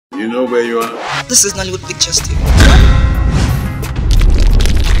You know where you are? This is Nollywood Pictures TV.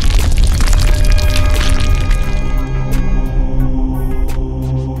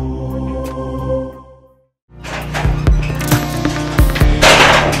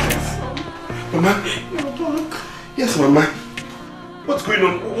 Mama? Yes, Mama. What's going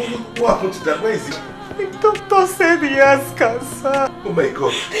on? What happened to that? Where is he? The doctor said he has cancer. Oh my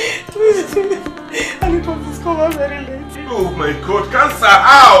God. And it was discovered very late. Oh my God. Cancer?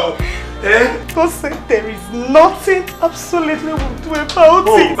 How? Eh? Doctor said there is nothing absolutely we will do about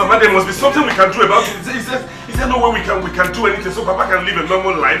it. Mama, there must be something we can do about it. Is there no way we can do anything so Papa can live a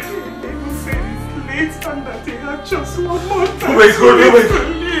normal life? They say it's late and that he had just 1 more time. Oh my God, oh my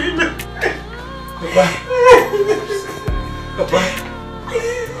God. Papa. Papa.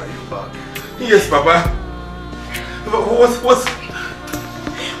 Are you back? Yes, Papa.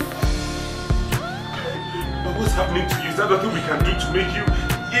 What's happening to you? Is there nothing we can do to make you,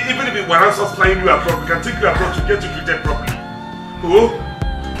 even if it warrants us flying you abroad, we can take you abroad to get you treated properly? Oh?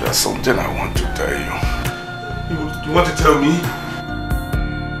 There's something I want to tell you. You want to tell me?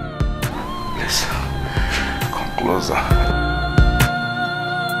 Please, come closer.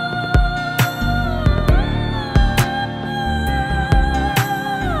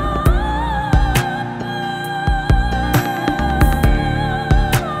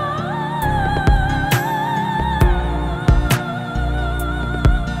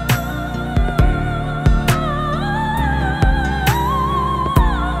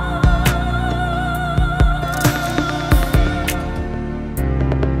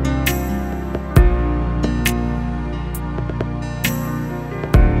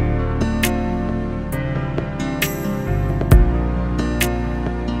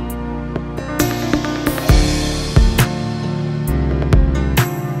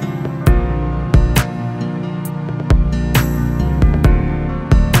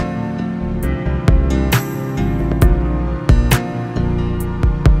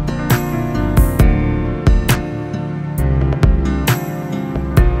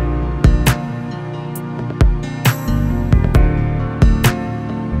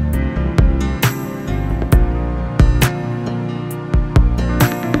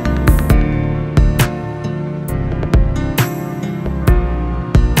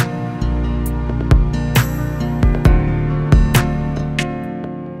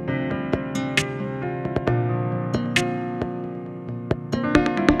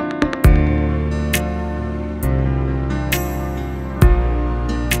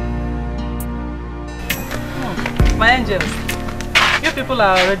 My angels, you people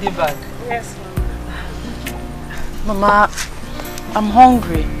are already back. Yes, Mama, I'm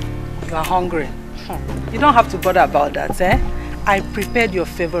hungry. You are hungry? You don't have to bother about that, eh? I prepared your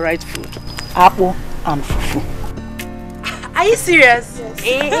favorite food, apple and fufu. Are you serious?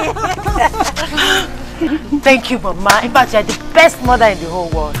 Yes. Thank you, Mama. In fact, you're the best mother in the whole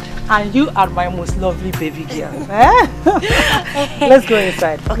world. And you are my most lovely baby girl. Eh? Let's go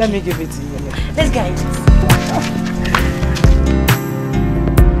inside. Okay. Let me give it to you. Let's go inside.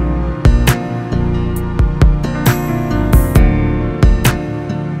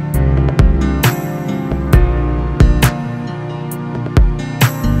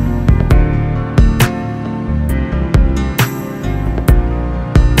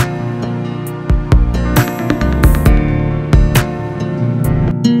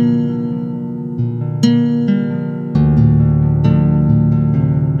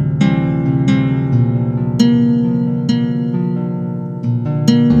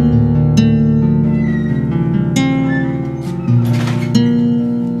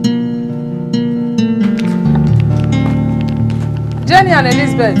 And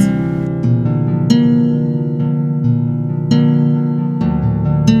Elizabeth.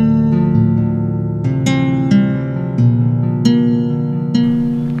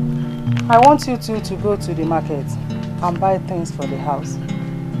 I want you two to go to the market and buy things for the house.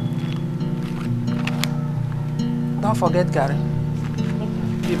 Don't forget Gary.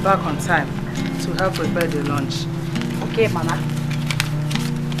 Be back on time to help prepare the lunch. Okay, Mama.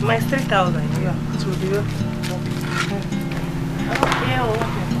 My 3,000. Yeah, it will be okay. Okay,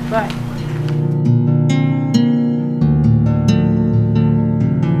 bye.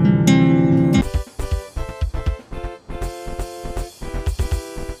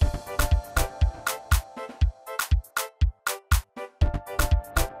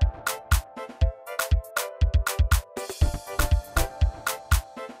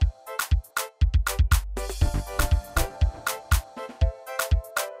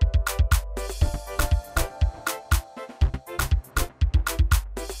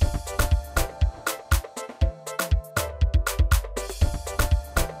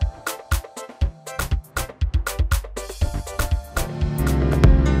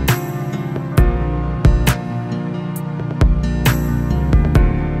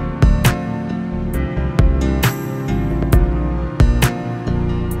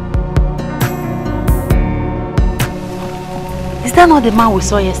 that not the man we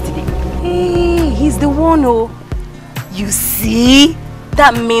saw yesterday? Hey, he's the one who... You see?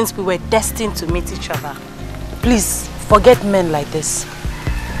 That means we were destined to meet each other. Please, forget men like this.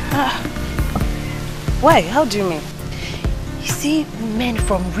 Why? How do you mean? You see, men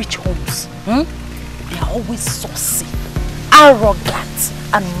from rich homes, they are always saucy, arrogant,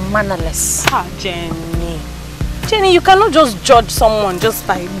 and mannerless. Jenny. Jenny, you cannot just judge someone just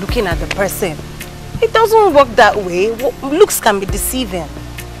by looking at the person. It doesn't work that way. Looks can be deceiving.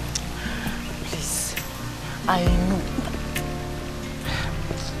 Please, I know.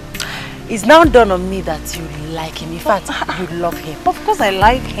 It's now dawned on me that you like him. In fact, you love him. Of course I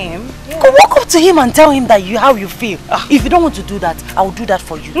like him. Yeah. Go walk up to him and tell him that how you feel. If you don't want to do that, I will do that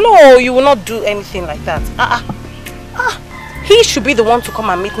for you. No, you will not do anything like that. He should be the one to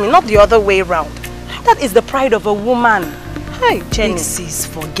come and meet me, not the other way around. That is the pride of a woman. Hey, Jenny. Sis,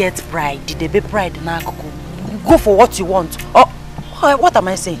 forget pride. Did they be pride now? Go for what you want. Oh, what am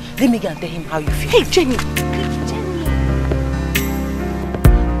I saying? Let me go and tell him how you feel. Hey, Jenny.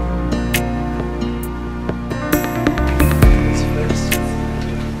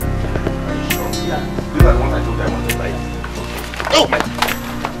 Oh my!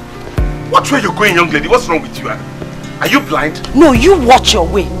 What way you going, young lady? What's wrong with you? Are you blind? No, you watch your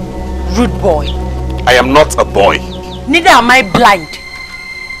way, rude boy. I am not a boy. Neither am I blind.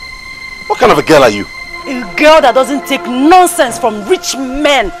 What kind of a girl are you? A girl that doesn't take nonsense from rich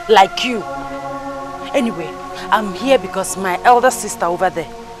men like you. Anyway, I'm here because my elder sister over there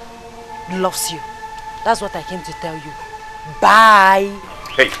loves you. That's what I came to tell you. Bye.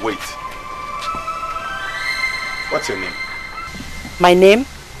 Hey, wait. What's your name? My name?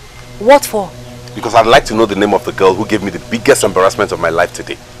 What for? Because I'd like to know the name of the girl who gave me the biggest embarrassment of my life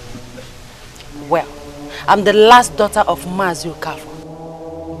today. Well, I'm the last daughter of Mazi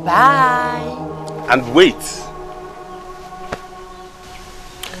Okafor. Bye. And wait.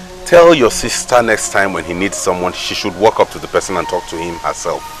 Tell your sister next time when he needs someone, she should walk up to the person and talk to him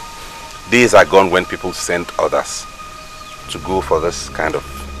herself. Days are gone when people send others to go for this kind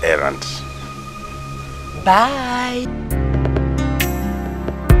of errand. Bye.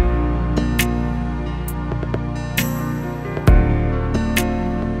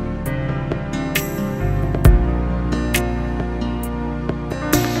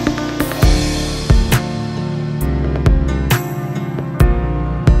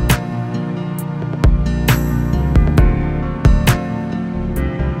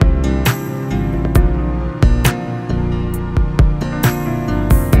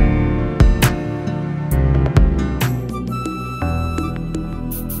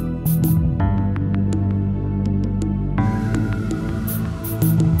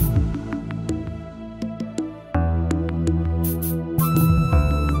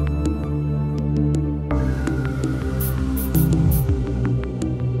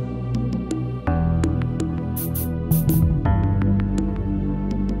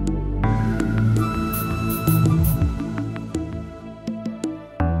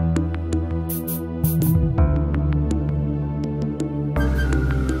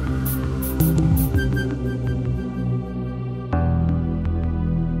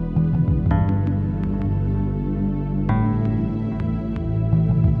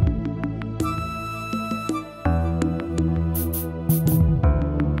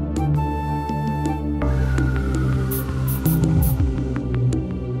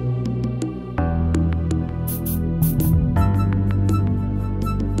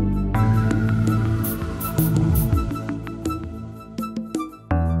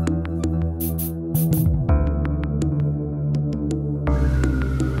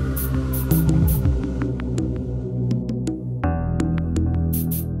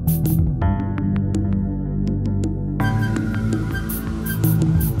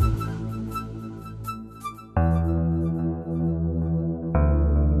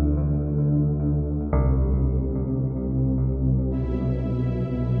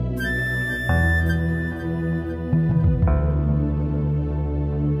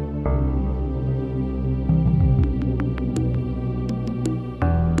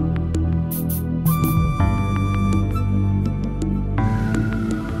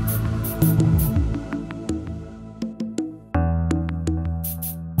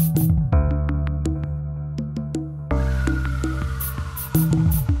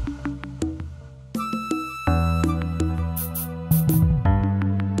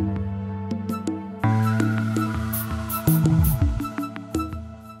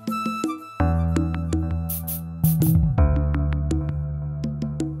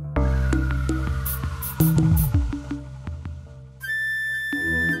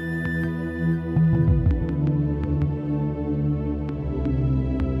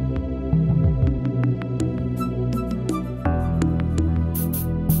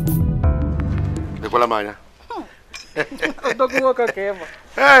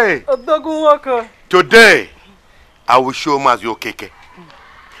 Hey! Today, I will show Mazio Keke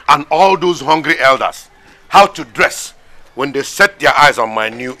and all those hungry elders how to dress when they set their eyes on my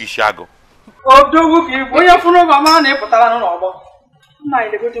new Ishago. By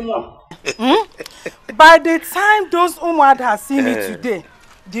the time those Umad has seen me today,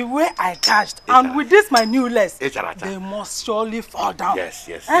 the way I dashed, and with this my new less, they must surely fall down. Yes.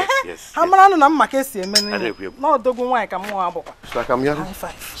 No, It's like I'm hearing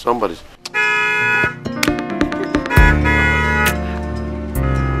somebody.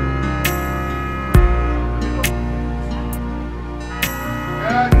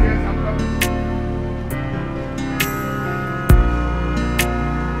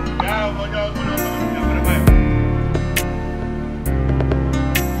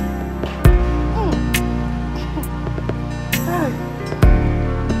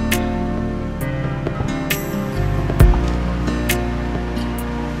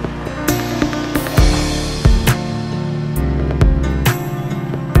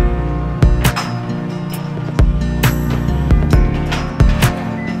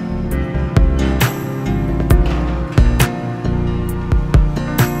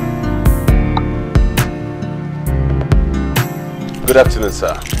 Good afternoon,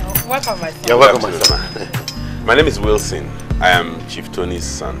 sir. Welcome, my son. You're welcome, my son. My name is Wilson. I am Chief Tony's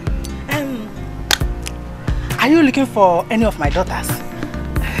son. Are you looking for any of my daughters?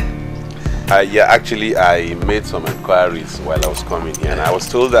 Yeah, actually, I made some inquiries while I was coming here, and I was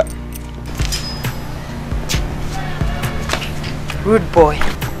told that... Rude boy.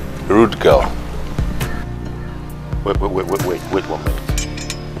 Rude girl. Wait 1 minute.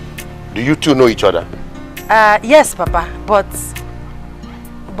 Do you two know each other? Yes, Papa, but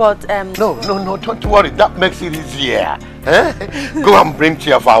No, don't worry. That makes it easier. Go and bring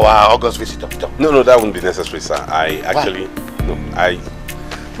chair for our August visitor. No, that wouldn't be necessary, sir.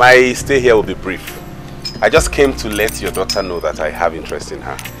 My stay here will be brief. I just came to let your daughter know that I have interest in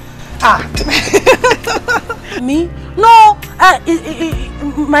her. Me? No,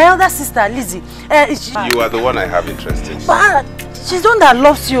 my elder sister, Lizzie. You are the one I have interest in. But she's the one that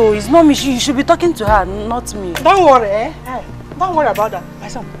loves you. It's not me. You should be talking to her, not me. Don't worry, Don't worry about that. My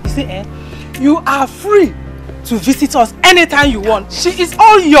son, you see, you are free to visit us anytime you want. She is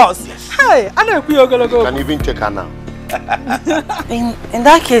all yours. Yes. Hey, I know you can even take her now. In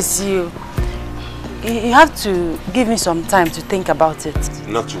that case, you have to give me some time to think about it.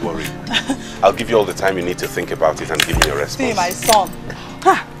 Not to worry. I'll give you all the time you need to think about it and give me your response. See, my son.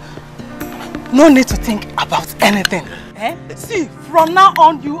 No need to think about anything. See, from now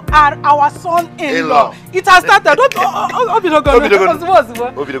on, you are our son-in-law. It has started.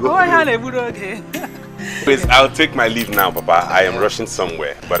 Please, I'll take my leave now, Papa. I am rushing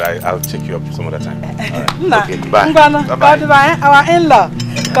somewhere, but I'll check you up some other time. Right. Okay, bye. Bye-bye. Our in-law.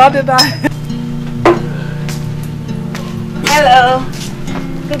 Bye. Hello.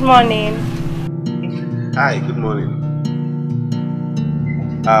 Good morning. Hi, good morning.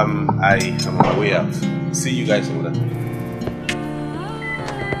 I am on my way out. See you guys some other time.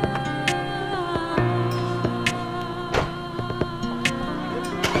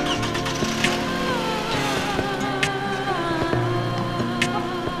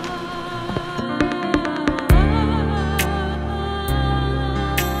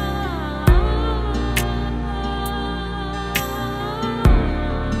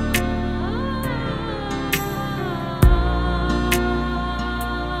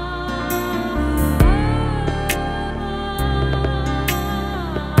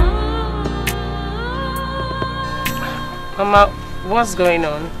 Mama, what's going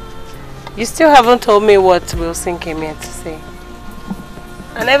on? You still haven't told me what Wilson came here to say.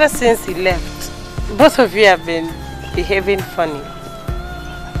 And ever since he left, both of you have been behaving funny.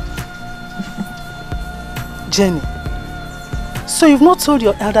 Jenny, so you've not told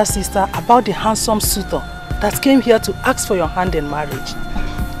your elder sister about the handsome suitor that came here to ask for your hand in marriage?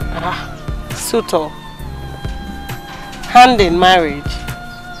 Suitor? Hand in marriage?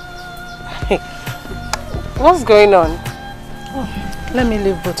 What's going on? Oh, let me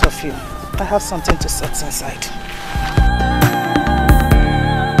leave both of you. I have something to sort inside.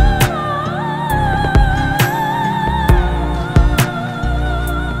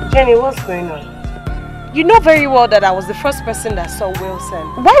 Jenny, what's going on? You know very well that I was the first person that saw Wilson.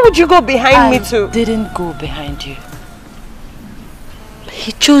 Why would you go behind me too? I didn't go behind you.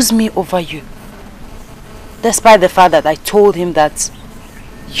 He chose me over you. Despite the fact that I told him that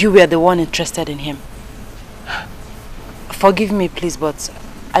you were the one interested in him. Forgive me, please, but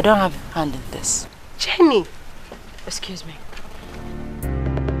I don't have a hand in this. Jenny! Excuse me.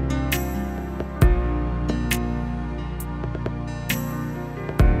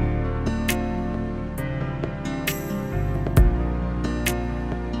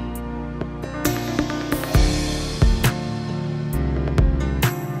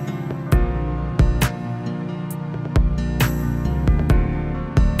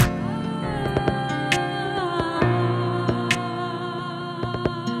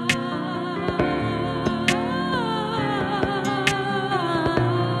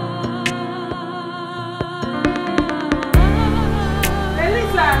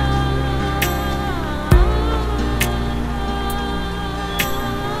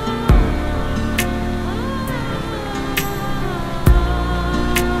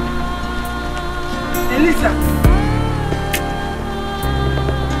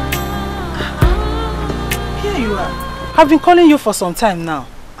 I've been calling you for some time now,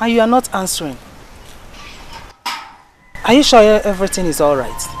 and you are not answering. Are you sure everything is all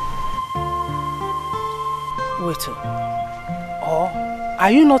right? Wait. Or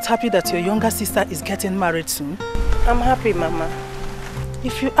are you not happy that your younger sister is getting married soon? I'm happy, Mama.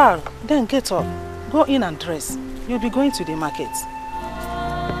 If you are, then get up. Go in and dress. You'll be going to the market.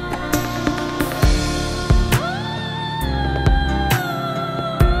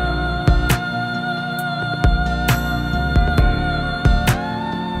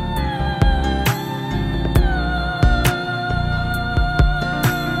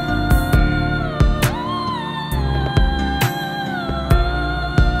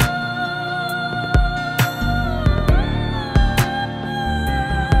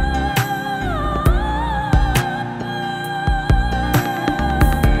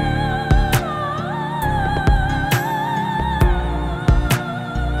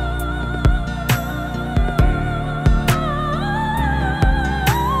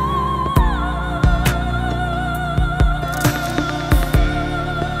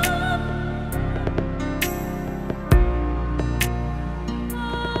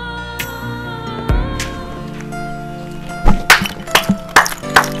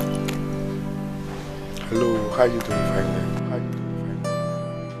 How you doing, fine? How you doing,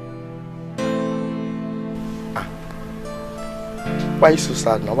 fine? Why are you so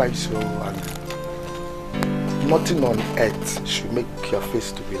sad now? Why are you so angry? Nothing on earth should make your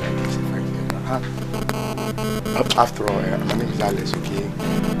face to be like this, After all, my name is Alice, okay?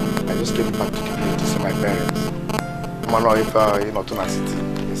 I just came back to the place to see my parents. I'm not if you're not in a city,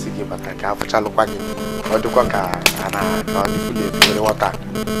 you see, but I can't watch a look at it. I do water.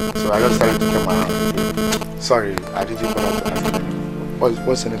 So I just started to come around. Sorry, I didn't go out to ask.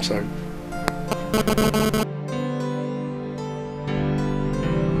 What's your name, sorry?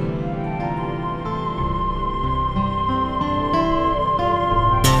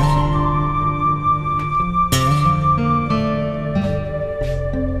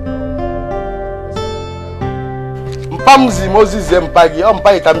 Mpamzi Moses Mpagi,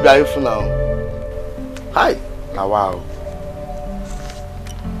 Mpagi can be a now. Hi, now wow.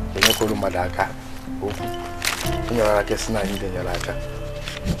 You know, Kolu Madaka.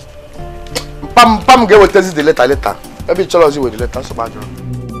 Pam get what tells the letter. Maybe tell us with the letter so bad.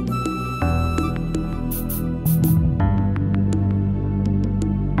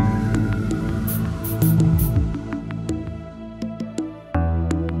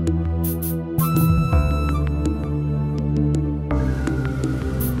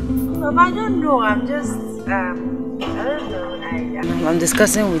 I don't know, I'm just I don't know. I'm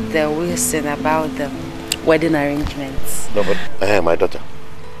discussing with Wilson about the wedding arrangements. No, but my daughter,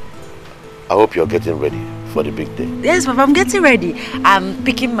 I hope you're getting ready for the big day. Yes, Papa, I'm getting ready. I'm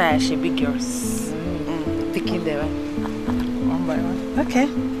picking my big girls. Picking them one by one. Okay.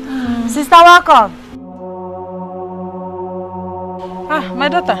 Sister, welcome. Ah, my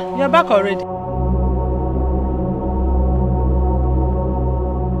daughter, you're back already.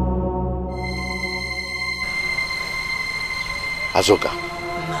 Azoka,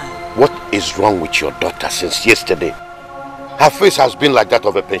 what is wrong with your daughter since yesterday? Her face has been like that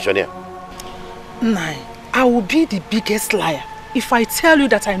of a pensioner. Nai, I will be the biggest liar if I tell you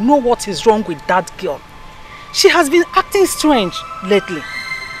that I know what is wrong with that girl. She has been acting strange lately.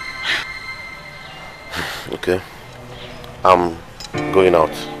 Okay. I'm going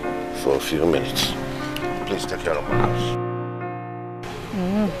out for a few minutes. Please take care of my house.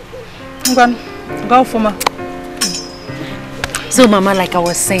 Go for me. So, Mama, like I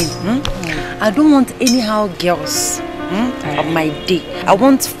was saying, I don't want anyhow girls of my day. I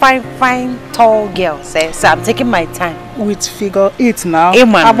want fine, tall girls. So I'm taking my time. With figure 8 now.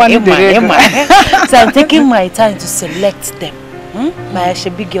 Amen. So I'm taking my time to select them. My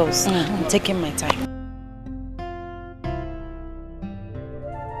big girls. I'm taking my time.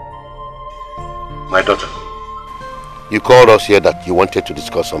 My daughter, you called us here that you wanted to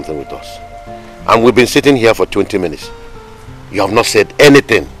discuss something with us. And we've been sitting here for 20 minutes. You have not said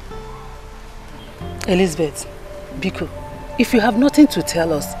anything. Elizabeth, Biko, if you have nothing to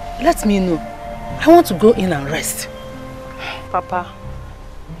tell us, let me know. I want to go in and rest. Papa,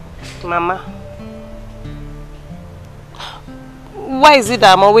 Mama, why is it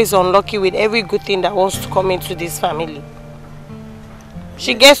that I'm always unlucky with every good thing that wants to come into this family?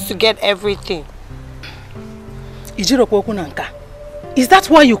 She gets to get everything. Is that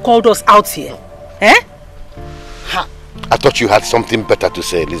why you called us out here? Eh? I thought you had something better to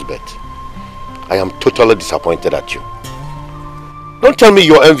say, Elizabeth. I am totally disappointed at you. Don't tell me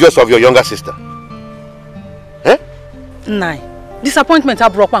you're envious of your younger sister. Eh? Nah. Disappointment I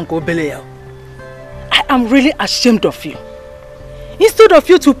broke one go belly. I am really ashamed of you. Instead of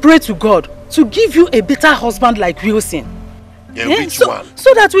you to pray to God to give you a better husband like Wilson. A rich one.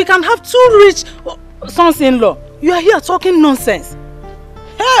 So that we can have 2 rich sons-in-law. You are here talking nonsense.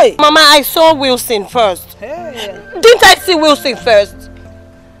 Hey! Mama, I saw Wilson first. Hey. Didn't I see Wilson first?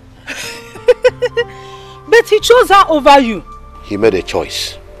 But he chose her over you. He made a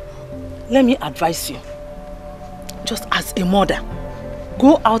choice. Let me advise you. Just as a mother,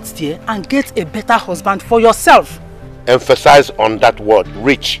 go out there and get a better husband for yourself. Emphasize on that word,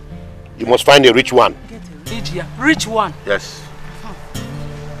 rich. You must find a rich one. Get a rich one. Yes.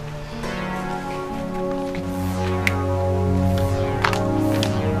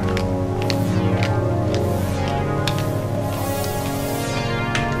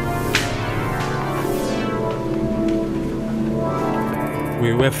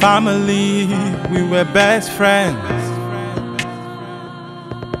 We were family, we were best friends.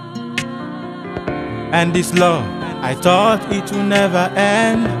 And this love, I thought it would never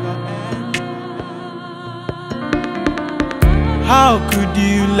end. How could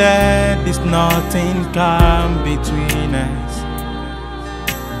you let this nothing come between us?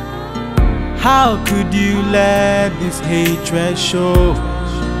 How could you let this hatred show?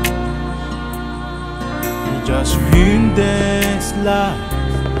 You just ruined this life.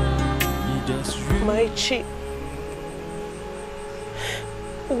 My Chi,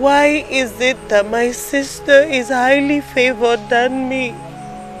 why is it that my sister is highly favored than me?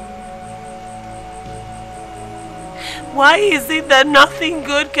 Why is it that nothing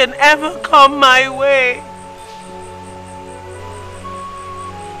good can ever come my way?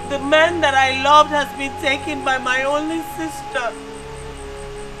 The man that I loved has been taken by my only sister.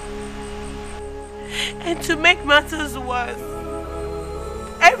 And to make matters worse,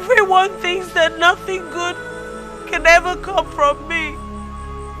 everyone thinks that nothing good can ever come from me.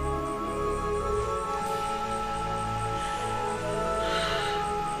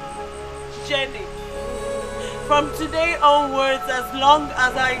 Jenny, from today onwards, as long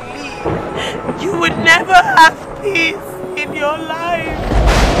as I live, you would never have peace in your life.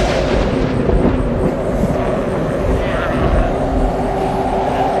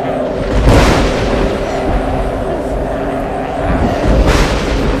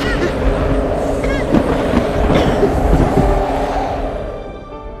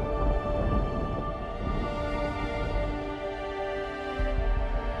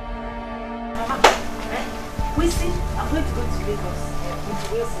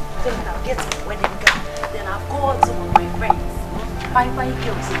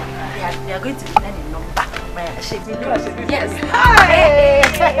 They are going to be learning number. Yes.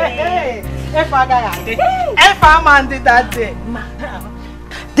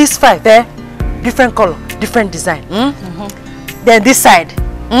 This 5 different color, different design. Then this side,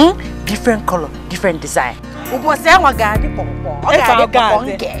 different color, different design.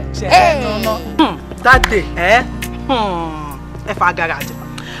 That day,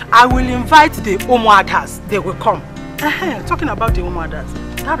 I will invite the Omoadas. They will come. Talking about the Omoadas,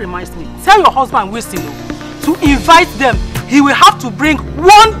 that reminds me. Tell your husband Wilson to invite them. He will have to bring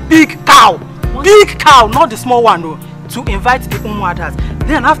 1 big cow. Big cow, not the small one, no, to invite the Omoadas.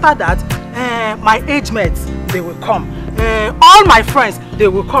 Then after that, my age mates, they will come. All my friends, they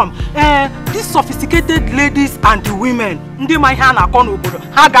will come. These sophisticated ladies and the women,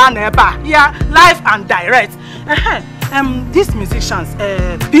 yeah, live and direct. These musicians,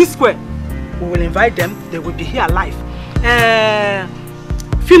 B Square, we will invite them. They will be here live.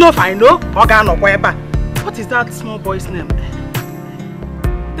 Fino Fino, Organo Weba. What is that small boy's name?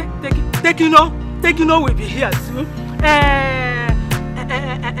 Tekino will be here too.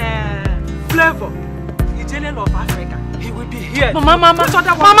 Flavor, the Nigerian of Africa. He will be here. Mama,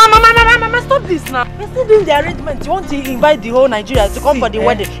 stop this now. You're still doing the arrangement. You want to invite the whole Nigeria to come for the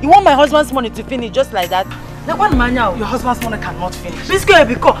wedding. You want my husband's money to finish just like that. Your husband's money cannot finish. This girl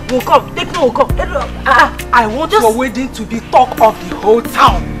will come. Tekno will come. I want your wedding to be talk of the whole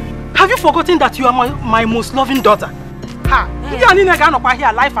town. Have you forgotten that you are my most loving daughter? You are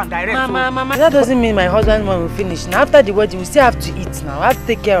here live and direct. Mama, that doesn't mean my husband's money will finish. Now after the wedding, we still have to eat now. I have to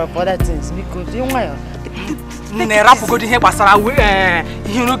take care of other things because you want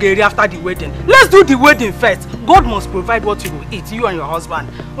after the wedding. Let's do the wedding first. God must provide what you will eat, you and your husband.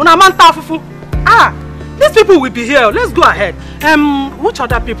 These people will be here. Let's go ahead. Which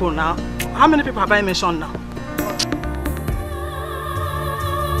other people now? How many people have I mentioned now?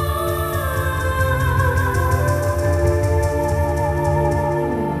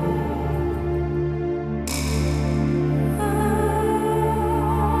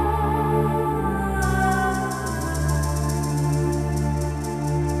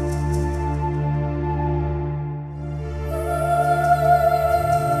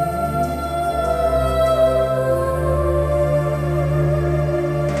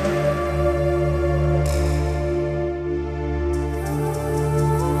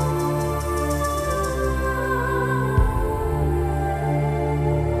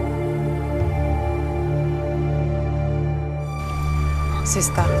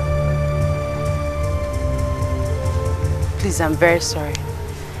 Sister, please, I'm very sorry.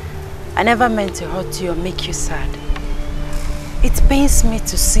 I never meant to hurt you or make you sad. It pains me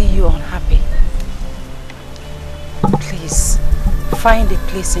to see you unhappy. Please, find a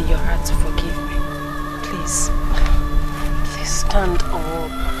place in your heart to forgive me. Please. Please stand up.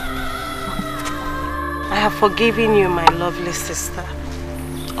 I have forgiven you, my lovely sister.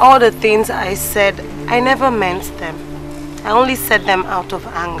 All the things I said, I never meant them. I only said them out of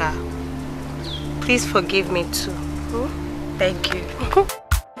anger. Please forgive me too. Thank you.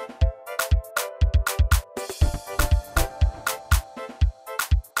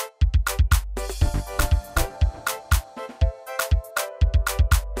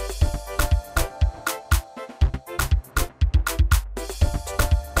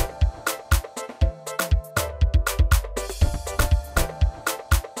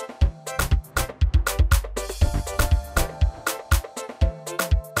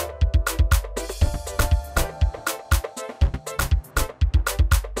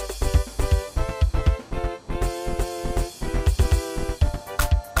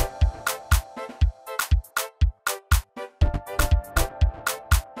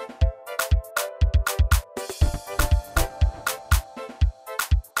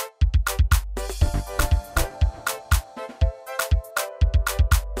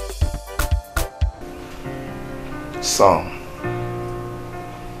 Son,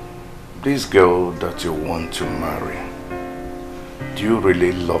 this girl that you want to marry, do you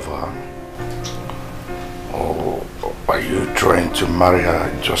really love her? Or are you trying to marry her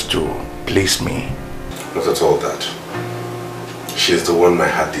just to please me? Not at all, Dad. She's the one my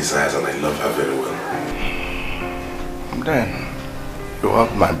heart desires and I love her very well. Then, you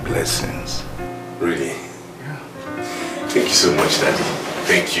have my blessings. Really? Yeah. Thank you so much, Daddy.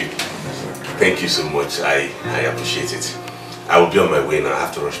 Thank you. Thank you so much. I appreciate it. I will be on my way now. I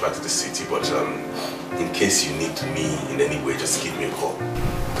have to rush back to the city, but in case you need me in any way, just give me a call.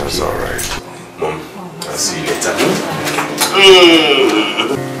 That's alright. Mom, I'll see you later.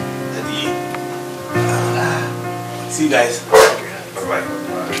 Daddy. See you guys. Bye-bye.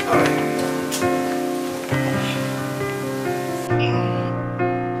 Bye.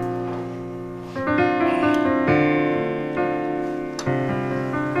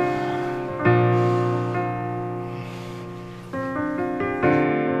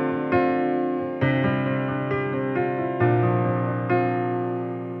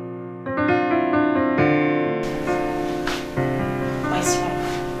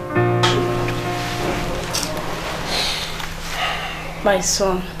 My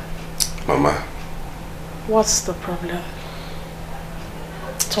son. Mama. What's the problem?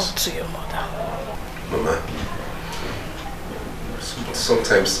 Talk to your mother. Mama.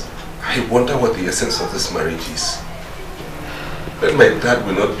 Sometimes I wonder what the essence of this marriage is. When my dad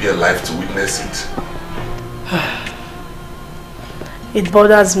will not be alive to witness it. It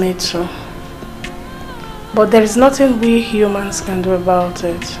bothers me too. But there is nothing we humans can do about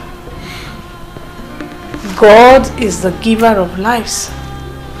it. God is the giver of lives,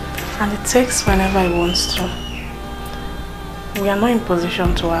 and it takes whenever He wants to. We are not in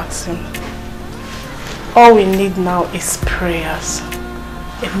position to ask Him. All we need now is prayers.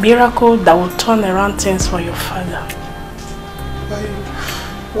 A miracle that will turn around things for your father.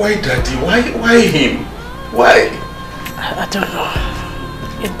 Why Daddy? Why him? Why? I don't know.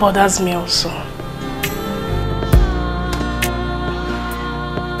 It bothers me also.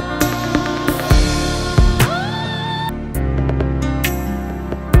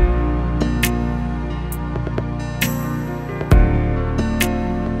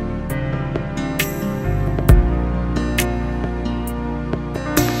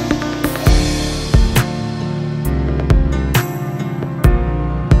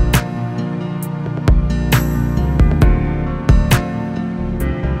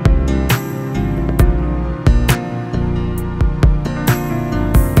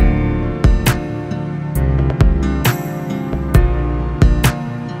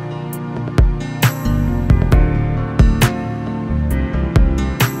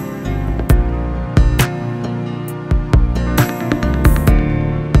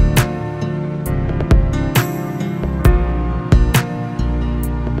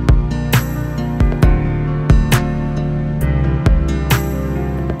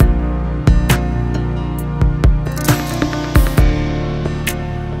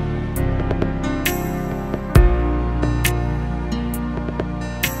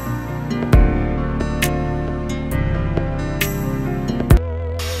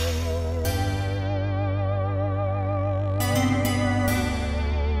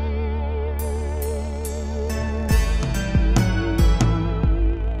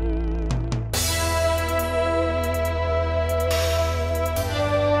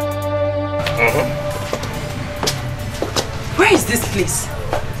 Where is this place?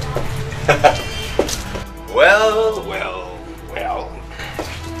 Well.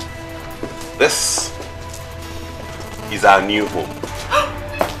 This is our new home.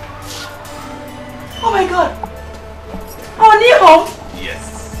 Oh my God! Our new home?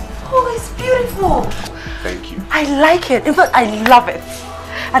 Yes. Oh, it's beautiful. Thank you. I like it. In fact, I love it.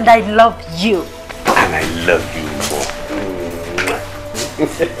 And I love you. And I love you more.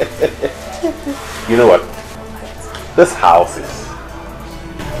 You know what? This house is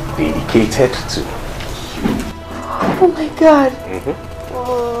dedicated to you. Oh my God.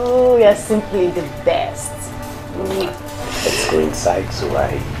 Oh, you're simply the best. Let's go inside so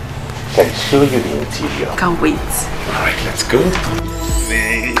I can show you the interior. Can't wait. Alright, let's go.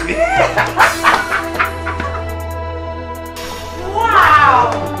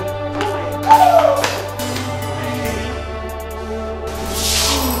 Wow!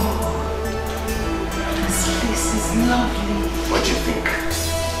 This place is lovely. What do you think?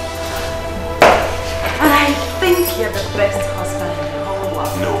 And I think you're the best husband in the whole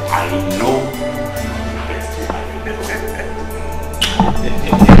world. No, I know.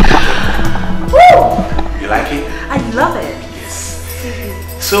 You like it? I love it. Yes.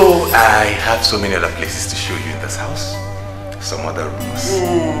 So I have so many other places to show you in this house. Some other rooms.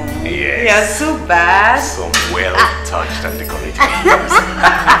 Yes. You're so bad. Some well-touched and decorated rooms.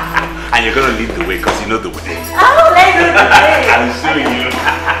 And you're gonna lead the way because you know the way. Oh, let's do the way. I'll show you.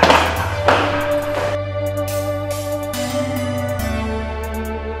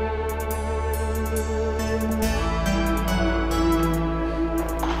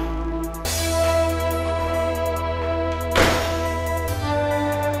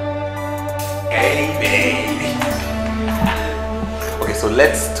 So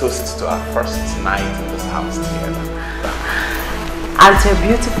let's toast to our first night in this house together. And to a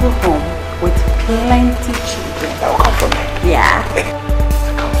beautiful home with plenty children. That will come from me. Yeah.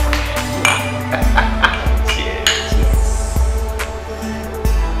 Come from me. Cheers.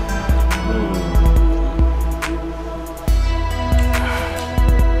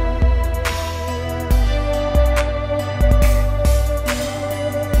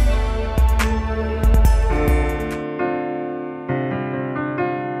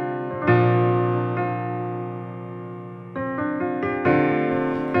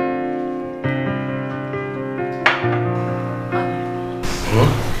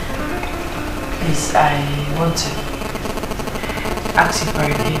 I want to ask you for a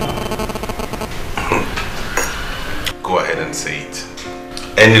favor. Go ahead and say it.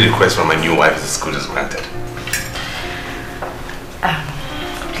 Any request from my new wife is as good as granted.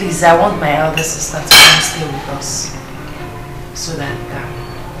 Please, I want my elder sister to come stay with us so that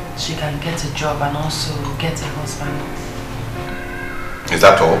she can get a job and also get a husband. Is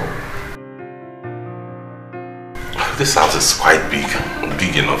that all? This house is quite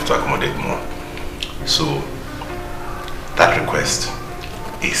big enough to accommodate more. So, that request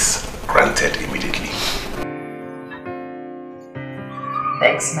is granted immediately.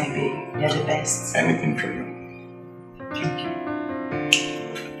 Thanks, my baby. You're the best. Anything for you. Thank you.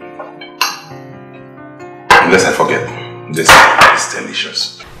 Unless I forget, this is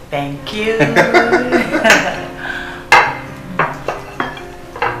delicious. Thank you.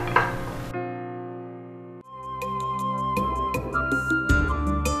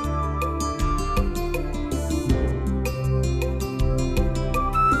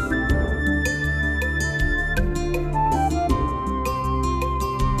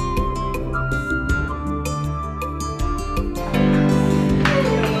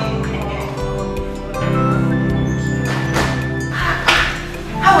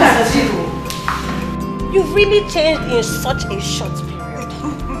 Really changed in such a short period.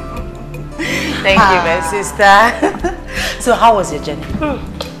 Thank you, my sister. So how was your journey?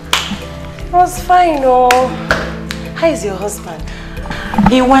 It was fine. Oh, how is your husband?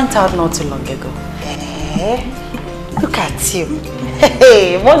 He went out not too long ago. Look at you.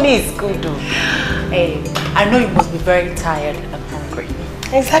 Hey, money is good though. Hey, I know you must be very tired and hungry.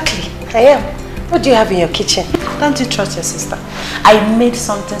 Exactly, I am. What do you have in your kitchen? Don't you trust your sister? I made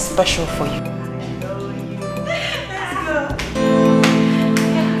something special for you.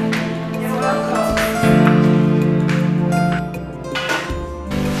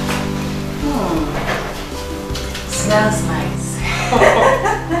 Smells nice.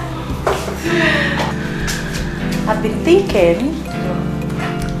 I've been thinking,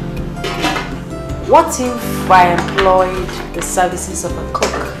 what if I employed the services of a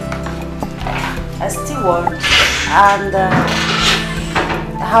cook, a steward, and a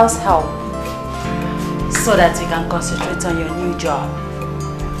house help so that you can concentrate on your new job?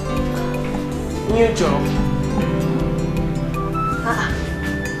 New job?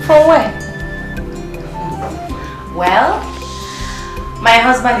 From where? Well, my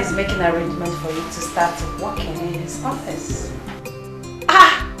husband is making arrangements for you to start working in his office.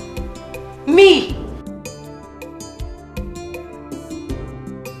 Ah! Me!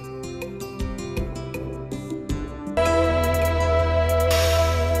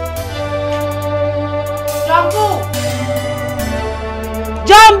 Jambu!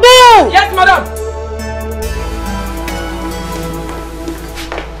 Jambu! Yes, madam!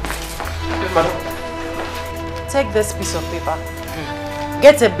 Yes, madam. Take this piece of paper.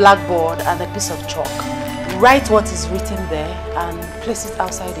 Get a blackboard and a piece of chalk. Write what is written there and place it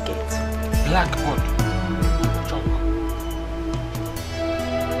outside the gate. Blackboard. Chalk.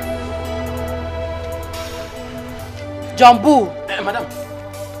 Jambu! Madam.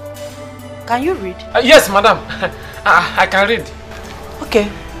 Can you read? Yes, madam. I can read. Okay.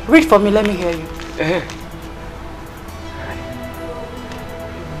 Read for me. Let me hear you.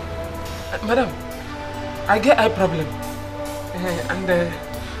 Madam, I get eye problem. And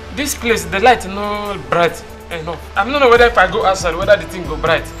this place, the light no bright enough. I don't know whether if I go outside, whether the thing go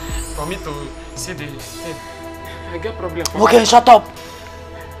bright for me to see the thing. I get problem. Okay, shut up.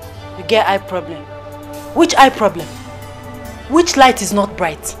 You get eye problem. Which eye problem? Which light is not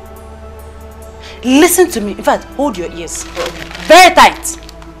bright? Listen to me. In fact, hold your ears. Very tight.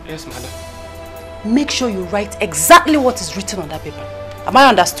 Yes, madam. Make sure you write exactly what is written on that paper. Am I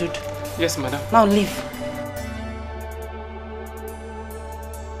understood? Yes, madam. Now leave.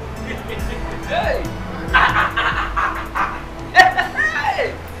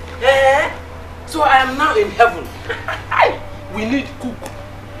 So I am now in heaven. We need cook.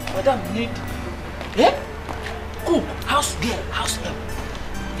 Madam, we need cook, house girl, house help.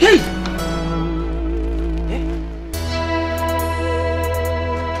 Hey!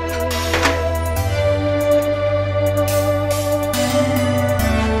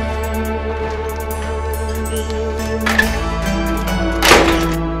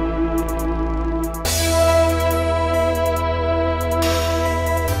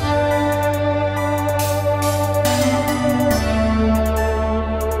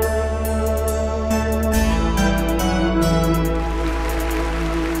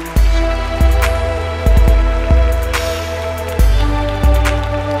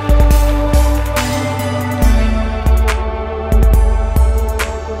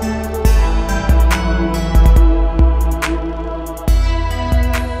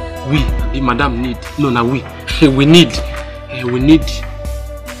 Madam need we need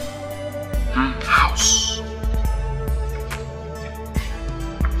house.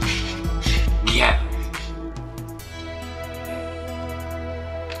 Yeah.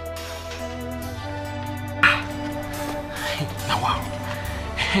 Now wow.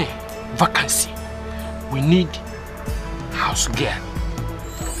 Vacancy. We need house girl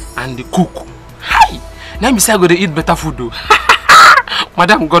and the cook. Hi. Now me say I go to eat better food though.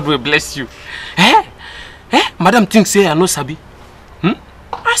 Madam, God will bless you. Madam thinks say I no sabi.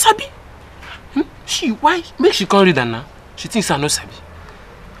 I sabi. Why? Make she come read her now. She thinks I no sabi.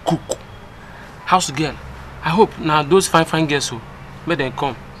 Cook. House girl. I hope now those fine girls who may they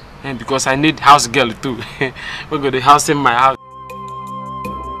come. Because I need house girl too. We go to house in my house.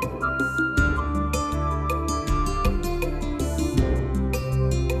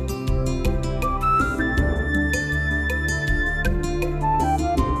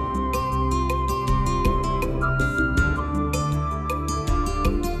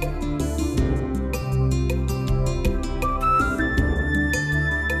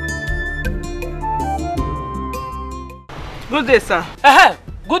 Good day, sir.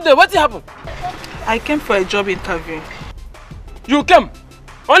 Good day. What happened? I came for a job interview. You came?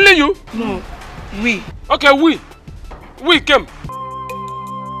 Only you? No, we. Okay, we came.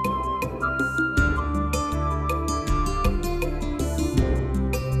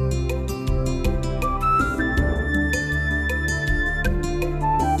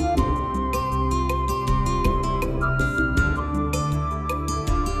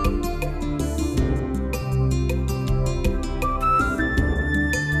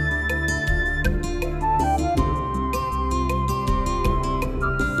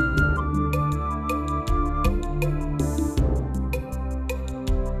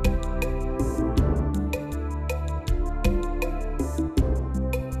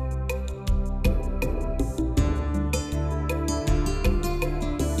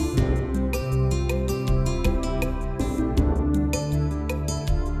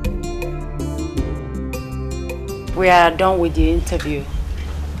 We are done with the interview.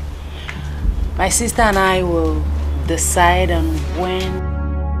 My sister and I will decide on when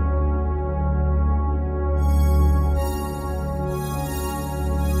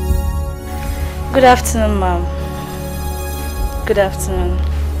Good afternoon, Mom. Good afternoon.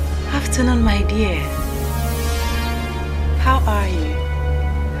 Afternoon, my dear. How are you?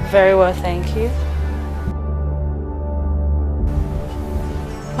 Very well, thank you.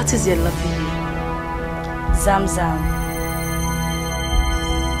 What is your lovely name? Zamzam.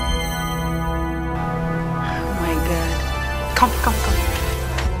 Oh my God. Come.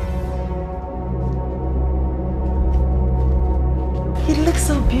 You look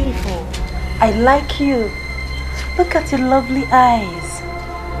so beautiful. I like you. Look at your lovely eyes.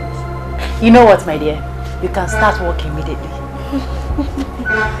 You know what, my dear? You can start work immediately.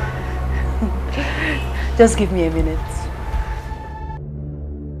 Just give me a minute.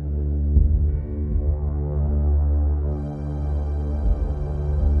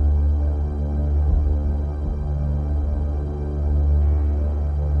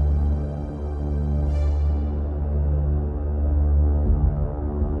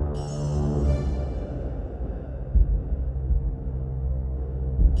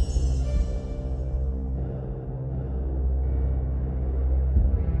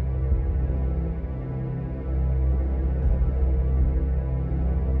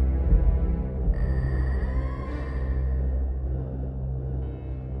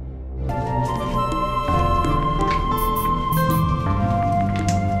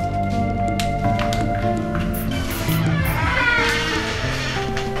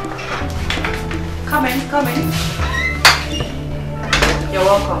 Come in. You're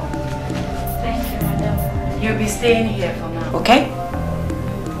welcome. Thank you, madam. You'll be staying here for now, okay?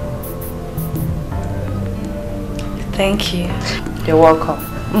 Thank you. You're welcome.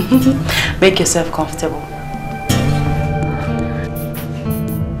 Make yourself comfortable.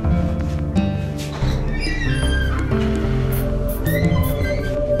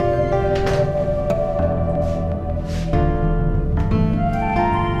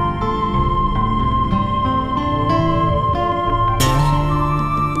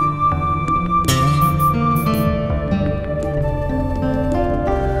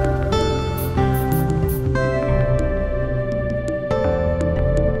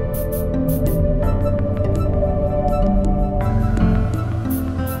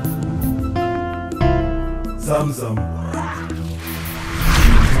 Zamzam.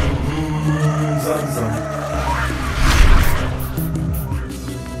 Zamzam.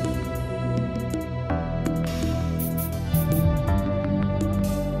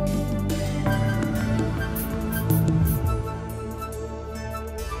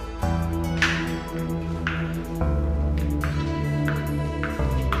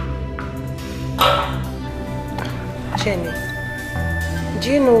 Jenny, do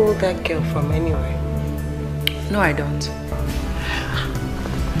you know that girl from anywhere? No, I don't.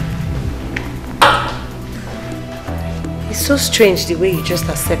 It's so strange the way you just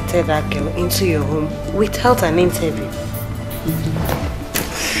accepted that girl into your home without an interview.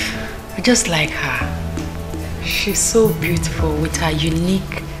 I just like her. She's so beautiful with her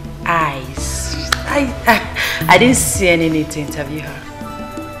unique eyes. I didn't see any need to interview her.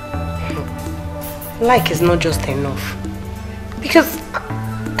 Like is not just enough. Because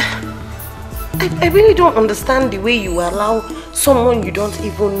I really don't understand the way you allow someone you don't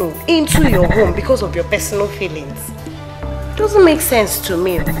even know into your home because of your personal feelings. It doesn't make sense to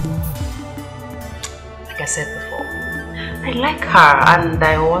me. Like I said before, I like her and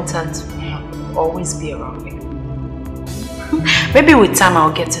I want her to always be around me. Maybe with time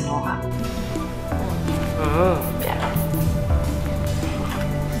I'll get to know her. Yeah.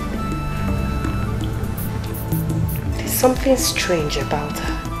 There's something strange about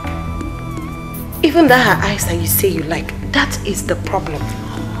her. Even that her eyes that you say you like, that is the problem.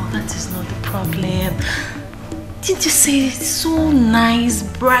 Oh, that is not the problem. Didn't you say it's so nice,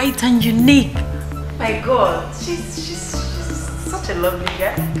 bright and unique? My God, she's such a lovely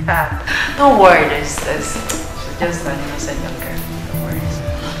girl. Don't worry, she's just an innocent young girl. Don't worry.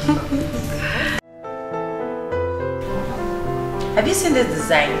 Have you seen this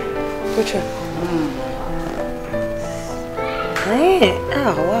design? Which one? Hey,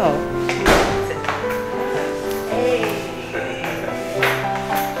 oh wow.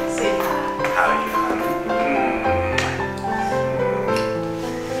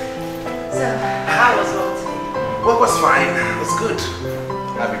 Work was fine. It was good.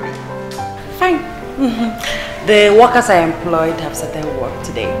 Happy been? Fine. The workers I employed have started work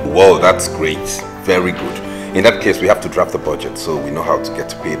today. Well, that's great. Very good. In that case, we have to draft the budget so we know how to get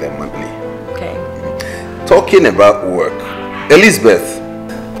to pay them monthly. Okay. Talking about work, Elizabeth.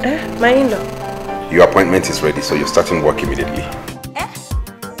 My in-law. Your appointment is ready, so you're starting work immediately.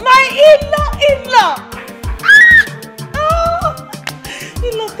 My in-law! Oh,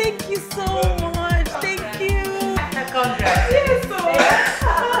 in-law, thank you so much.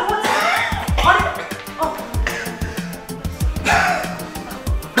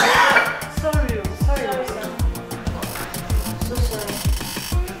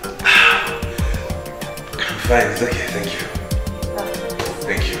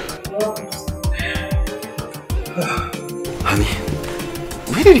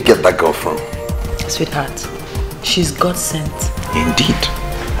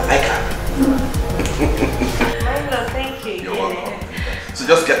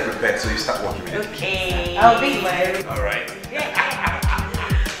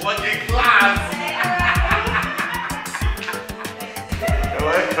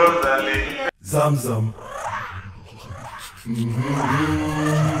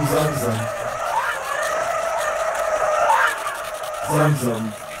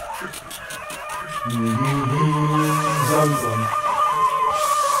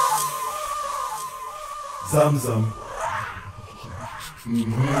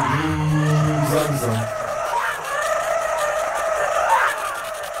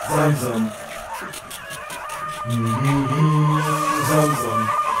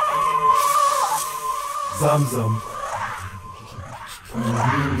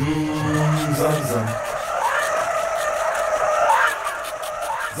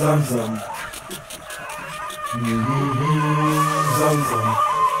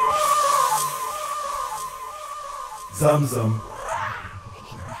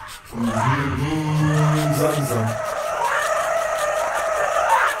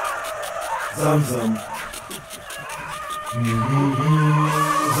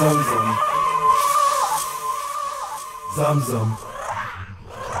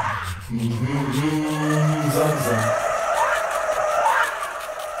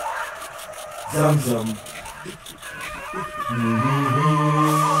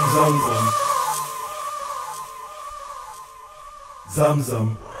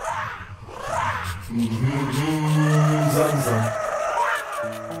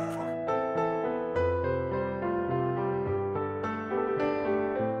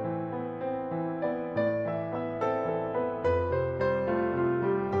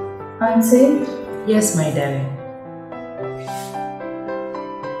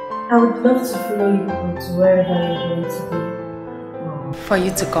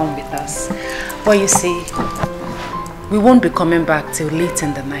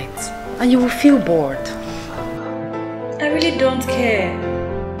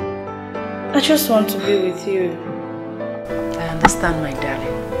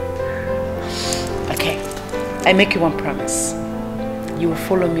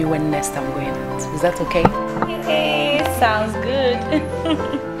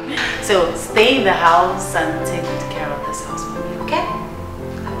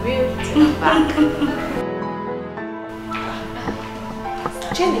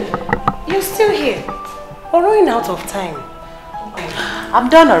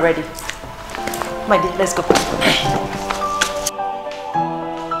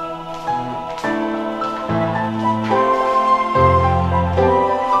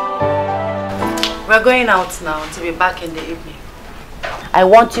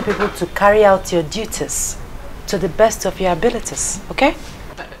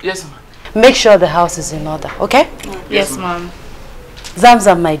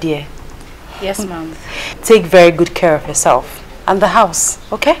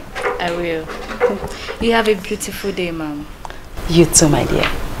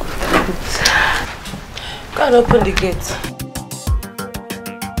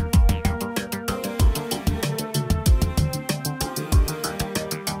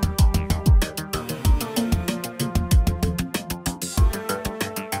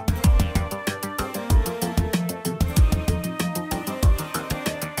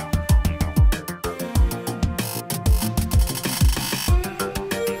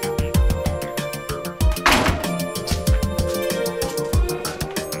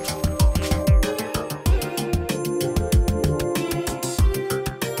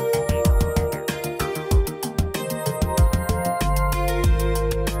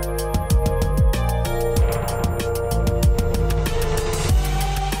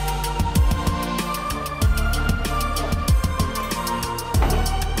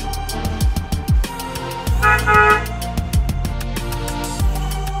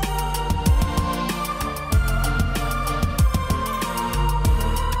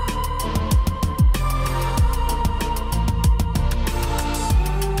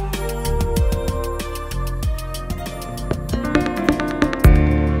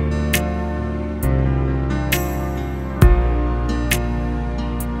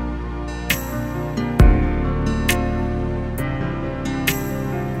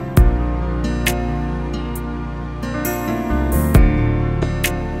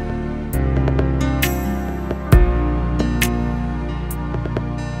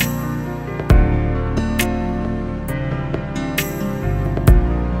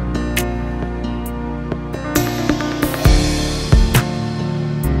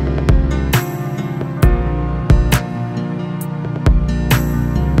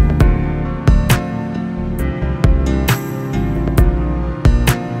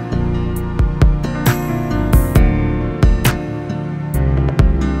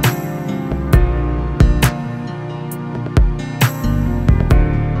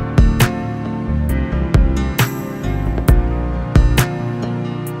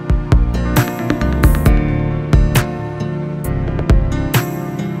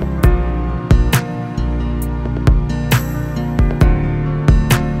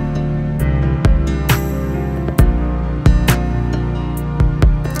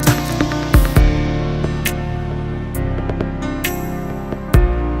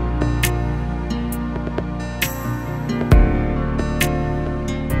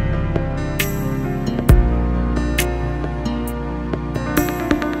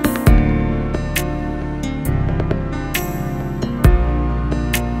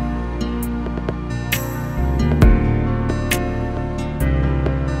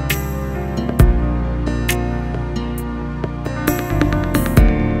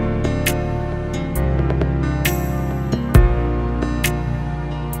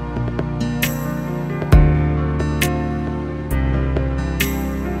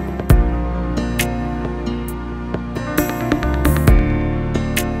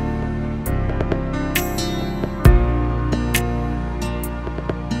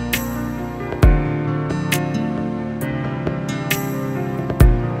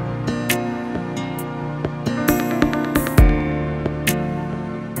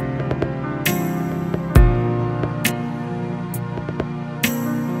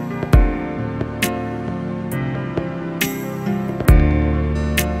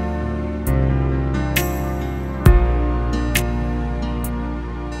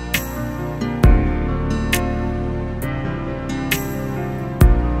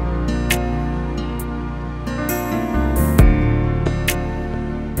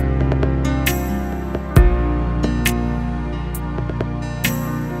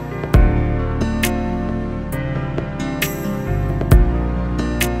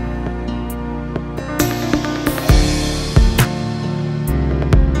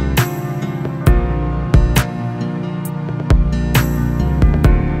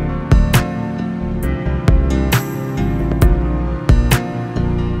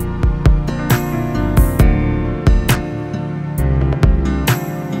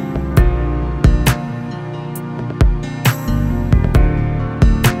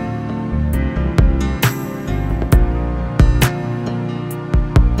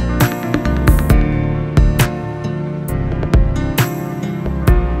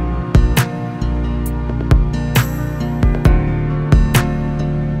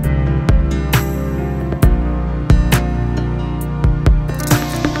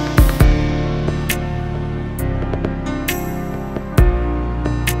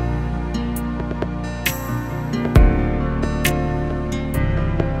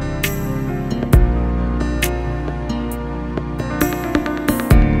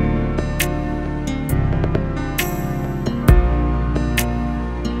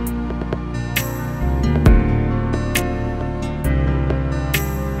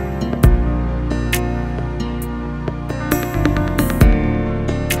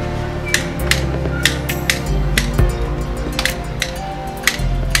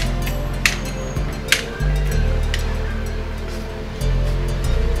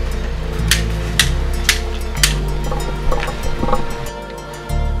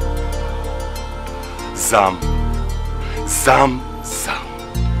 Zam.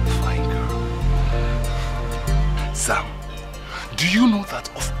 Fine girl. Zam, do you know that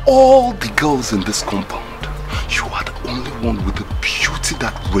of all the girls in this compound, you are the only one with a beauty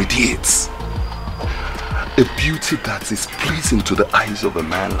that radiates? A beauty that is pleasing to the eyes of a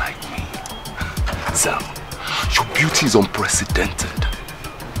man like me. Zam, your beauty is unprecedented.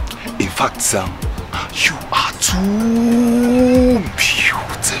 In fact, Zam, you are too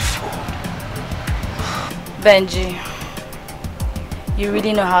beautiful. Benji, you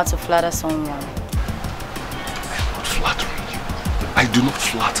really know how to flatter someone. I'm not flattering you. I do not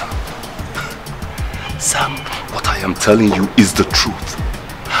flatter. Sam, what I am telling you is the truth.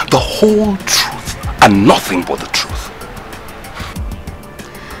 The whole truth and nothing but the truth.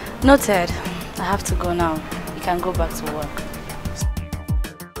 Noted. I have to go now. You can go back to work.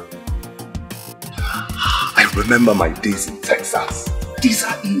 I remember my days in Texas. These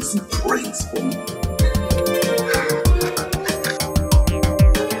are easy praise for me.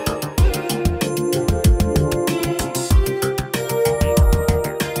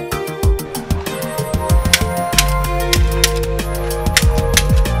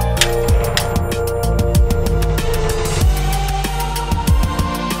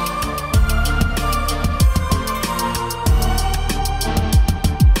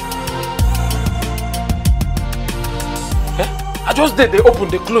 I just did, they open,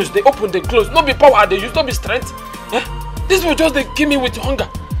 they close, they open, they close. No be power, they use, no be strength. Eh? This will just they kill me with hunger.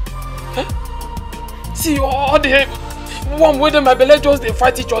 Eh? See, all the one with them, my belly just they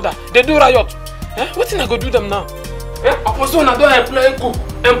fight each other. They do riot. Eh? What thing I go do them now? Eh? Opposition, I don't employ cook,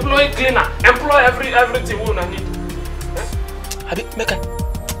 employ cleaner, employ everything we I need. Eh? I did make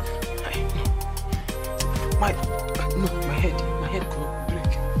my head could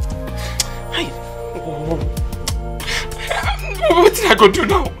break. Hey. Oh. What did I go do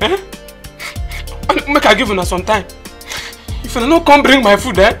now? Eh? Make I give una some time. If una no come bring my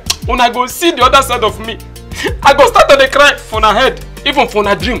food, una go see the other side of me. I go start to cry for una head. Even for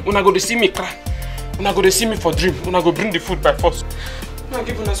una dream, una go to see me cry. Una go to see me for dream. Una go bring the food by force. I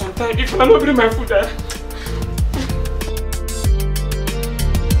give una some time. If una no bring my food,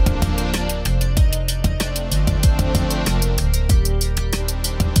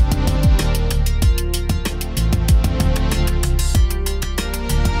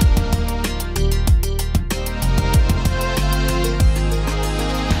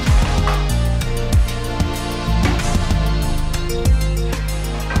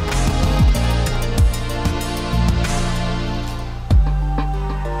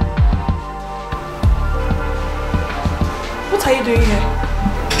 What are you doing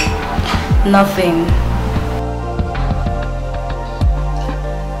here? Nothing.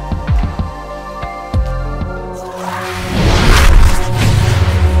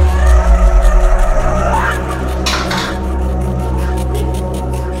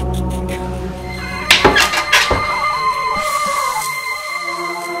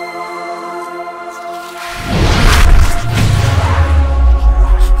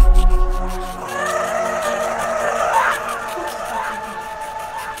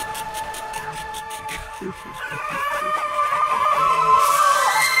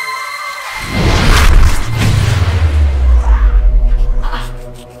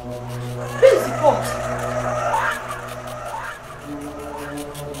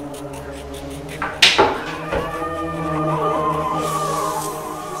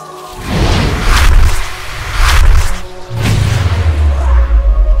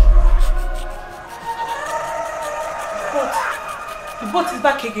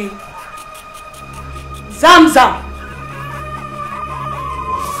 Again. Zam Zam.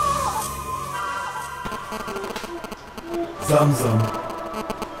 Zam Zam.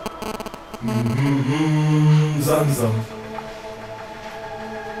 Zam Zam.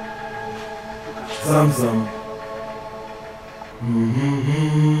 Zam Zam.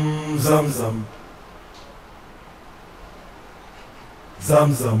 Zam Zam.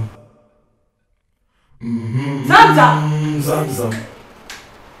 Zam Zam. Zam Zam.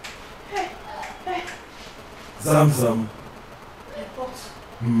 Zam Zam.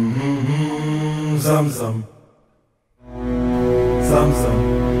 Zam Zam. Zam Zam. Zam Zam.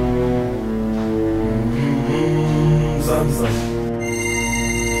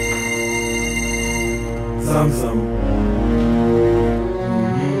 Zam Zam.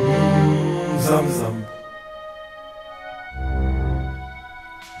 Zam Zam.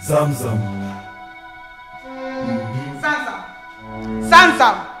 Zam Zam. Zam Zam. Zam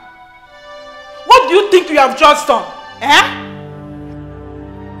Zam. What do you think you have just done? Eh?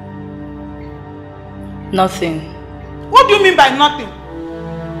 Nothing. What do you mean by nothing?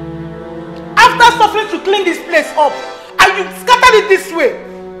 After after suffering to clean this place up, and you scattered it this way.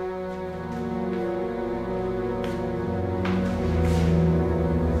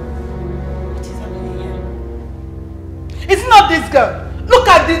 What is happening here? It's not this girl. Look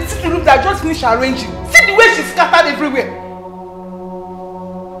at the sitting room that I just finished arranging. See the way she scattered everywhere.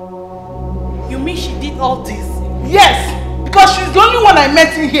 You mean she did all this? Yes, because she's the only one I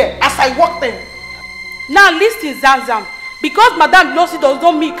met in here as I walked in. Now listen, Zamzam. Because Madame Losi does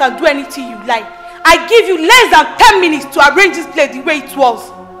not mean you can do anything you like. I give you less than 10 minutes to arrange this place the way it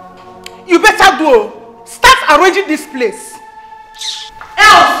was. You better go. Start arranging this place.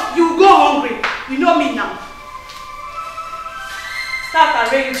 Else, you go hungry. You know me now.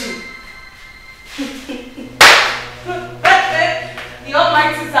 Start arranging. The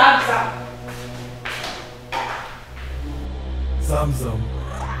almighty Zamzam. Zamzam.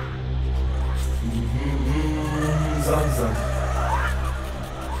 Zamzam.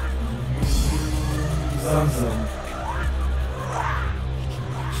 Zamzam.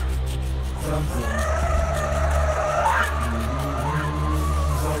 Zamzam.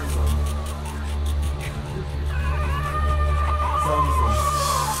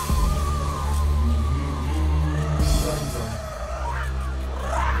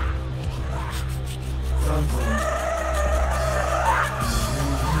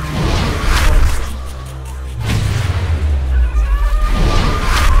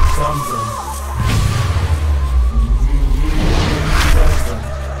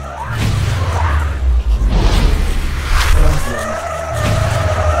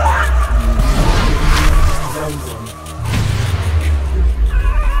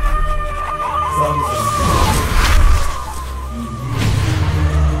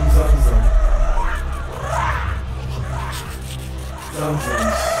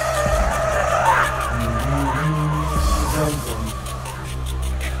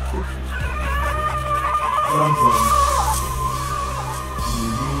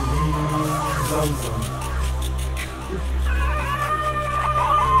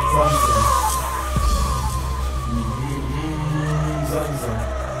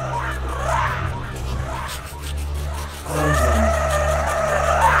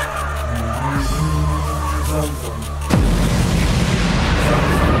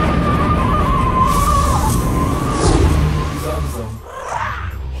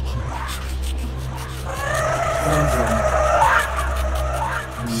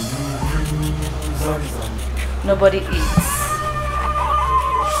 Nobody eats.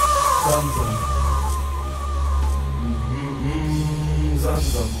 Zamzam.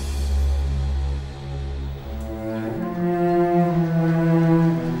 Zamzam.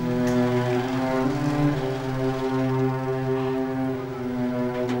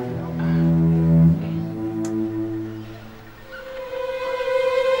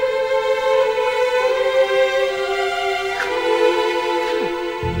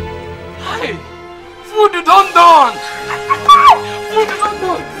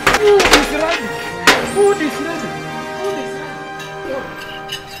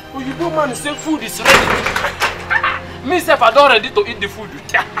 Food is ready. Myself, I don't ready to eat the food.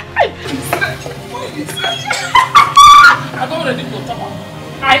 I don't ready to talk.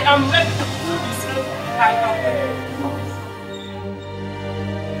 I am ready. The food is ready. I am ready.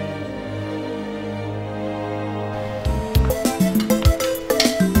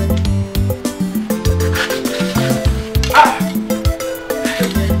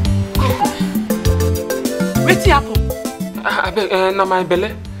 What's happened? I beg, now my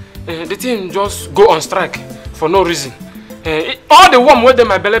belly. The team just go on strike for no reason. All the worm where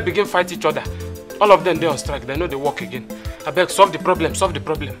my belly begin fight each other. All of them they on strike. They know they work again. I beg, solve the problem. Solve the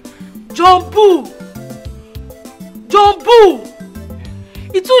problem. Jumbo,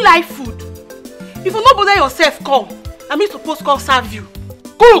 it's too light food. If you not bother yourself, come. I mean supposed come serve you.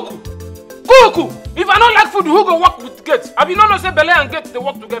 Cook. If I don't like food, who go work with Gate? Have you not know say Bele and Gate they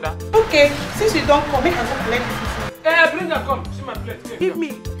work together? Okay, since you don't come, make I go collect the food. Bring her, come. See my plate. Give me.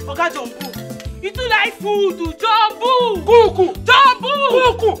 Oga Jumbo. You too like food, Jumbo.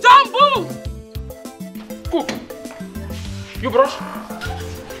 Jumbo. Cook. You brush.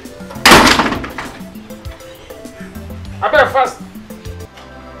 I better fast.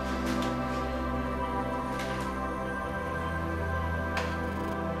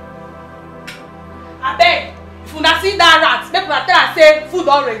 I beg. If you not see that rat, make una tell her say food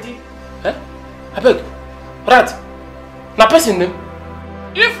already. I beg. Rat. Na person name?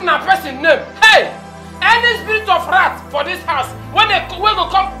 If na person name, hey! Any spirit of rat for this house, when they go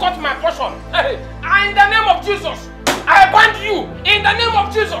come cut my portion, hey! In the name of Jesus, I bind you. In the name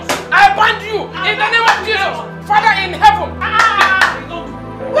of Jesus, I bind you. In the name of Jesus, Father in heaven.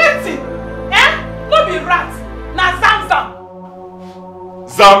 Wait! Eh?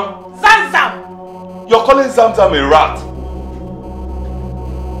 Zamzam! You're calling Zamzam a rat?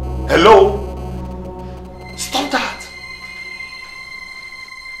 Hello? Stop that!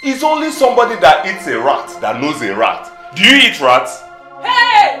 It's only somebody that eats a rat that knows a rat. Do you eat rats?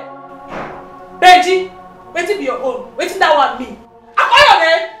 Hey! Benji, waiting be your own. Waiting that one me. I call your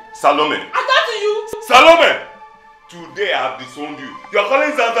name. Salome. I talk to you. Salome! Today I have disowned you. You're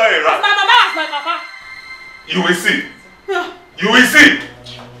calling Zamzam a rat. As my mama, as my papa. You will see. You will see.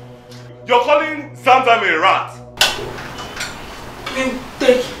 You're calling Zamzam a rat. You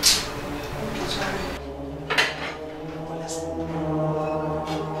take it.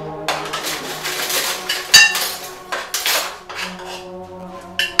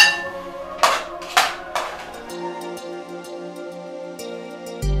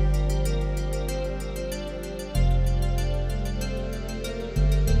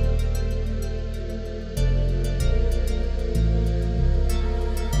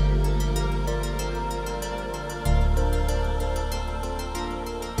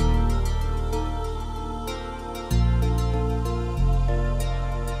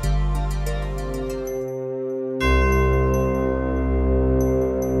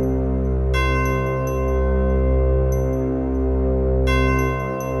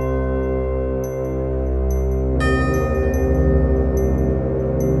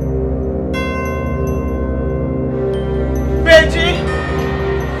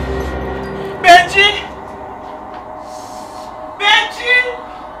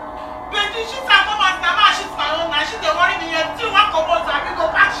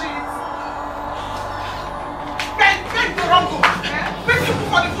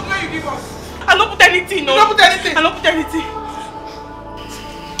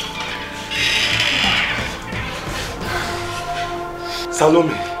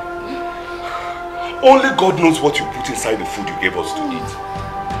 Salome, only God knows what you put inside the food you gave us to eat.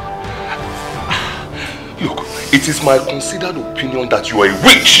 Look, it is my considered opinion that you are a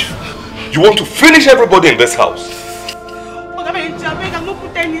witch. You want to finish everybody in this house. I beg, I don't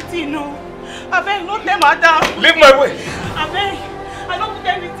put anything, no. I beg, not them, madam. Leave my way. I beg, I don't put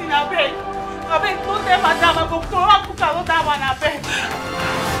anything, I beg. I beg, not them, madam. I go to cook another one, I beg.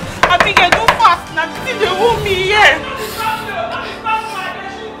 I beg, I do fast, now this is the wound me here.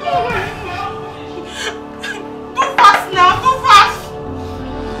 Do fast now, do fast.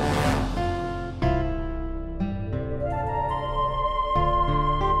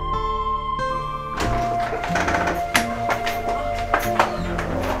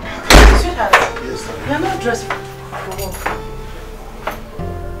 Sweetheart, yes, sir. You're not dressed for work.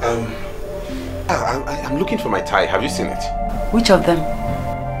 I'm looking for my tie. Have you seen it? Which of them?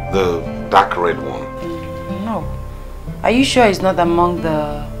 The dark red one. No. Are you sure it's not among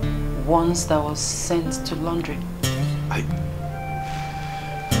the ones that was sent to laundry?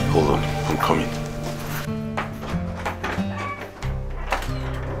 Hold on, I'm coming.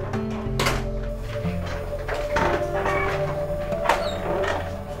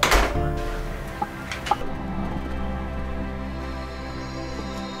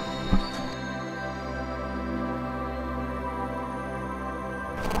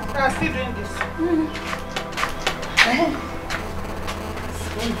 I'm still doing this.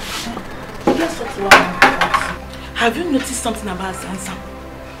 Guess what you want? Have you noticed something about Zamzam?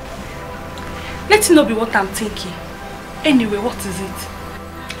 Let it not be what I'm thinking. Anyway, what is it?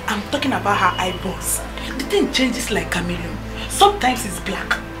 I'm talking about her eyeballs. The thing changes like chameleon. Sometimes it's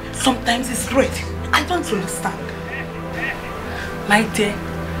black, sometimes it's red. I don't understand. My dear,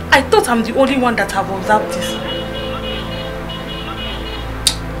 I thought I'm the only one that have observed this.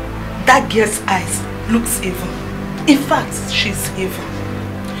 That girl's eyes looks evil. In fact, she's evil.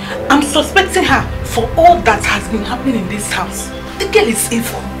 I'm suspecting her for all that has been happening in this house. The girl is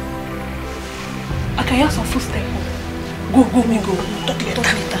evil. I can hear some footsteps. Go, me go. Talk later.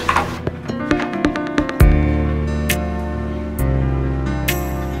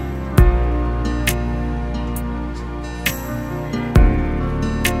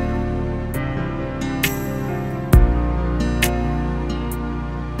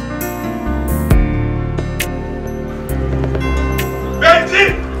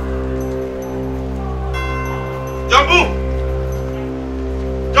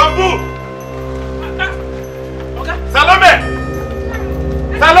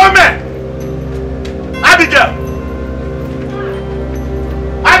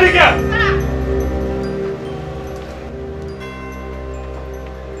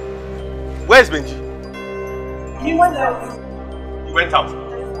 Where's Benji? He went out. He went out?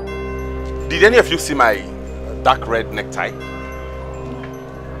 Did any of you see my dark red necktie?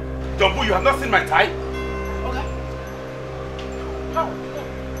 Jumbo, you have not seen my tie? Okay. How?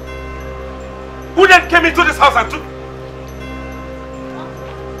 Who then came into this house and took...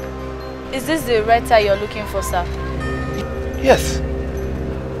 Is this the red tie you're looking for, sir? Yes.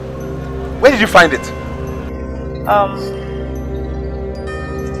 Where did you find it?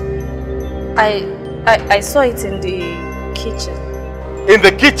 I saw it in the kitchen. In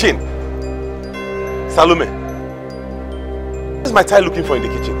the kitchen? Salome, what is my tie looking for in the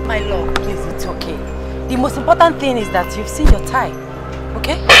kitchen? My lord, please, it's okay. The most important thing is that you've seen your tie,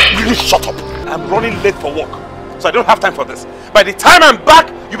 okay? Really shut up. I'm running late for work, so I don't have time for this. By the time I'm back,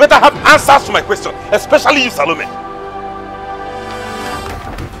 you better have answers to my question, especially you, Salome.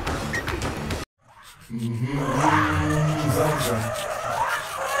 Zamzam.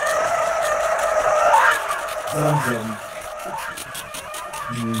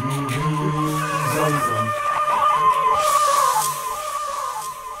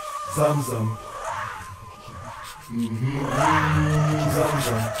 Zamzam.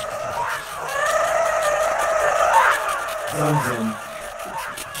 Zamzam. Zamzam.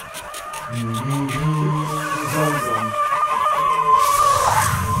 Zamzam. Zamzam.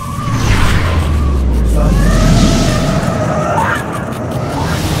 Zamzam.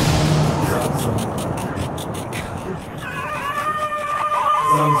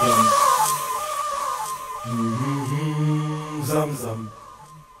 Zamzam.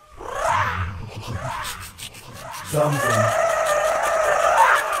 Zamzam.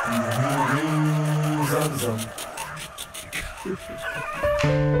 Zamzam.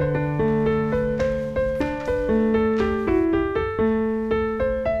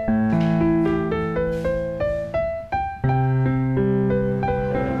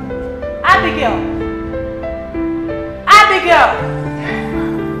 Abigail! Abigail!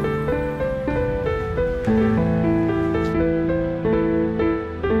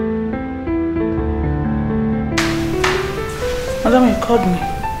 Madam, you called me.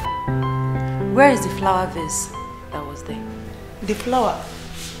 Where is the flower vase that was there? The flower?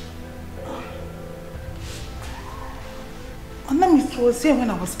 Madam, it was here when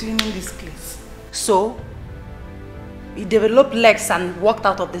I was cleaning this place. So, you developed legs and walked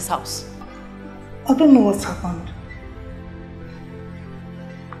out of this house? I don't know what's happened.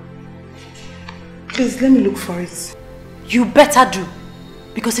 Please, let me look for it. You better do.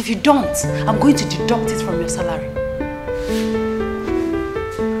 Because if you don't, I'm going to deduct it from your salary.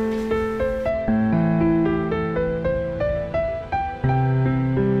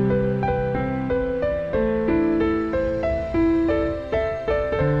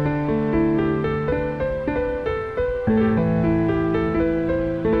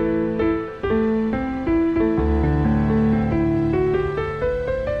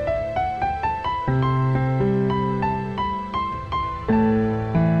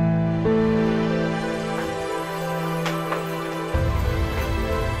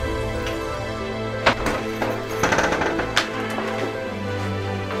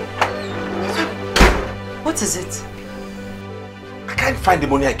 What is it? I can't find the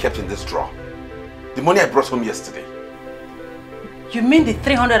money I kept in this drawer. The money I brought home yesterday. You mean the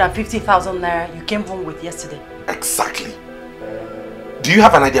 350,000 naira you came home with yesterday? Exactly. Do you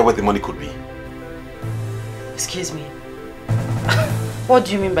have an idea where the money could be? Excuse me. What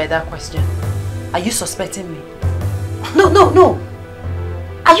do you mean by that question? Are you suspecting me? No.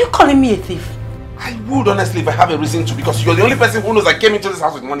 Are you calling me a thief? I would honestly if I have a reason to, because you're the only person who knows I came into this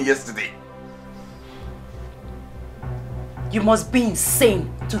house with money yesterday. You must be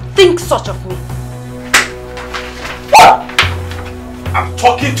insane to think such of me. What? I'm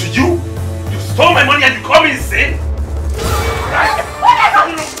talking to you? You stole my money and you call me insane? Right? Where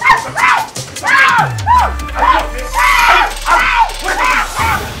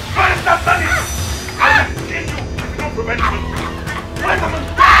is that money? I will kill you if you don't prevent me. Where is the money?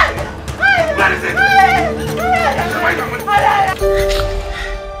 Where is it? Where is the money?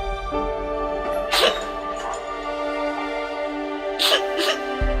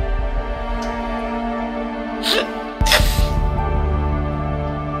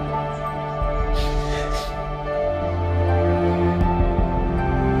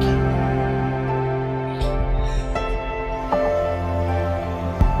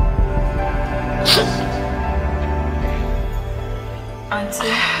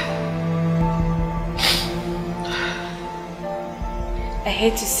 I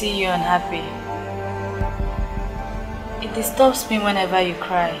hate to see you unhappy. It disturbs me whenever you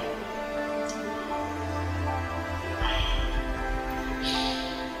cry.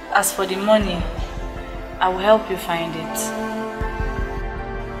 As for the money, I will help you find it.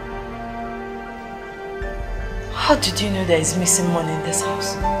 How did you know there is missing money in this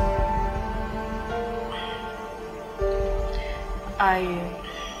house?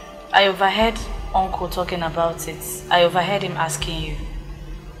 I overheard uncle talking about it. I overheard him asking you.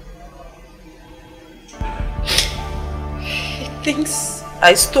 He thinks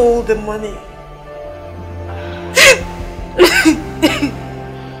I stole the money.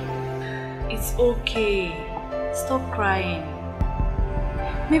 It's okay. Stop crying.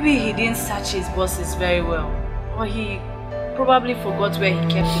 Maybe he didn't search his bosses very well. Or he probably forgot where he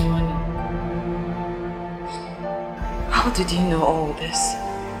kept the money. How did you know all this?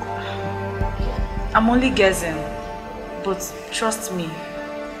 I'm only guessing. But trust me,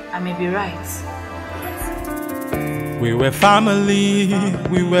 I may be right. We were family,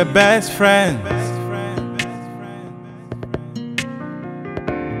 we were best friends.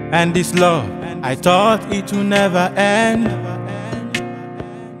 And this love, I thought it would never end.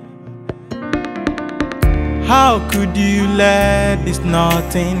 How could you let this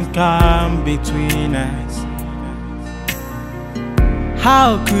nothing come between us?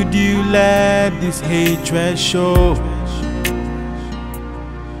 How could you let this hatred show?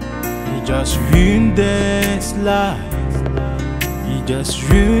 You just ruined this life. You just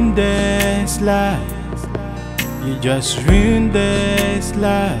ruined this life. You just ruined this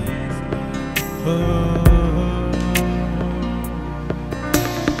life. Oh.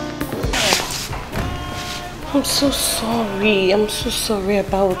 I'm so sorry. I'm so sorry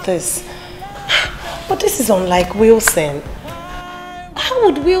about this. But this is unlike Wilson. How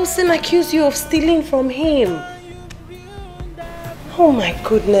would Wilson accuse you of stealing from him? Oh my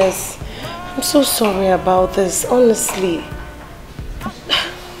goodness. I'm so sorry about this, honestly.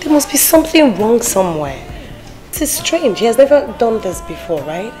 There must be something wrong somewhere. This is strange. He has never done this before,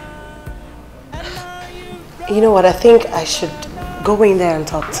 right? You know what? I think I should go in there and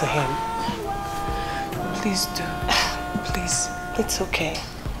talk to him. Please do. Please. It's okay.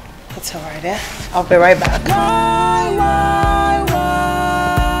 It's alright, eh? I'll be right back.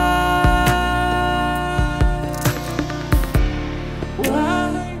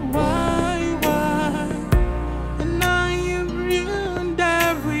 And now you've ruined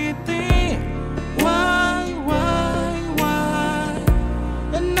everything. Why?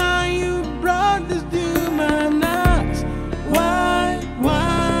 And now you brought this doom and us. Why?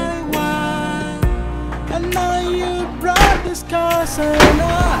 And now you brought this curse on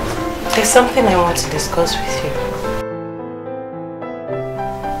us. There's something I want to discuss with you.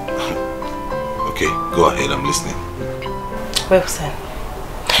 Okay, go ahead, I'm listening. Wilson,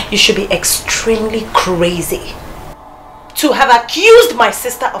 you should be extremely crazy to have accused my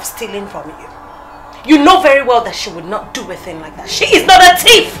sister of stealing from you. You know very well that she would not do a thing like that. She is not a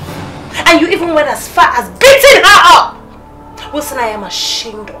thief! And you even went as far as beating her up! Wilson, I am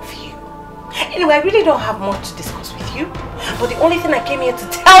ashamed of you. Anyway, I really don't have much to discuss with you. But the only thing I came here to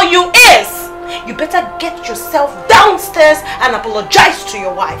tell you is you better get yourself downstairs and apologize to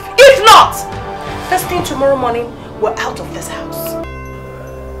your wife. If not, first thing tomorrow morning, we're out of this house.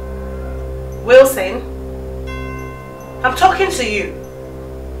 Wilson, I'm talking to you.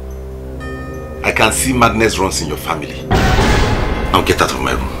 I can see madness runs in your family. Now get out of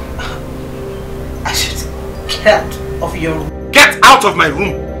my room. I should get out of your room. Get out of my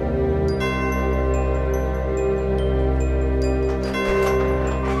room!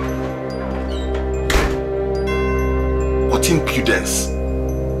 What impudence!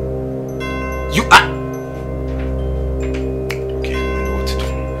 You are... Okay, I know what to do.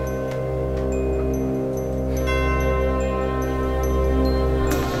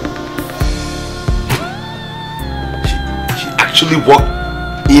 She actually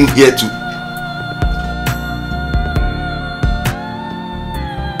walked in here to...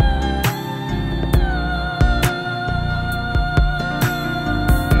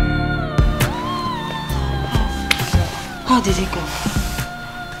 How did it go?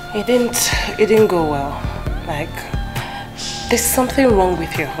 It didn't go well. Like, there's something wrong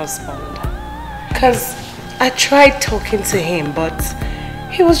with your husband. Because I tried talking to him, but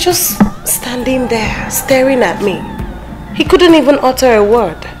he was just standing there, staring at me. He couldn't even utter a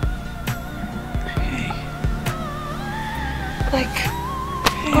word. Like,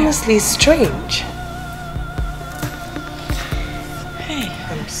 honestly, it's strange.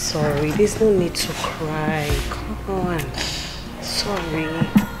 I'm sorry, there's no need to cry. Come on. Sorry.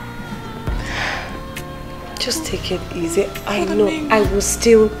 Just take it easy. I know I will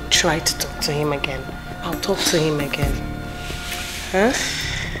still try to talk to him again. I'll talk to him again. Huh?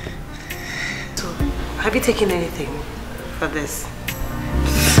 So, have you taken anything for this?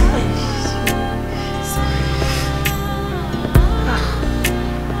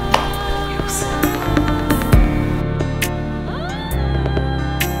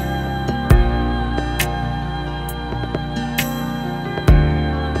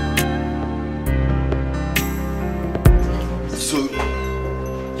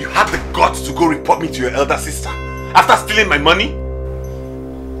 me to your elder sister after stealing my money?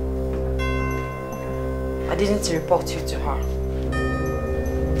 I didn't report you to her.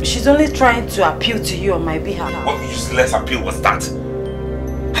 She's only trying to appeal to you on my behalf. What useless appeal was that?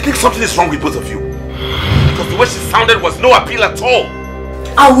 I think something is wrong with both of you. Because the way she sounded was no appeal at all.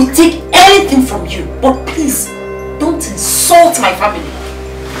 I will take anything from you, but please, don't insult my family.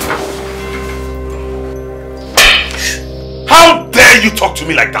 How dare you talk to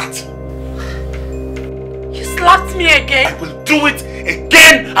me like that? You slapped me again. I will do it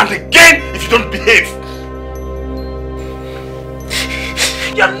again and again if you don't behave.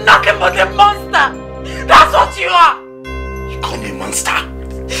 You're nothing but a monster. That's what you are. You call me a monster?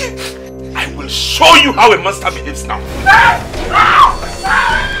 I will show you how a monster behaves now.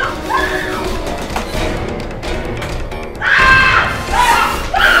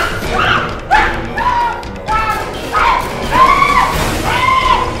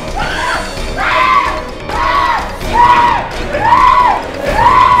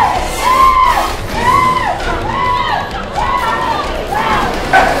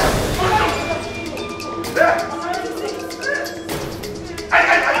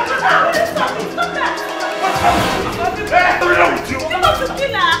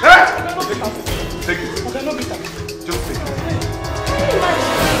 Take it. Just take it.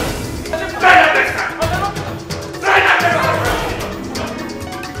 Try that next time. Try that next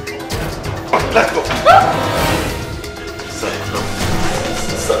time. Let's go.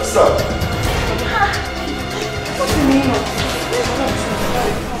 Sir. What's the name of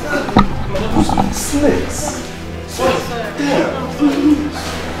snakes?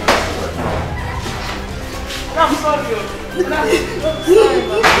 I'm sorry.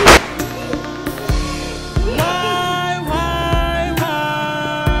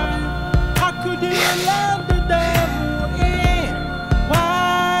 How could you let the devil in?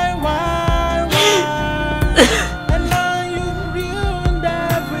 Why? And now you ruined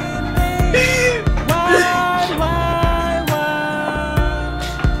everything. Why?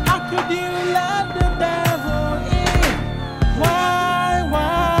 How could you let the devil in? Why?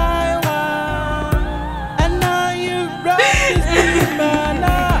 And now you brought this demon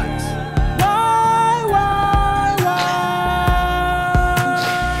out.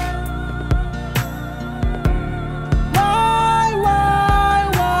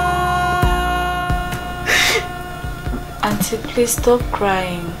 Auntie, please stop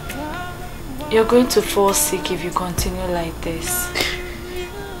crying. You're going to fall sick if you continue like this.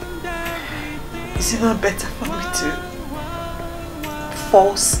 Is it not better for me to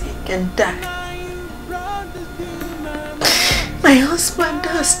fall sick and die? My husband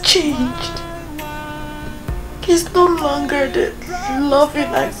has changed. He's no longer the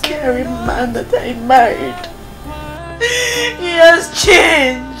loving and caring man that I married. He has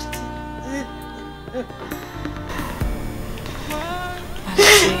changed.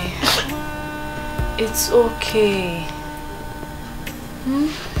 Auntie, it's okay.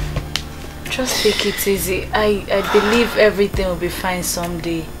 Just take it easy. I believe everything will be fine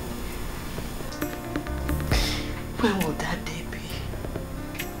someday. When will that day be?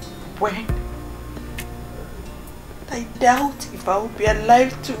 When? I doubt if I will be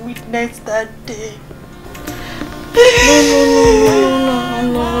alive to witness that day.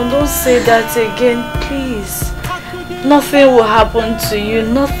 No, don't say that again, please. Nothing will happen to you,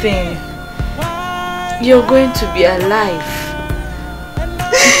 nothing. You're going to be alive.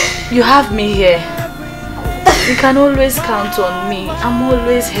 You have me here. You can always count on me. I'm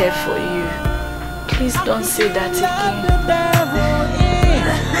always here for you. Please don't say that again.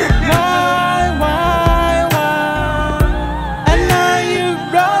 And now you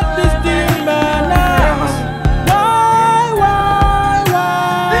brought this demon out.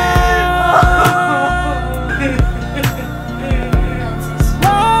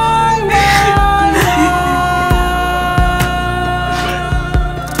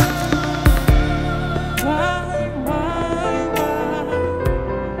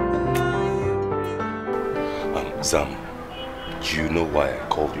 Zam, do you know why I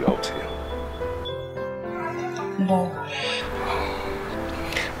called you out here? No.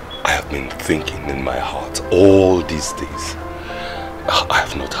 I have been thinking in my heart all these days. I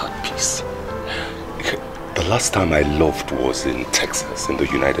have not had peace. The last time I loved was in Texas, in the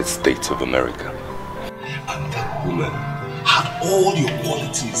United States of America. And that woman had all your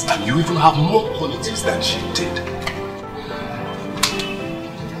qualities, and you even have more qualities than she did.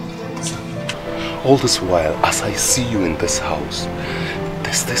 All this while, as I see you in this house,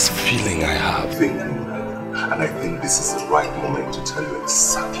 there's this feeling I have. And I think this is the right moment to tell you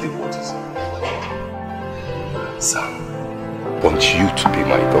exactly what is up. Sam, I want you to be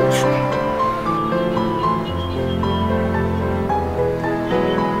my girlfriend.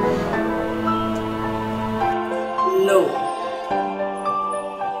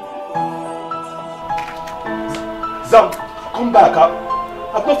 Sam, come back.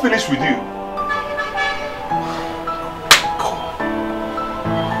 I've not finished with you.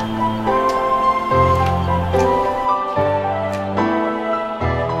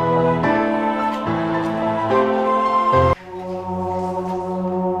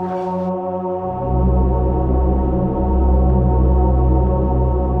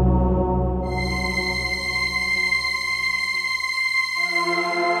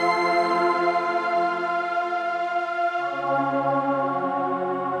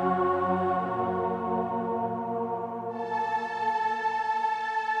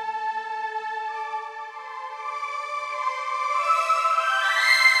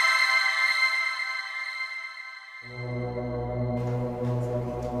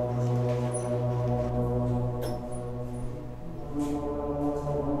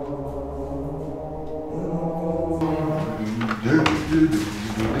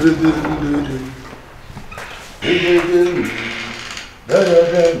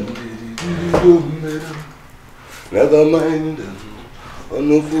 Never mind.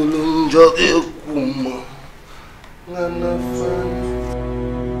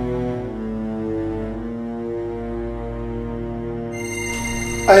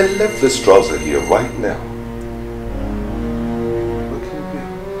 I left this trouser here right now. Look at me.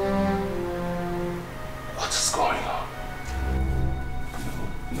 What is going on?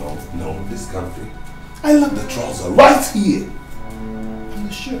 No, this can't be. I left the trouser right here. And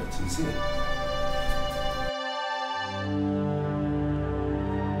the shirt is here.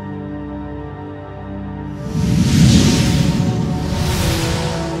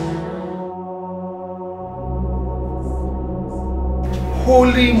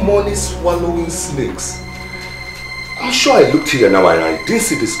 Holy money swallowing snakes. I'm sure I looked here now and I didn't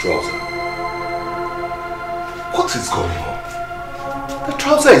see this trouser. What is going on? The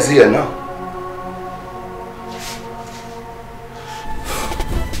trouser is here now.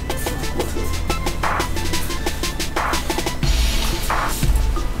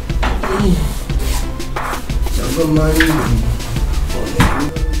 Never mind.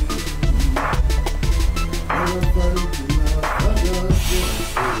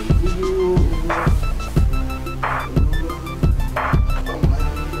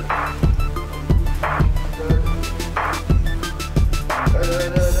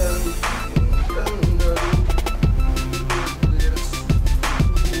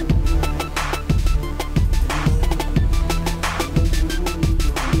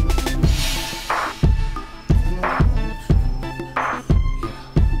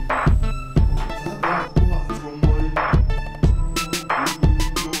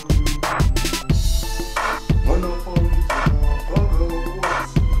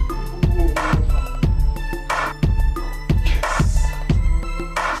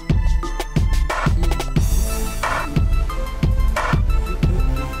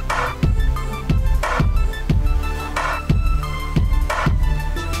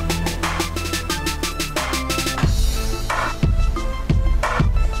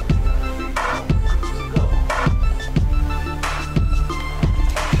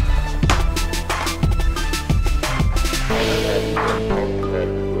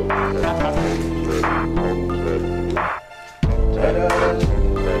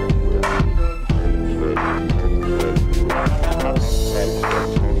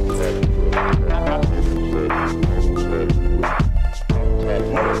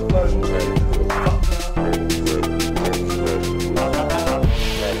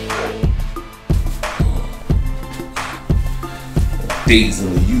 Days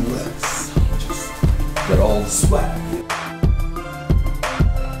in the US, just got all the swag.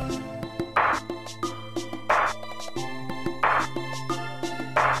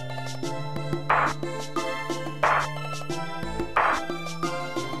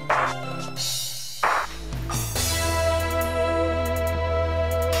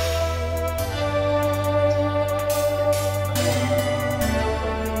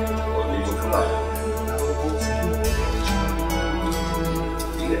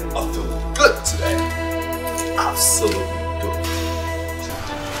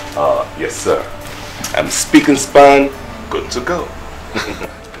 Yes, sir. I'm speaking Span. Good to go.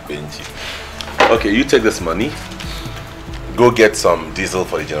 Benji. Okay, you take this money. Go get some diesel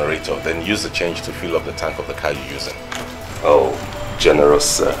for the generator. Then use the change to fill up the tank of the car you're using. Oh, generous,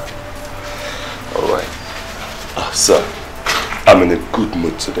 sir. All right. Sir, I'm in a good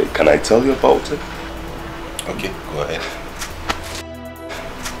mood today. Can I tell you about it? Okay, go ahead.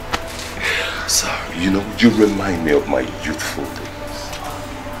 Sir, you remind me of my youthful days.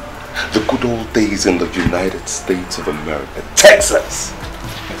 The good old days in the United States of America, Texas.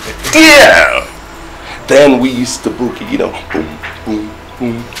 Yeah! then we used to boogie, you know, boom, boom,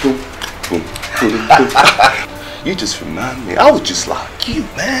 boom, boom, boom, boom, boom. You just remind me, I was just like you,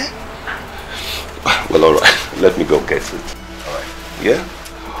 man. Well, all right, let me go get it. All right, yeah?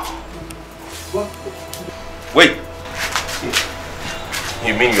 Wait.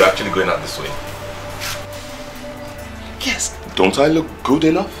 You mean you're actually going out this way? Yes. Don't I look good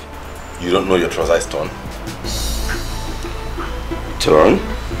enough? You don't know your trouser is torn? Turn.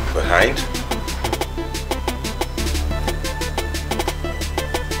 Behind.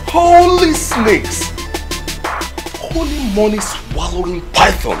 Holy snakes! Holy money swallowing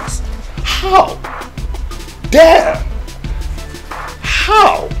pythons! How? Damn!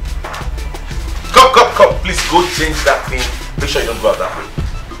 How? Come, please go change that thing. Make sure you don't go out that way.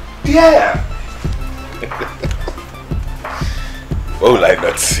 Yeah! What will I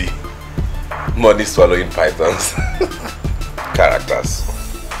not see? Money swallowing pythons. Characters.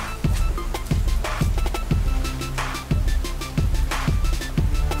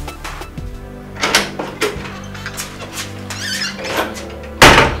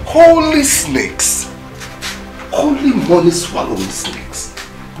 Holy snakes! Holy money swallowing snakes.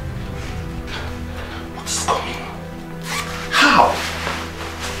 What's going on? How?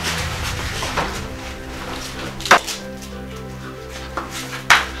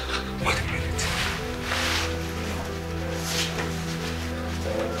 Wait a minute.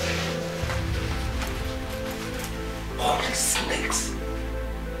 Holy snakes.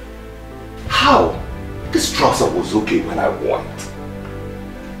 How? This trouser was okay when I wore it.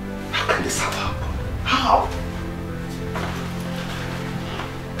 How can this have happened? How?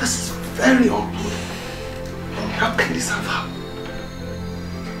 This is very unbelievable. How can this have happened?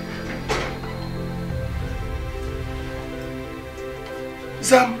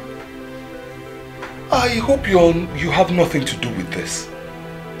 Zam, I hope you have nothing to do with this.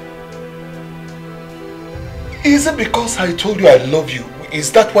 Is it because I told you I love you?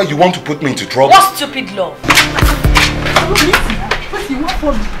 Is that why you want to put me into trouble? What stupid love?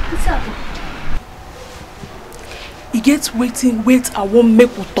 He gets wait, I won't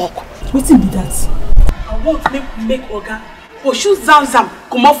make we talk. Waiting be that. I won't make Oga pursue Zamzam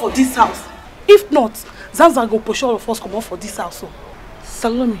come out for this house. If not, Zamzam go pursue all of us come out for this house. So.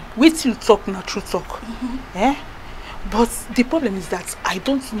 Salome, wait till talk na true talk. Eh? But the problem is that I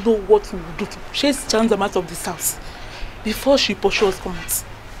don't know what we will do to chase Zamzam out of this house before she pursue us come out.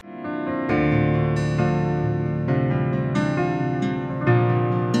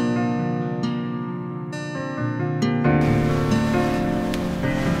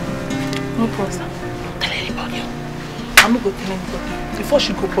 No problem. Don't tell anybody. I'm not going to tell anybody. Before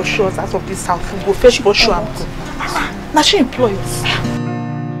she go pursue us out of this house, we go first pursue her. Now she employs us.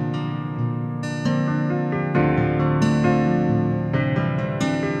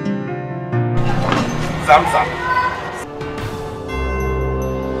 Zamzam.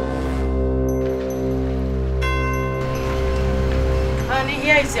 Honey,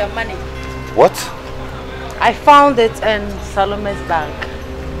 here is your money. What? I found it in Salome's bag.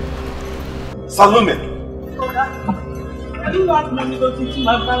 Salome! I don't want money to go into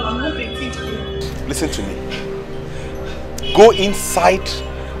my bag. I'm not a thief. Listen to me. Go inside,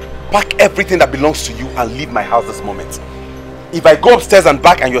 pack everything that belongs to you and leave my house this moment. If I go upstairs and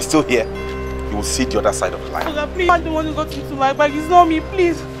back and you're still here, you will see the other side of the line. Oga, please, I don't want to go into my bag. It's not me,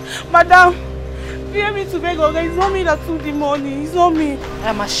 please. Madam, fear me to beg Oga. It's not me that took the money. It's not me.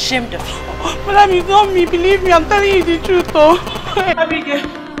 I'm ashamed of you. Madam, it's not me. Believe me, I'm telling you the truth, oh. Abigail.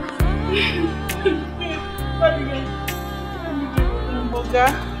 Abigail. Oga.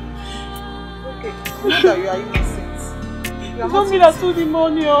 Okay, know that you are innocent. It's not me that took the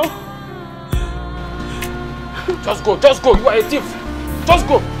money, oh. Just go. You are a thief. Just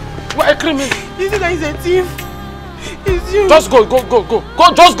go. You are a criminal. You think that he's a thief? It's you. Just go. Go.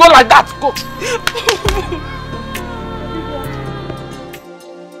 Just go like that. Go.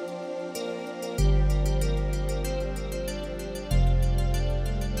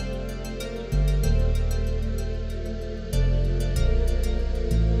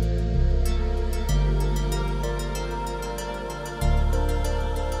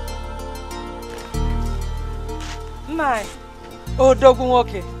 Nai. Odogun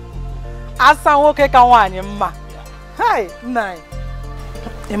nwoke. Asa nwoke ka nwaanyị mma. Hai, nai.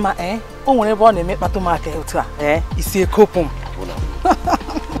 Ema o nwere ebe ọ na-eme kpatụ maka otu a, isi ekopụ.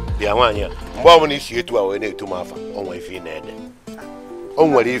 Bịa nwaanyị a, mgbe ọ bụla isi etu a wee na-etu m afa, o nwere ife ị na-ede. O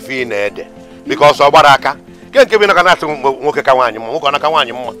nwere ife ị na-ede. Because ọ gbara aka. Nke bi na ka na-asị nwoke ka nwaanyị mma, nwoke ọ na ka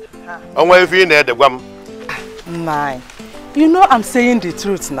nwaanyị mma. O nwere ife ị na-ede gwa m. Nai. You know I'm saying the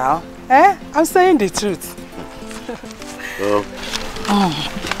truth now. I'm saying the truth.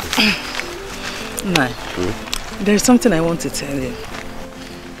 Nai, there's something I want to tell you.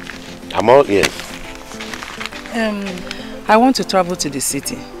 I'm all ears. I want to travel to the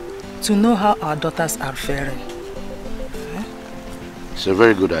city to know how our daughters are faring. It's a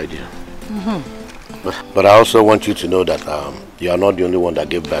very good idea. But I also want you to know that you are not the only one that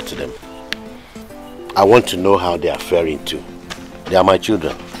gave birth to them. I want to know how they are faring too. They are my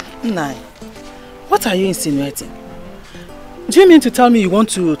children. Nai, what are you insinuating? Do you mean to tell me you want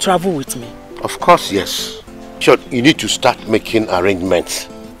to travel with me? Of course, yes. Sure, you need to start making arrangements.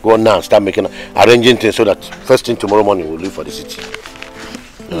 Go on now and start arranging things so that first thing tomorrow morning we'll leave for the city.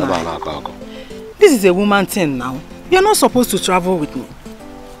 This is a woman thing now. You're not supposed to travel with me.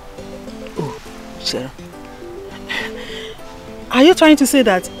 Oh, Cheryl. Are you trying to say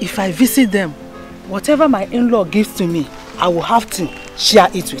that if I visit them, whatever my in-law gives to me, I will have to share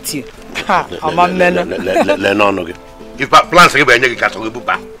it with you? If plans are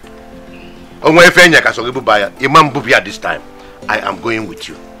this time, I am going with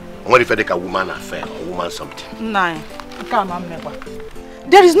you. What if I take a woman affair or woman something? Nah,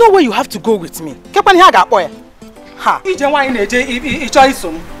 there is no way you have to go with me. Ha!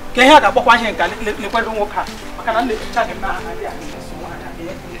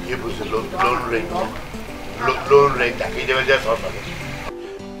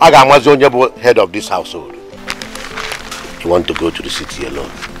 I got my head of this household. You want to go to the city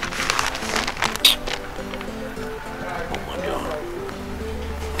alone?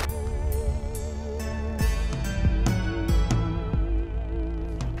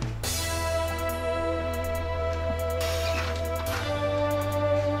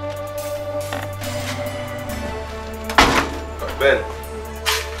 Ben.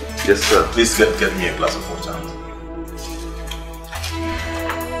 Yes, sir. Please get me a glass of water.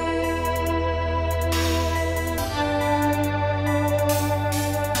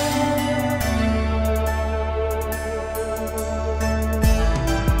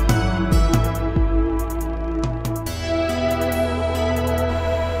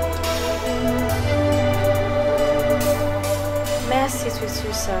 May I sit with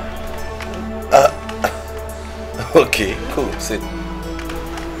you, sir? Okay, cool. Sit.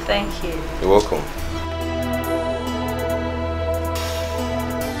 Thank you. You're welcome.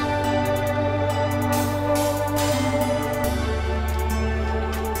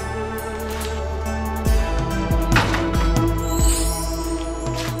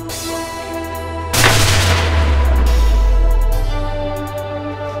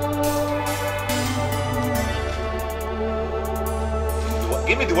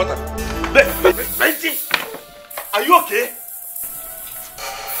 Give me the water. Are you okay?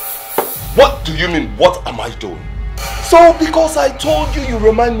 What do you mean, what am I doing? So because I told you you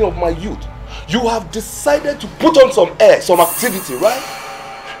remind me of my youth, you have decided to put on some air, some activity, right?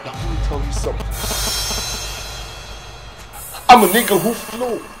 Now let me tell you something. I'm a nigga who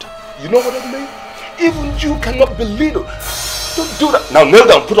flowed. You know what I mean? Even you cannot belittle. Don't do that. Now kneel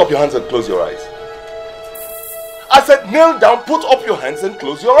down, put up your hands and close your eyes. I said kneel down, put up your hands and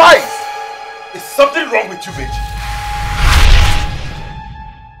close your eyes. Is something wrong with you, bitch?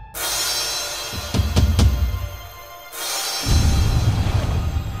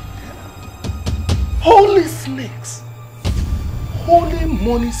 Holy snakes. Holy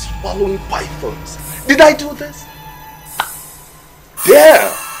money swallowing pythons. Did I do this?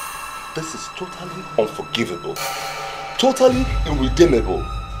 Damn. This is totally unforgivable. Totally irredeemable.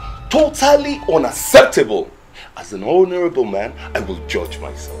 Totally unacceptable. As an honorable man, I will judge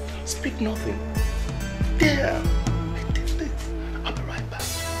myself. Speak nothing. Damn. I did this. I'll be right back.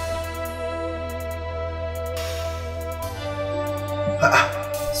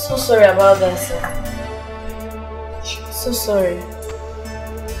 So sorry about that, sir. So sorry.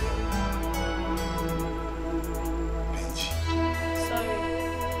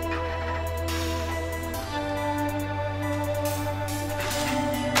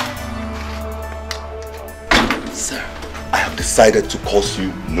 Sir, I have decided to cause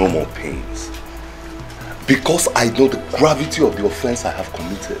you no more pains. Because I know the gravity of the offense I have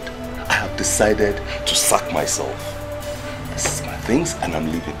committed, I have decided to sack myself. This is my things and I'm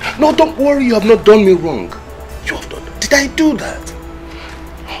leaving. No, don't worry, you have not done me wrong. You have done. Did I do that?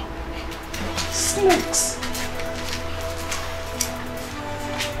 Snakes.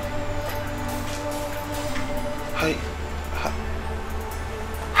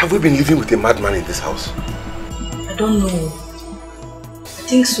 Have we been living with a madman in this house? I don't know. I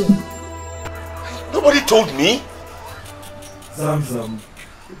think so. Nobody told me. Zamzam.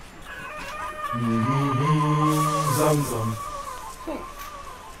 Zamzam.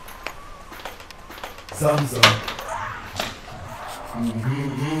 Zamzam.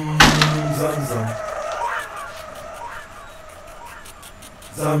 Zamzam.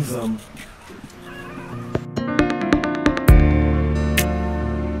 Zamzam.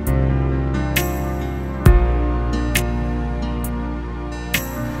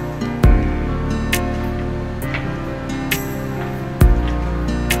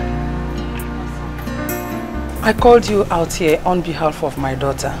 I called you out here on behalf of my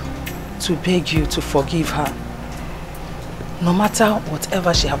daughter to beg you to forgive her. No matter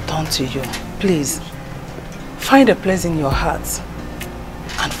whatever she have done to you, please find a place in your heart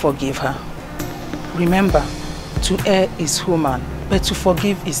and forgive her. Remember, to err is human, but to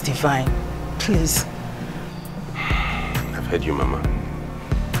forgive is divine. Please. I've heard you, Mama.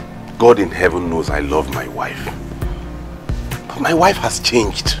 God in heaven knows I love my wife. But my wife has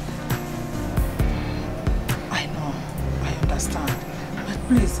changed. But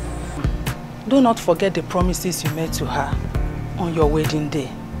please, do not forget the promises you made to her on your wedding day.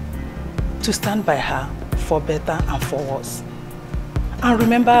 To stand by her for better and for worse. And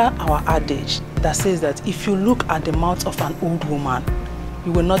remember our adage that says that if you look at the mouth of an old woman,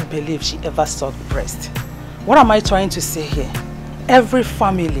 you will not believe she ever sucked breast. What am I trying to say here? Every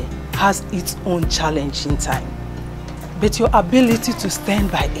family has its own challenging time. But your ability to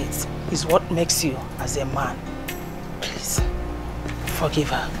stand by it is what makes you as a man. Please, forgive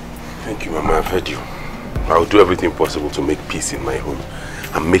her. Thank you, Mama. I've heard you. I'll do everything possible to make peace in my home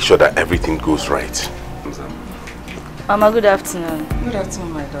and make sure that everything goes right. Mama, good afternoon. Good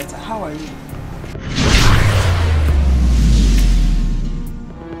afternoon, my daughter. How are you?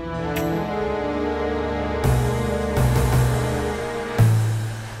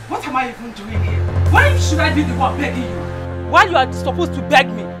 What am I even doing here? Why should I be the one begging you? Why you are supposed to beg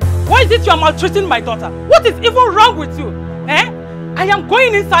me? Why is it you are maltreating my daughter? What is even wrong with you? I am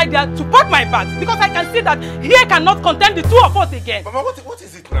going inside there to pack my bags because I can see that here cannot contain the two of us again. Mama, what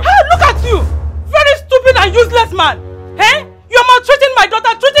is it now? Hey, look at you! Very stupid and useless man. You are maltreating my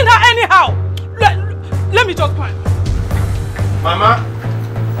daughter, treating her anyhow. Let me just climb. Mama?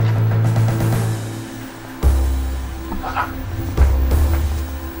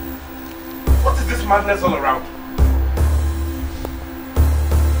 What is this madness all around?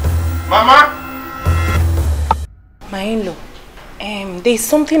 Mama? My in-law, there is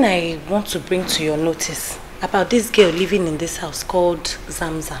something I want to bring to your notice about this girl living in this house called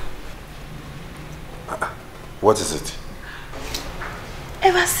Zamzam. What is it?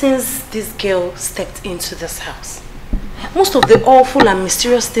 Ever since this girl stepped into this house, most of the awful and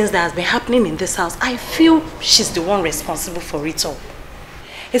mysterious things that has been happening in this house, I feel she's the one responsible for it all.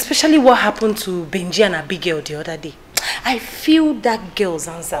 Especially what happened to Benji and Abigail the other day. I feel that girl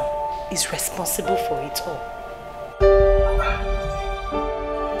Zamzam is responsible for it all.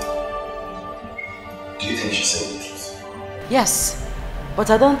 Do you think she's saying the truth? Yes, but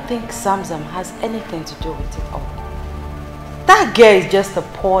I don't think Zamzam has anything to do with it all. That girl is just a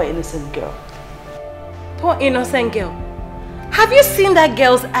poor innocent girl. Poor innocent girl? Have you seen that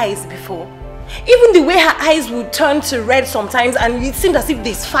girl's eyes before? Even the way her eyes would turn to red sometimes, and it seems as if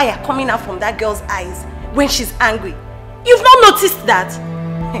there's fire coming out from that girl's eyes when she's angry. You've not noticed that?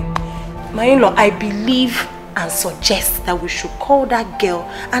 My in-law, I believe and suggest that we should call that girl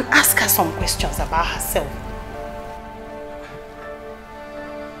and ask her some questions about herself.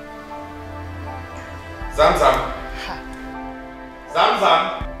 Zamzam!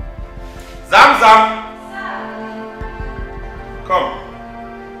 Zamzam! Zamzam! Come.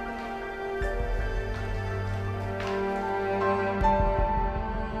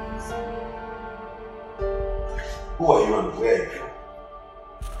 Who are you and where are you from?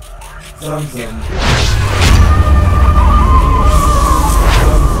 Zamzam.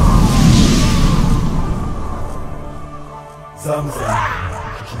 Zamzam.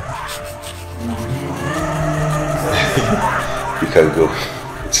 You can go.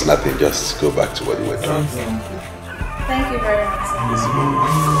 It's nothing. Just go back to what you were doing. Thank you very much.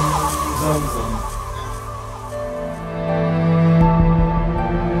 Zamzam.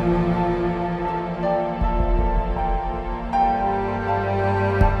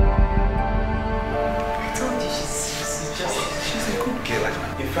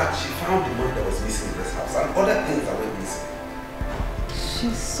 In fact, she found the money that was missing in this house and other things that went missing.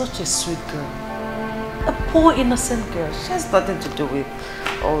 She's such a sweet girl. A poor innocent girl. She has nothing to do with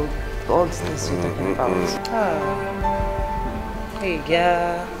all these things you're talking about. Hey,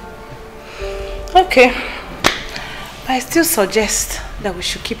 yeah. Okay. I still suggest that we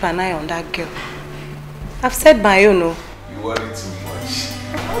should keep an eye on that girl. I've said my own. You worry too much.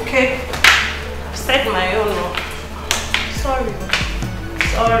 Okay. I've said my own. Sorry.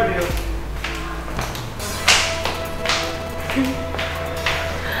 Sorry.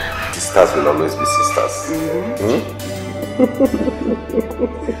 sisters will always be sisters.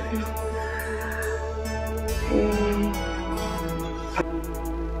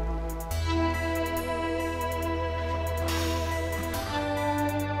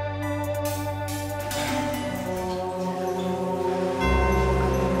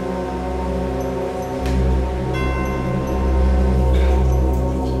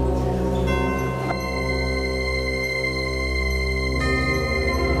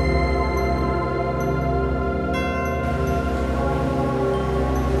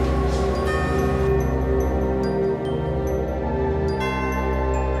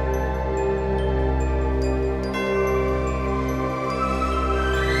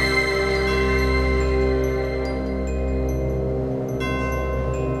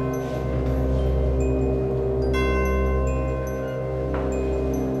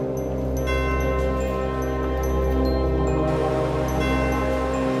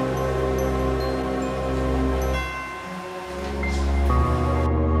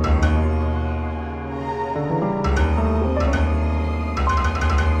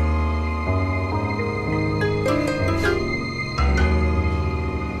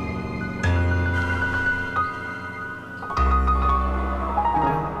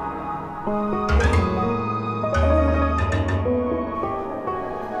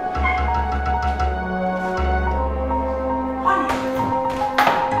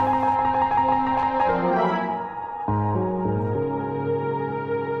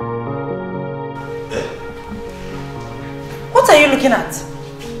 Looking at?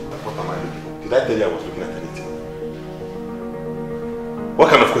 What am I looking at? Did I tell you I was looking at anything? What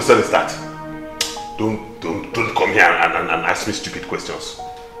kind of question is that? Don't come here and ask me stupid questions.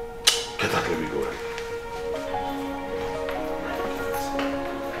 Get out, let me go.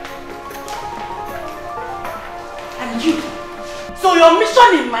 And you? So your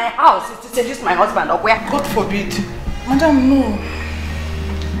mission in my house is to seduce my husband, or where? God forbid. Madam, no.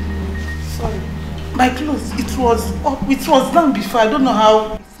 Sorry. My clothes, it was done before. I don't know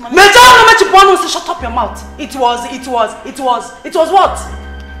how. Shut up your mouth. It was what? It was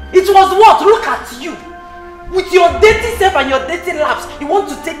what? Look at you. With your dirty self and your dirty laps, you want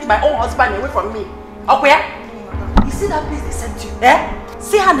to take my own husband away from me. Okay? You see that place they sent you? Eh?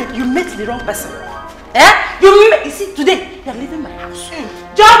 See how you met the wrong person. Eh? You see, today, you are leaving my house.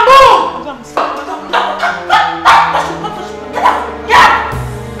 Jambo! Yeah!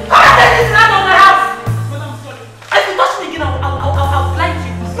 Come and take this land on my house! If you touch me again, I'll blind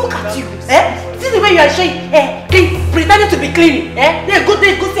you. Look at you. Eh? See the way you are showing, pretending to be clean. Eh? Yeah, good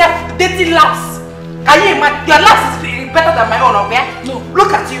self, dirty laps. Can you imagine? Your laps is better than my own, okay? No.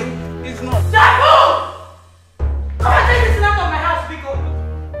 Look at you. It's not. Jambo! Come and take this land on my house, Biko.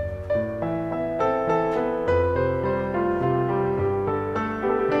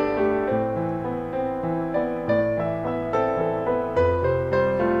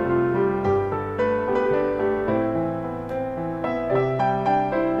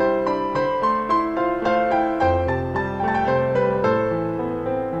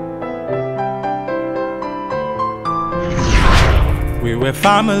 We were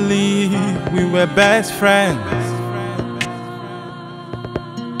family, we were best friends.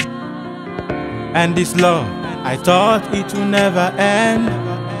 And this love, I thought it would never end.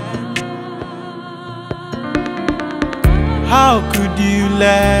 How could you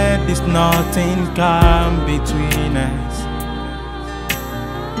let this nothing come between us?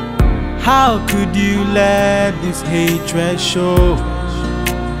 How could you let this hatred show?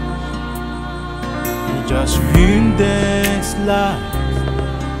 You just ruined this life.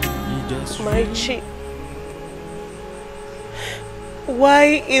 My chief,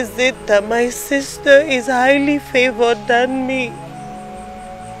 why is it that my sister is highly favored than me?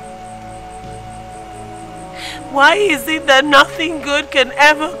 Why is it that nothing good can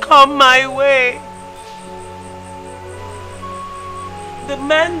ever come my way? The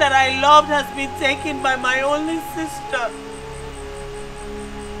man that I loved has been taken by my only sister.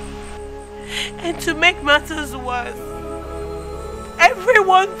 And to make matters worse,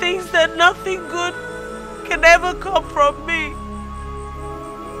 everyone thinks that nothing good can ever come from me.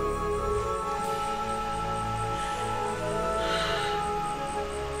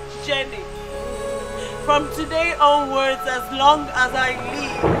 Jenny, from today onwards, as long as I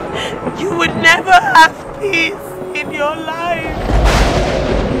live, you would never have peace in your life.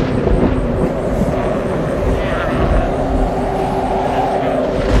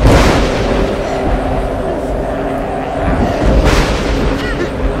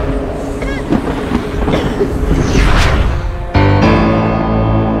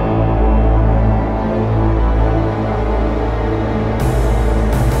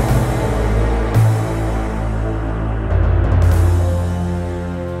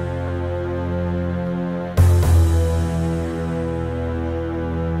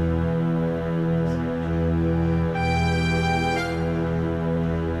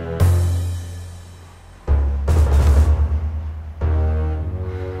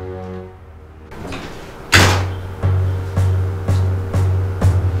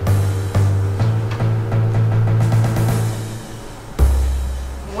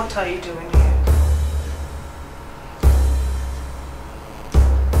 What are you doing here?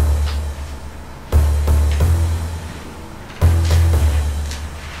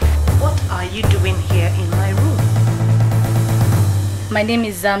 What are you doing here in my room? My name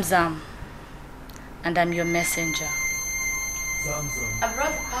is Zamzam, and I'm your messenger. Zamzam. I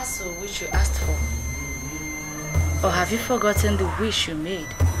brought the parcel which you asked for. Or have you forgotten the wish you made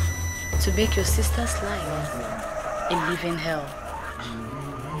to make your sister's life a living hell?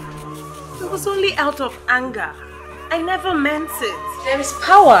 It was only out of anger. I never meant it. There is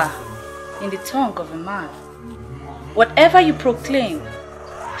power in the tongue of a man. Whatever you proclaim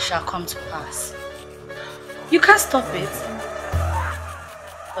shall come to pass. You can't stop it.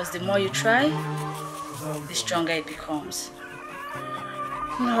 Because the more you try, the stronger it becomes.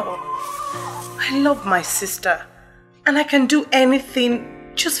 No. I love my sister. And I can do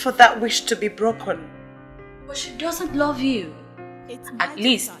anything just for that wish to be broken. But she doesn't love you. At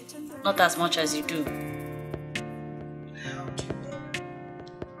least, not as much as you do.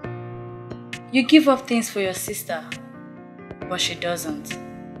 You give up things for your sister, but she doesn't.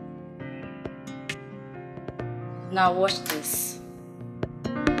 Now watch this.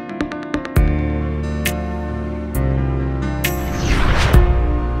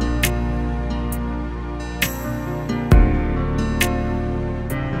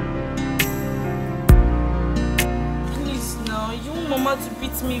 Mama to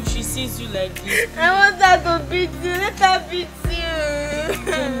beat me if she sees you like this. Please. I want her to beat you. Let her beat you.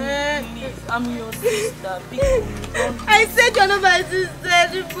 Please, I'm your sister. I said you're not my sister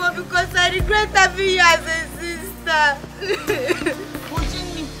before because I regret having you as a sister. Pushing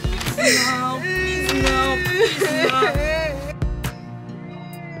me, please now. Please now.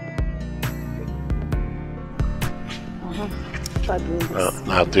 Start doing this.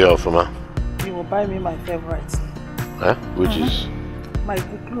 Now, dear Ofuma. You will buy me my favorite. Huh? Which is? My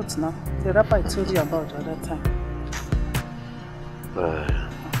clothes now. The wrapper I told you about at that time.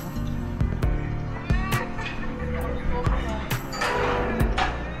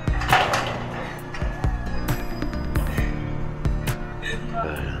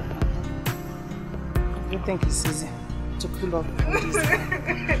 You think it's easy to pull off this?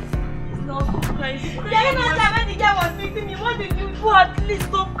 Stop crying. Yeah, you know that when the guy was beating me, what did you do? At least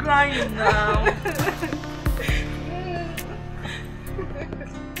stop crying now.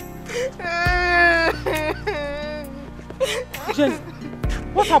 Jenny,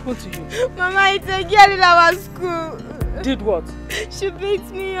 what happened to you? Mama, it's a girl in our school. Did what? She beat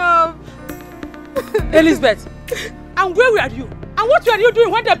me up. Elizabeth, and where were you? And what were you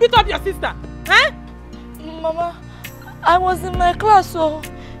doing when they beat up your sister? Huh? Mama, I was in my class, so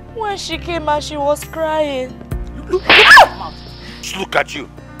when she came and she was crying. Look at you.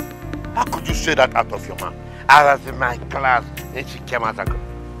 How could you say that out of your mouth? I was in my class and she came out.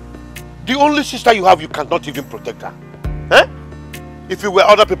 The only sister you have, you cannot even protect her. Eh? If you were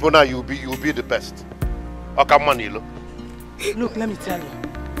other people now, you'll be the best. Okamanilo. Look, let me tell you.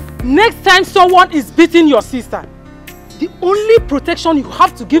 Next time someone is beating your sister, the only protection you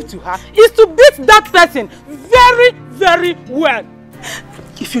have to give to her is to beat that person very, very well.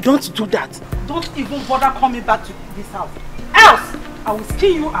 If you don't do that, don't even bother coming back to this house. Else, I will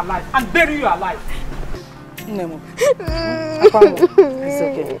skin you alive and bury you alive. Nemo. It's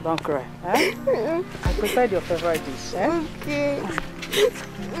okay, don't cry. Eh? I prepared your favorite dish. Eh? Okay.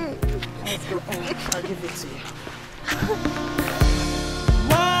 Let's go. I'll give it to you.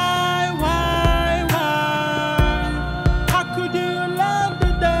 Why? How could you love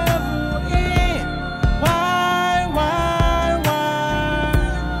the devil? Why?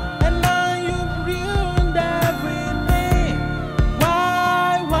 And now you've ruined everything.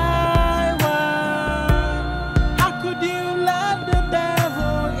 Why? How could you love the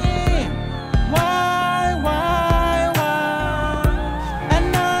devil? Why? And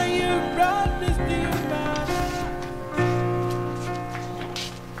now you brought this to your back.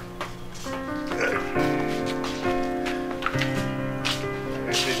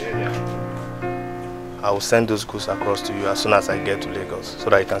 I will send those goods across to you as soon as I get to Lagos so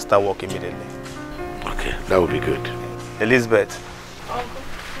that you can start work immediately. Okay, that would be good. Elizabeth.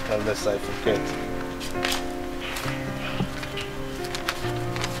 Unless I forget.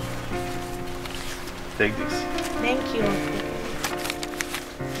 Take this. Thank you.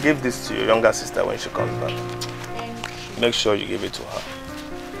 Give this to your younger sister when she comes back. Make sure you give it to her.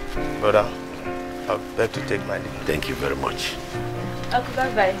 Brother, I beg to take my leave. Thank you very much. Okay,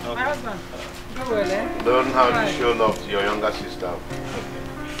 bye-bye. My husband. Go well, eh? Learn how to show love to your younger sister.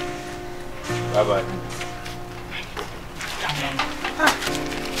 Bye-bye.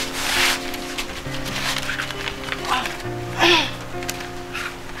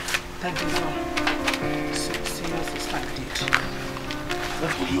 Thank you, ma'am. Serious is my deed.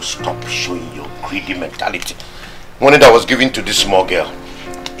 When will you stop showing your greedy mentality? Money that was given to this small girl.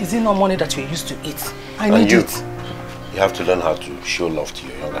 Is it not money that you used to eat? I And need you, it. You have to learn how to show love to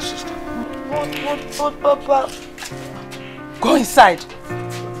your younger sister. What, Papa? Go inside.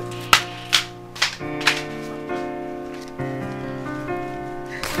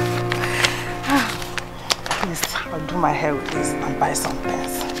 Please, I'll do my hair with this and buy some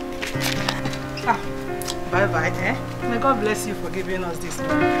things. Bye-bye, eh? May God bless you for giving us this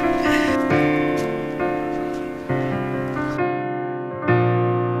money.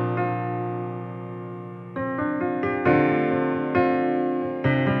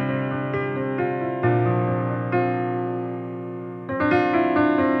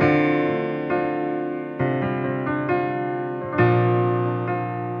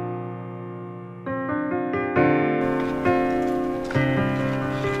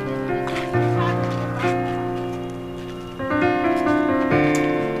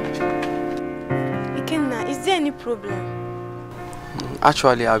 Problem?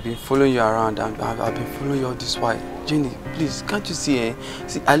 Actually, I've been following you around and I've been following you all this while. Jenny, please, can't you see, eh?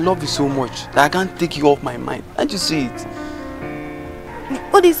 See, I love you so much that I can't take you off my mind. Can't you see it?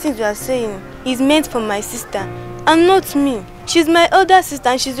 All these things you are saying is meant for my sister and not me. She's my older sister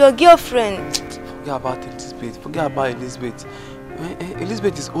and she's your girlfriend. Forget about Elizabeth. Forget about Elizabeth.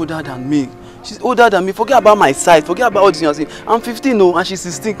 Elizabeth is older than me. She's older than me. Forget about my size. Forget about all this you're saying. I'm 15 now and she's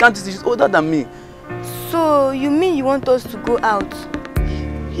 16. Can't you see? She's older than me. So, you mean you want us to go out?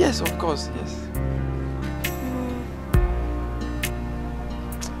 Yes, of course, yes.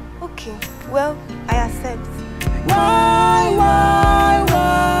 Okay, well, I accept. Why?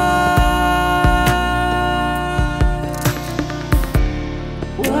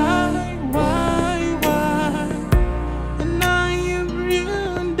 And now you've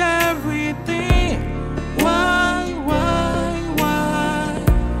ruined everything. Why?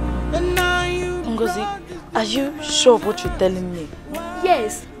 And now you. Are you sure of what you're telling me?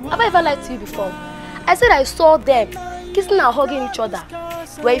 Yes. Have I ever lied to you before? I said I saw them kissing and hugging each other.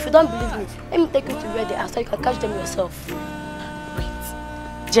 Well, if you don't believe me, let me take you to where they are so you can catch them yourself.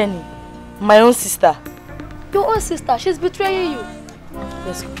 Wait. Jenny, my own sister. Your own sister, she's betraying you.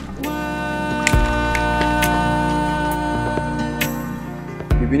 Let's go.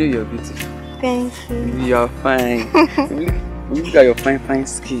 You know you're beautiful. Thank you. You are fine. Look at your fine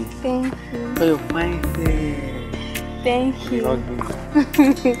skin. Thank you. Look at your fine face. Thank you.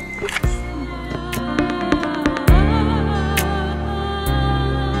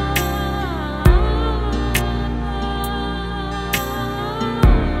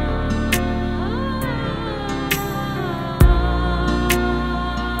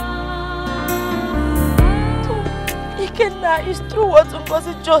 Ikenna, it's true what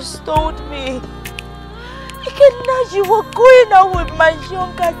Ngozi just told me. Ikenna, you were going out with my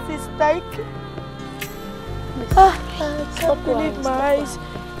younger sister. I can't believe my eyes.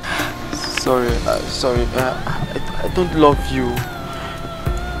 Sorry, I don't love you.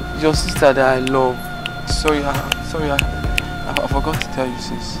 Your sister that I love. Sorry, I forgot to tell you,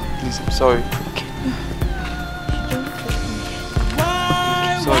 sis. Please, I'm sorry.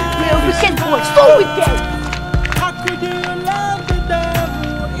 Sorry. You're a wicked boy, so wicked. How could you love the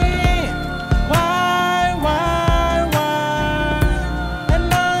devil in? Why? And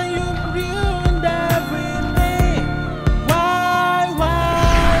now you've ruined everything. Why?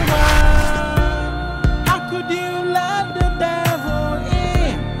 How could you love the devil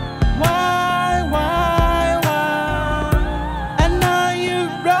in? Why? And now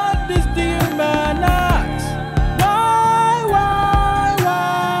you've brought this to human hearts.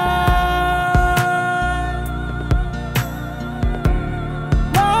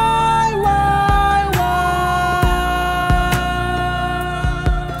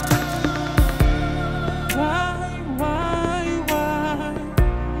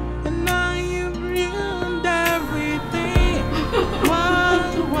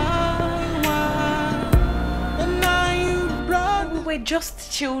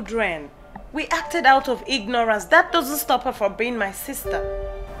 Just children. We acted out of ignorance. That doesn't stop her from being my sister.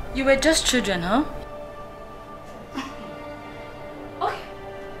 You were just children, huh? Okay.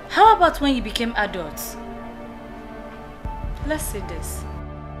 How about when you became adults? Let's see this.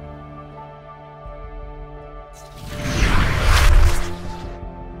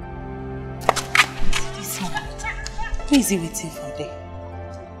 This man. Who is he waiting for there?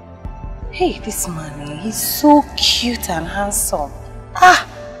 Hey, this man, he's so cute and handsome.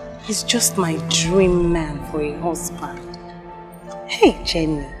 He's just my dream man for a husband. Hey,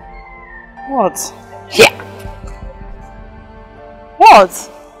 Jenny. What? Yeah. What?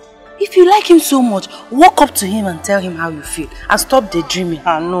 If you like him so much, walk up to him and tell him how you feel. And stop daydreaming.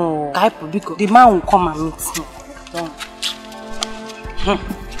 Ah, no. The man will come and meet me.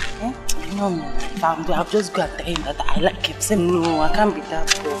 No, I'll just go and tell him that I like him. Say, no, I can't be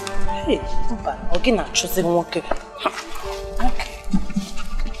that way. Hey, okay, now choosing okay. Okay.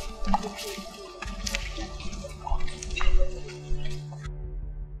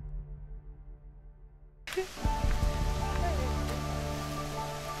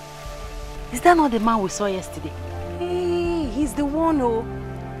 Is that not the man we saw yesterday? Hey, he's the one who...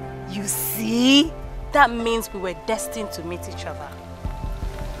 You see? That means we were destined to meet each other.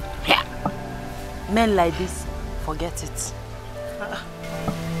 Yeah. Men like this, forget it.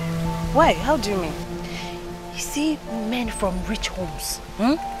 Why? How do you mean? You see, men from rich homes,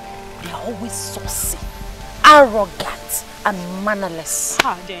 they're always saucy, arrogant, and mannerless.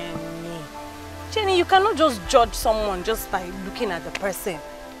 Ah, Jenny, you cannot just judge someone just by looking at the person.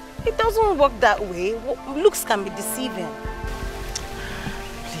 It doesn't work that way. Looks can be deceiving.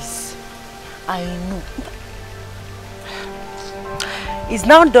 Please, I know. It's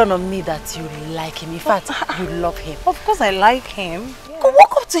now dawned on me that you like him. In fact, you love him. Of course I like him. Go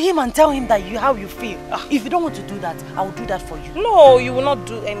walk up to him and tell him that how you feel. If you don't want to do that, I will do that for you. No, you will not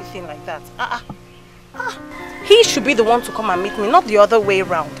do anything like that. He should be the one to come and meet me, not the other way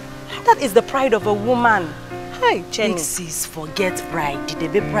around. That is the pride of a woman. Hi, Jenny. Sis, forget pride. Did they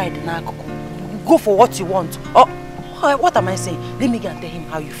be pride now? Go for what you want. Oh, what am I saying? Let me go and tell him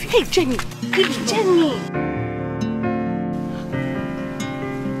how you feel. Hey, Jenny. Jenny.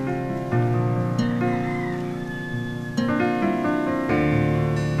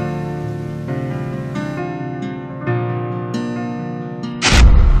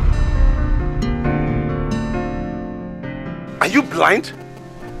 Are you blind?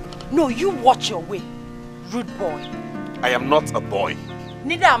 No, you watch your way, rude boy. I am not a boy.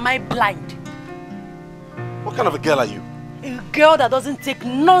 Neither am I blind. What kind of a girl are you? A girl that doesn't take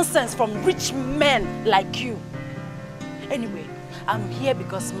nonsense from rich men like you. Anyway, I'm here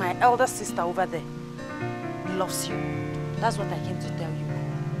because my elder sister over there loves you. That's what I came to tell you.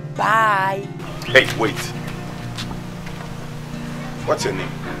 Bye. Hey, wait. What's your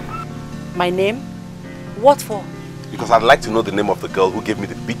name? My name? What for? Because I'd like to know the name of the girl who gave me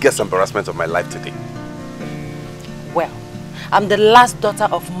the biggest embarrassment of my life today. Well, I'm the last daughter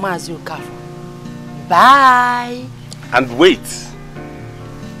of Mazi Okafor. Bye. And wait.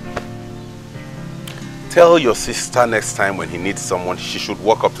 Tell your sister next time when he needs someone, she should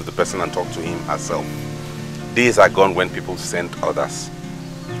walk up to the person and talk to him herself. Days are gone when people send others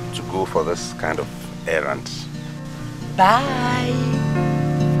to go for this kind of errand. Bye.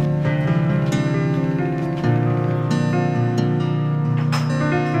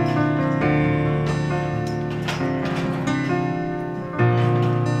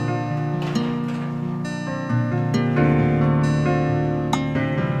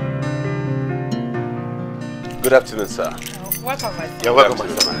 Good afternoon, sir. Welcome, my son. You're welcome,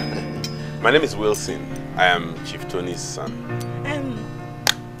 my son. My name is Wilson. I am Chief Tony's son.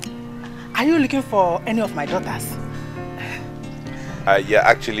 Are you looking for any of my daughters? Yeah,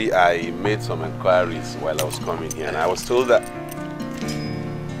 actually, I made some inquiries while I was coming here, and I was told that...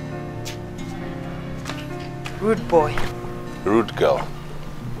 Rude boy. Rude girl.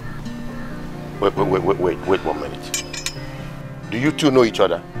 Wait 1 minute. Do you two know each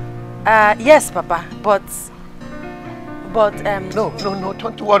other? Yes, Papa, but... No,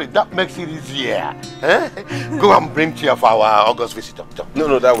 don't worry. That makes it easier. Eh? Go and bring cheer for our August visitor.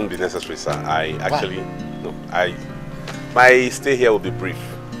 No, that wouldn't be necessary, sir. My stay here will be brief.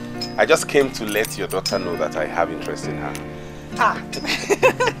 I just came to let your daughter know that I have interest in her.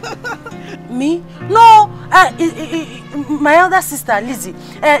 Me? No, my elder sister, Lizzie.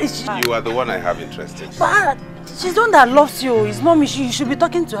 You are the one I have interest in. But she's the one that loves you. It's not me. You should be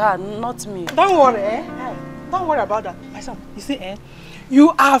talking to her, not me. Don't worry, Don't worry about that. My son, you see,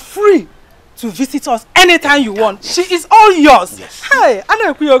 you are free to visit us anytime you want. She is all yours. Yes. Hey, I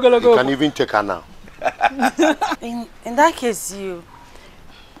know you're gonna go. You can even take her now. In that case, you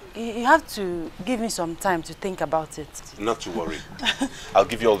have to give me some time to think about it. Not to worry. I'll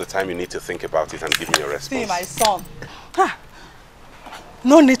give you all the time you need to think about it and give me your response. See, my son.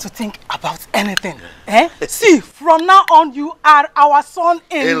 No need to think about anything. See, from now on, you are our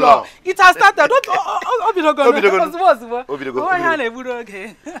son-in-law. It has started.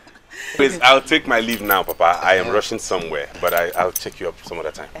 Please, I'll take my leave now, Papa. I am rushing somewhere, but I'll check you up some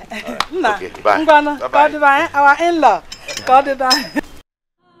other time. Right. Okay, bye. Bye-bye. Our in-law.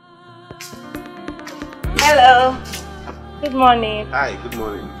 Hello. Good morning. Hi, good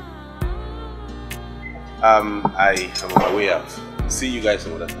morning. I am on my way out. See you guys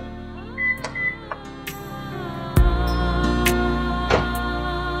some other time.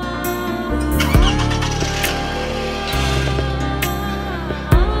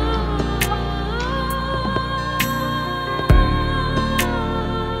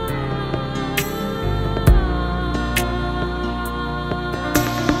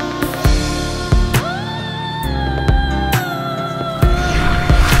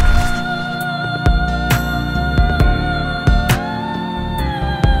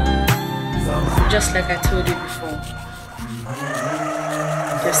 Just like I told you before,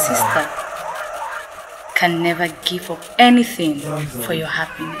 your sister can never give up anything for your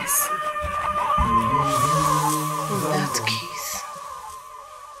happiness. In that case,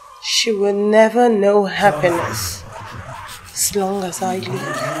 she will never know happiness as long as I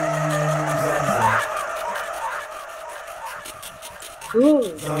live.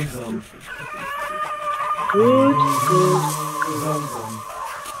 Good. Good.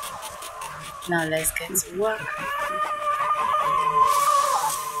 Now let's get to work.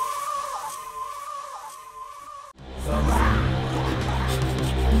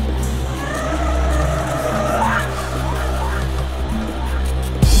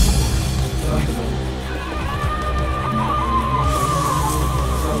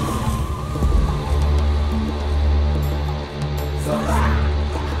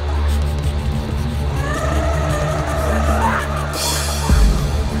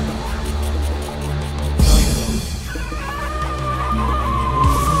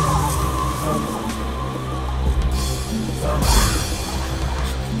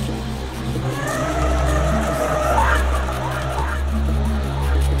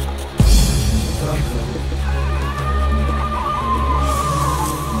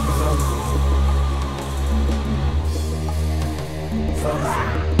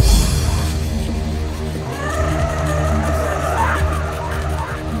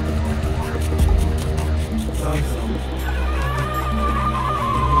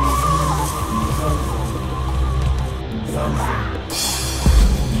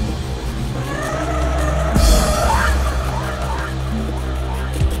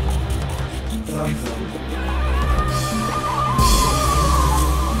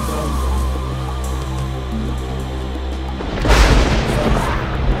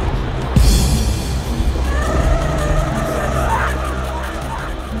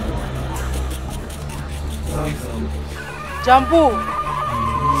 Jambu!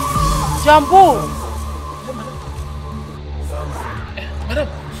 Jambu! Madam!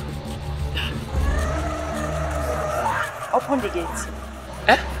 Open the gate.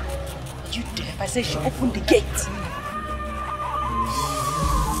 Eh? You deaf, I say she open the gate.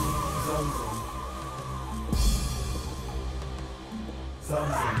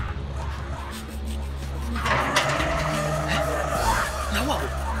 Now wow,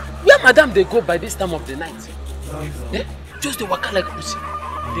 where madam they go by this time of the night? Eh? Just the waka like pussy.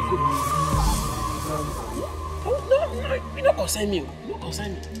 They go. No, you don't concern me. You don't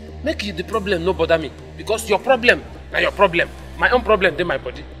concern me. Make you the problem no bother me. Because your problem, now your problem. My own problem, they my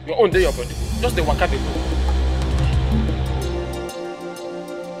body. Your own, they your body. Just the waka they go.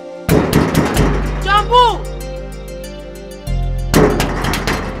 Jambu!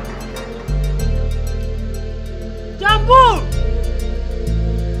 Jambu!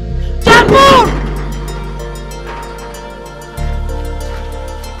 Jambu!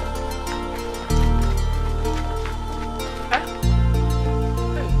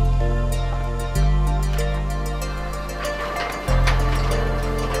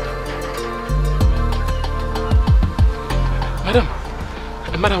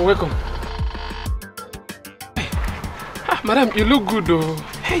 Madam, welcome. Hey. Ah, madam, you look good though.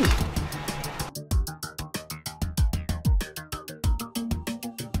 Hey.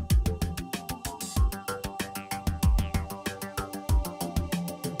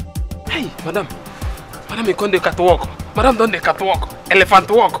 Hey, madam. Madam, you come the catwalk. Madam, don't the catwalk.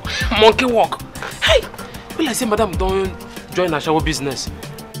 Elephant walk. Monkey walk. Hey. Well, I say, madam, don't join our show business.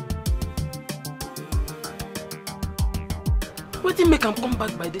 What did make him come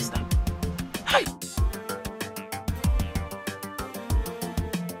back by this time? Hi.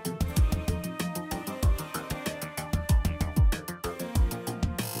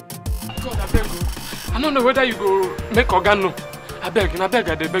 God, I beg you. I don't know whether you go make organo. I beg, I beg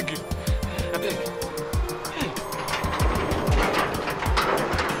you. I beg. Hey.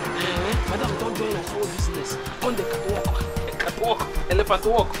 Madam, don't join us whole business. On the catwalk, elephant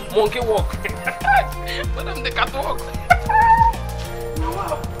walk, monkey walk. Madam, the catwalk.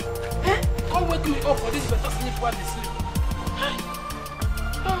 Wow. Eh? Come wake me up for this better sleep while they sleep.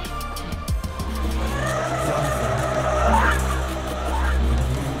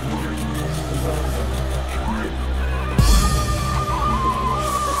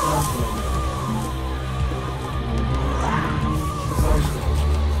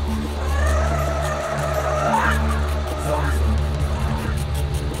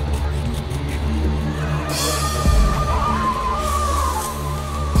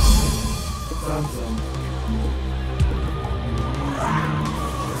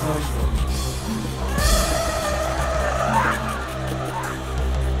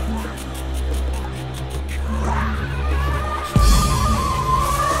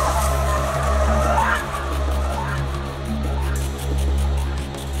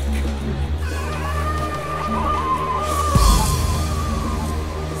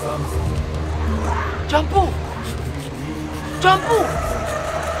 Shampoo! Shampoo!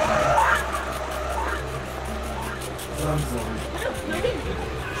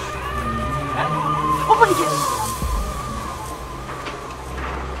 Open the gate!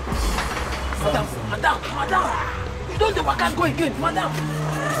 Madam! You don't know what can go again, madam!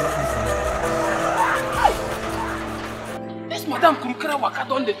 This madam come cry waka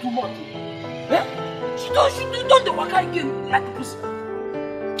don dey too much. Eh? She don't dey waka again like pussy.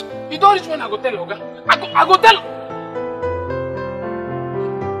 You don't reach when I go tell Oga. I go tell.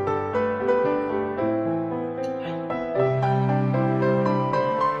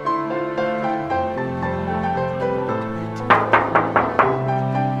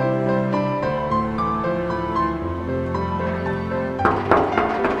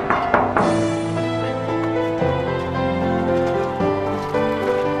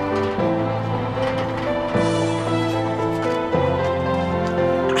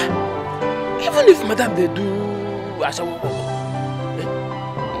 Madam, they do ashawo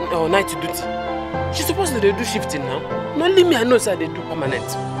or night duty. She supposed to they do shifting now. Not only me, I know sir they do permanent.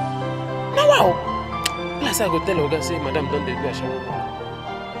 Now wow. Plus I go tell Oga say madam don't they do ashawo.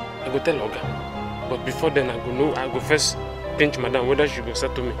 I go tell Oga. But before then I go first pinch madam whether she go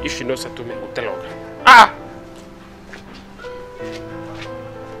settle me. If she not settle me, I go tell Oga. Ah!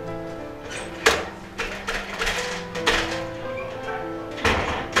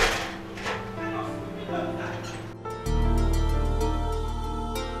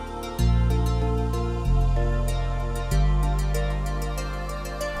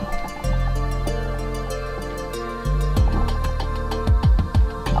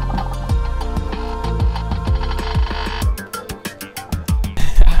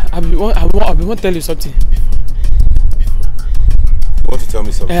 I want to tell you something. You want to tell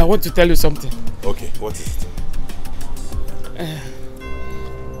me something? I want to tell you something. Okay, what is it?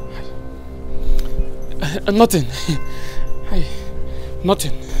 Nothing.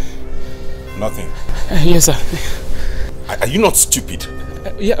 Nothing. Nothing? Yes, sir. Are you not stupid?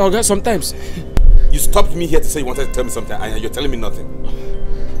 Yeah, okay, sometimes. You stopped me here to say you wanted to tell me something and you're telling me nothing.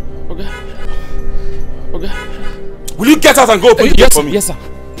 Okay. Okay. Will you get out and go open the gate for me? Yes, sir.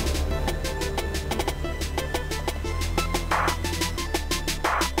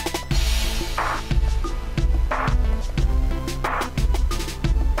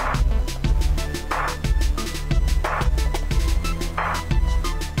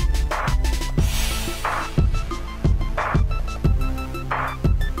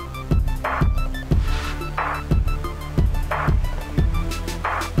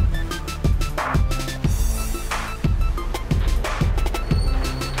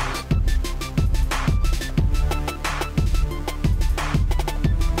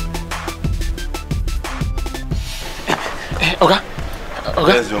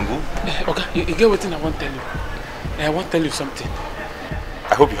 You get what I want to tell you. I want to tell you something.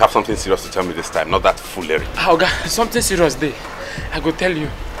 I hope you have something serious to tell me this time, not that foolery. Okay, something serious there. I go tell you.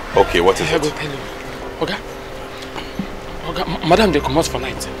 Okay, what is it? I go tell you. Okay. Madam, they come out for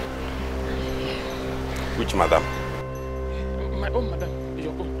night. Which madam? My own madam,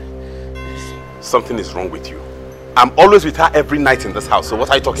 your own. Something is wrong with you. I'm always with her every night in this house, so what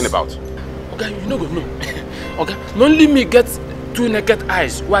are you talking about? Okay, you know. Okay, not only me get two naked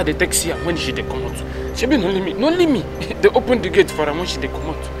eyes while they take her when she they come out. She be not only me. They open the gate for her when she they come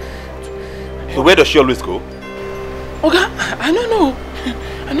out. So where does she always go? Okay, I don't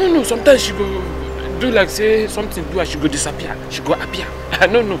know. Sometimes she go do like say something do and she go disappear. She go appear. I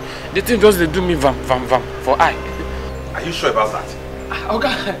don't know. The thing just they do me vam for eye. Are you sure about that?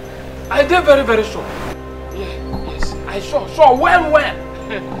 Okay, I did very, very sure. Yeah, yes, I sure, well.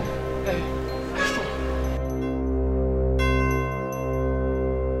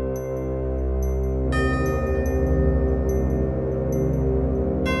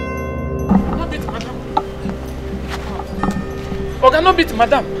 Oga, no beat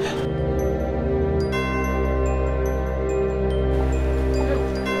madam.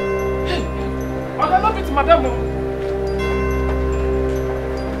 Hey, Oga, no beat madam.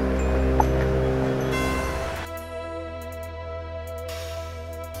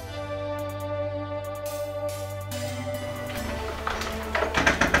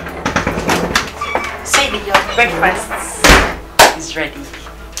 Sadie, your breakfast is ready.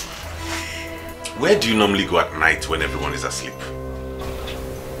 Where do you normally go at night when everyone is asleep?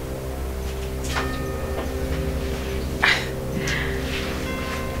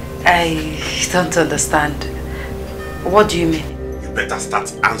 I don't understand. What do you mean? You better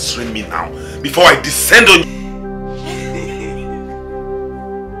start answering me now before I descend on you.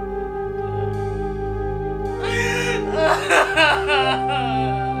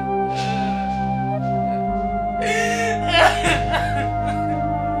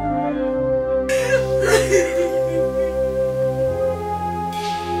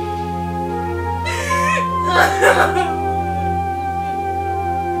 So,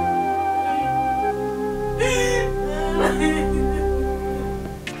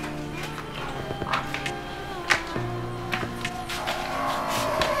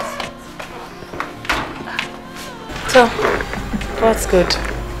 what's good?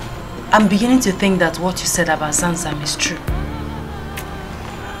 I'm beginning to think that what you said about Zamzam is true.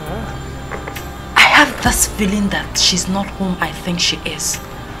 I have this feeling that she's not whom I think she is.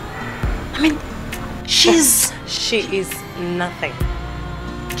 I mean, she is nothing,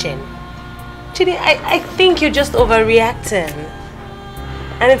 Jen. Chidi, I think you're just overreacting.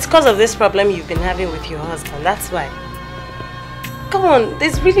 And it's because of this problem you've been having with your husband, that's why. Come on,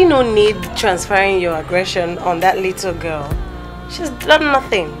 there's really no need transferring your aggression on that little girl. She's done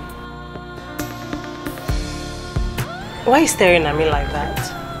nothing. Why are you staring at me like that?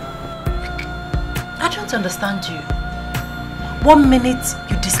 I don't understand you. 1 minute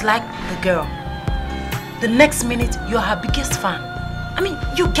you dislike the girl. The next minute you're her biggest fan. I mean,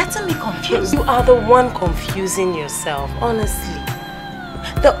 you're getting me confused. You are the one confusing yourself, honestly.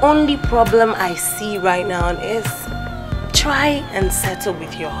 The only problem I see right now is try and settle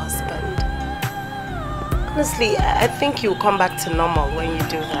with your husband. Honestly, I think you'll come back to normal when you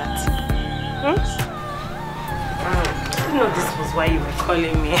do that. I didn't know this was why you were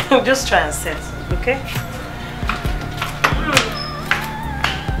calling me. Just try and settle, okay?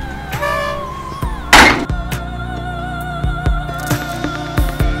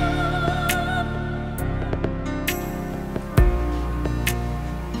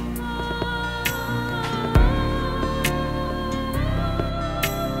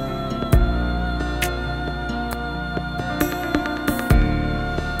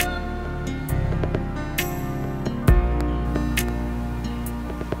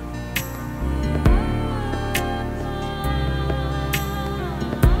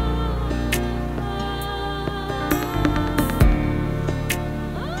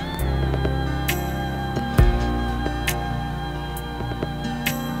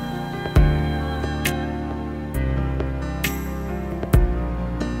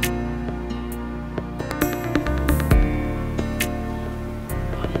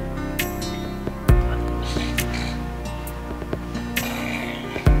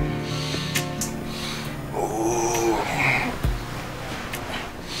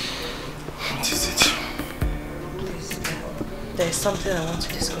 Something I want to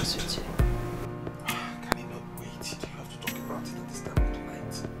discuss with you. Can you not wait? Do you have to talk about it at this time of the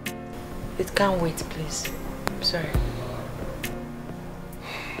night? It can't wait, please. I'm sorry.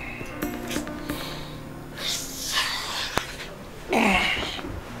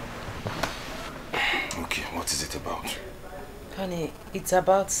 Okay, what is it about? Honey, it's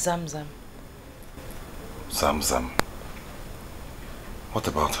about Zamzam. Zamzam? What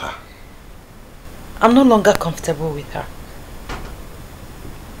about her? I'm no longer comfortable with her.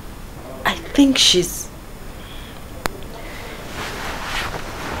 I think she's...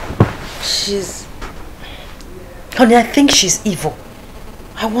 Honey, I think she's evil.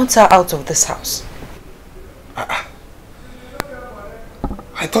 I want her out of this house. I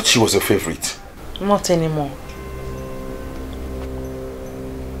thought she was your favorite. Not anymore.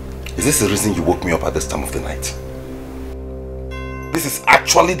 Is this the reason you woke me up at this time of the night? This is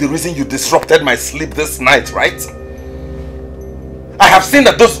actually the reason you disrupted my sleep this night, right? I have seen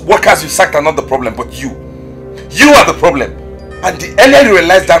that those workers you sacked are not the problem, but you are the problem. And the earlier you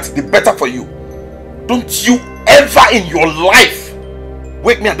realize that, the better for you. Don't you ever in your life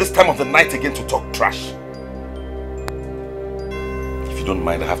wake me at this time of the night again to talk trash. If you don't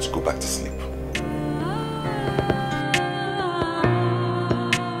mind, I have to go back to sleep.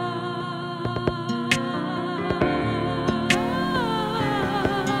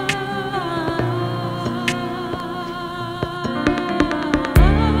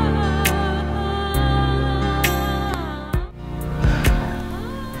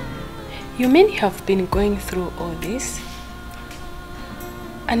 You mean you have been going through all this?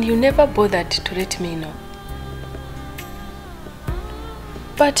 And you never bothered to let me know?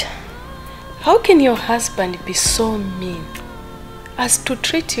 But how can your husband be so mean as to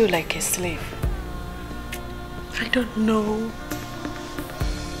treat you like a slave? I don't know.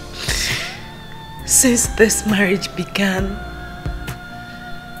 Since this marriage began,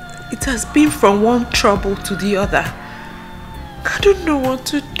 it has been from one trouble to the other. I don't know what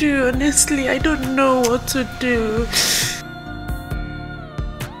to do, honestly. I don't know what to do.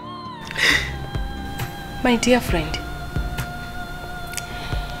 My dear friend,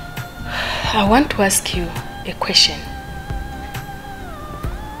 I want to ask you a question.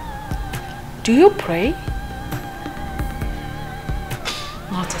 Do you pray?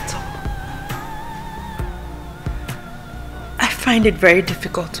 Not at all. find it very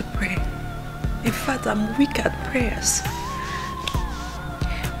difficult to pray. In fact, I'm weak at prayers.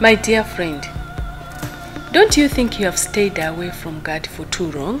 My dear friend, don't you think you have stayed away from God for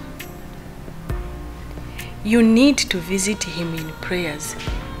too long? You need to visit Him in prayers,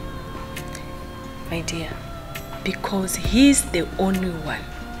 my dear, because He's the only one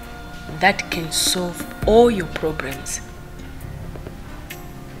that can solve all your problems.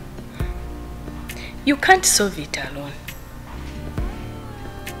 You can't solve it alone.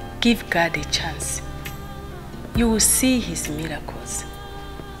 Give God a chance. You will see His miracles.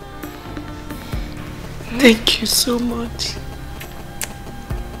 Thank you so much.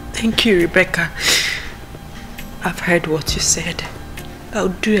 Thank you, Rebecca. I've heard what you said. I'll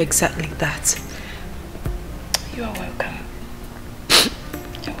do exactly that. You are welcome.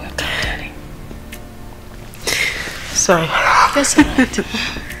 You're welcome, darling. Sorry. That's all right.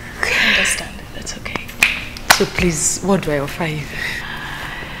 I understand. That's okay. So please, what do I offer you?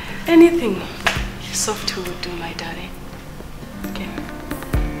 Anything soft would do, my darling. Okay.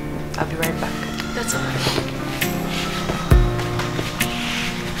 I'll be right back. That's all right.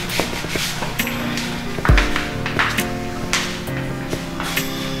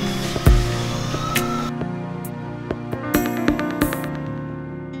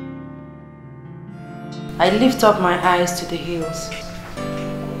 I lift up my eyes to the hills.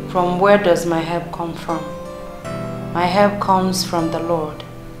 From where does my help come from? My help comes from the Lord,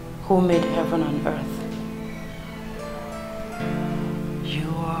 who made heaven and earth.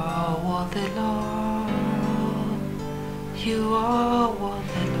 You are worthy, Lord. You are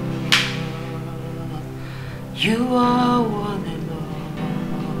worthy, Lord. You are worthy,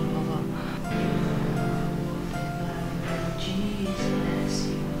 Lord. Jesus,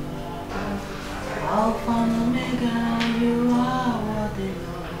 you are Alpha and Omega. You are worthy,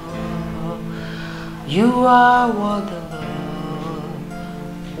 Lord. You are worthy, Lord,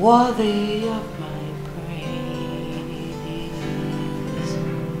 worthy of my praise.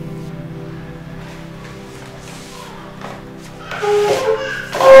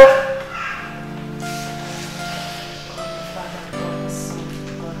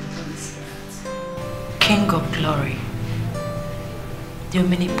 King of glory, the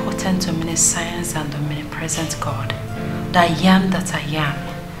omnipotent, omniscience, and omnipresent God, the I am that I am,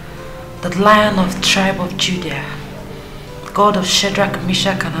 the Lion of the tribe of Judah, God of Shadrach,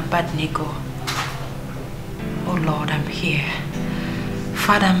 Meshach, and Abednego. Oh Lord, I'm here.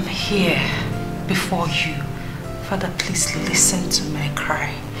 Father, I'm here before you. Father, please listen to my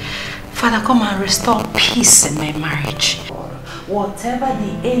cry. Father, come and restore peace in my marriage. Whatever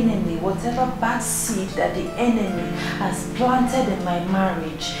the enemy, whatever bad seed that the enemy has planted in my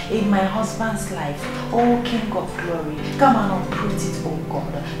marriage, in my husband's life, oh King of glory, come and uproot it, oh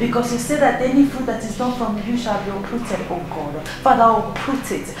God. Because you say that any fruit that is not from you shall be uprooted, oh God. Father,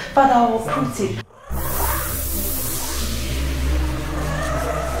 uproot it. Father, uproot it.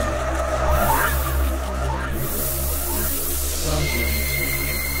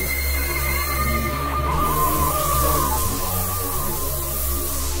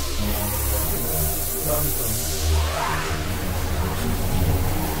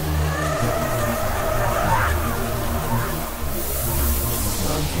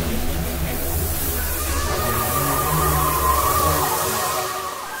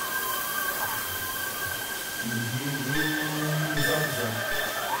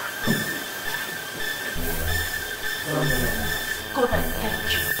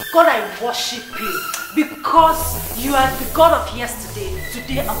 God, I worship you because you are the God of yesterday,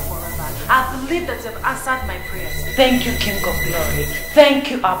 today and forever. I believe that you have answered my prayers. Thank you, King of glory.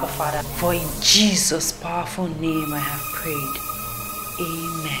 Thank you, Abba Father. For in Jesus' powerful name I have prayed.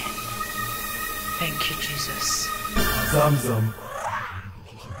 Amen. Thank you, Jesus. Zamzam.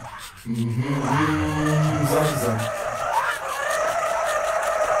 Zamzam.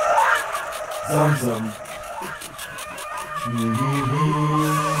 Zamzam.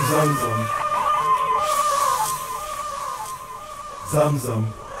 Zamzam. Zamzam.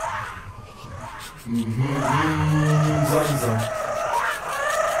 Zamzam.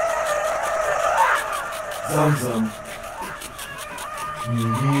 Zamzam.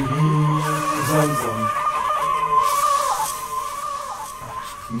 Zamzam.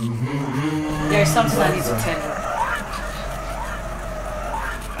 There is something I need to tell you.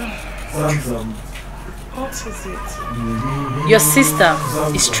 Zamzam. What is it? Your sister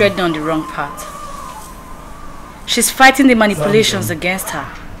is treading on the wrong path. She's fighting the manipulations against her.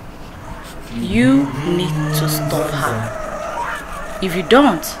 You need to stop her. If you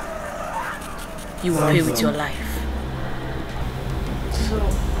don't, you will pay with your life.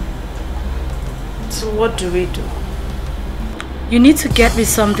 So what do we do? You need to get me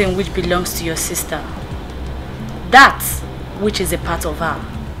something which belongs to your sister. That which is a part of her.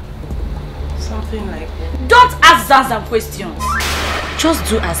 Something like that. Don't ask Zanzam questions. Just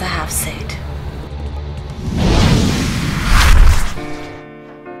do as I have said.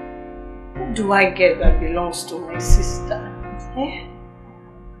 What do I get that belongs to my sister? Eh?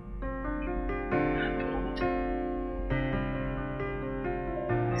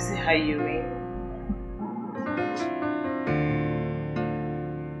 Is it how you mean?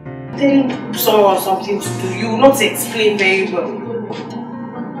 Telling someone something to do, you will not explain very well.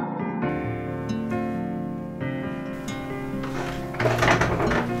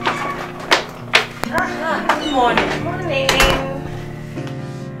 Good morning. Morning.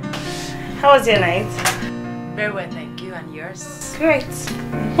 How was your night? Very well, thank you. And yours? Great.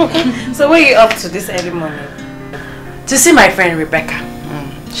 So where are you up to this early morning? To see my friend Rebecca.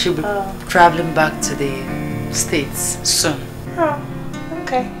 She'll be traveling back to the States soon. Oh,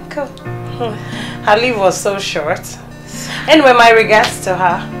 okay, cool. Her leave was so short. Anyway, my regards to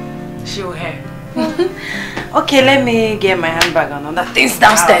her. She will hear. Okay, let me get my handbag and other things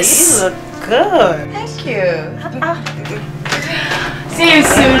downstairs. Oh, you look good. Thank you. See you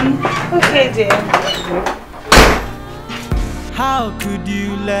soon. Okay, dear. How could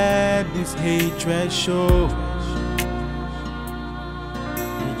you let this hatred show?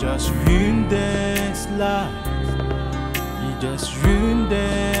 You just ruined this life. You just ruined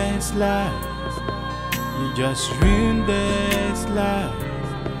this life. You just ruined this life.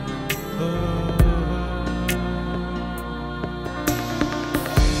 Oh.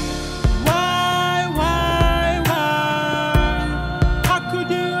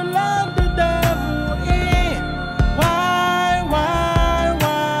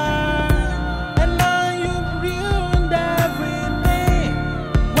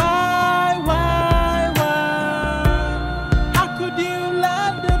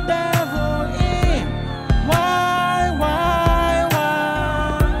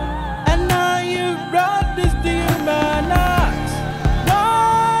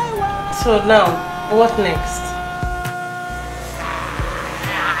 So now, what next?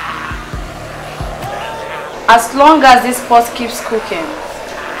 As long as this pot keeps cooking,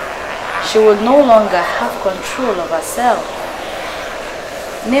 she will no longer have control of herself.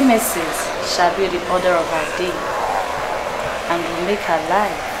 Nemesis shall be the order of her day and will make her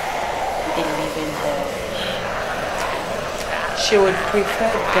life a living hell. She would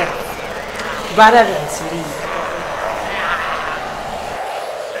prefer death rather than to live.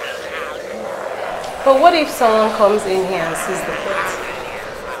 But what if someone comes in here and sees the pot?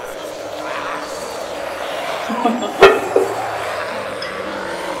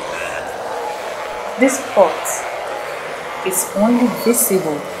 This pot is only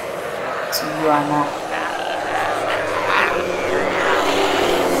visible to you and I.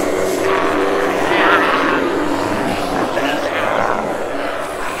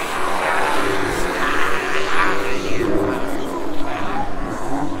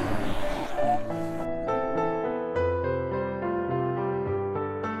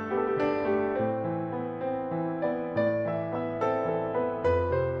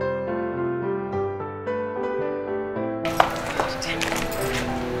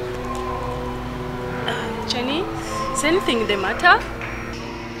 Is anything the matter?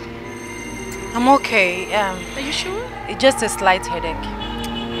 I'm okay. Are you sure? It's just a slight headache.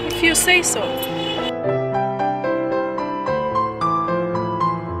 If you say so.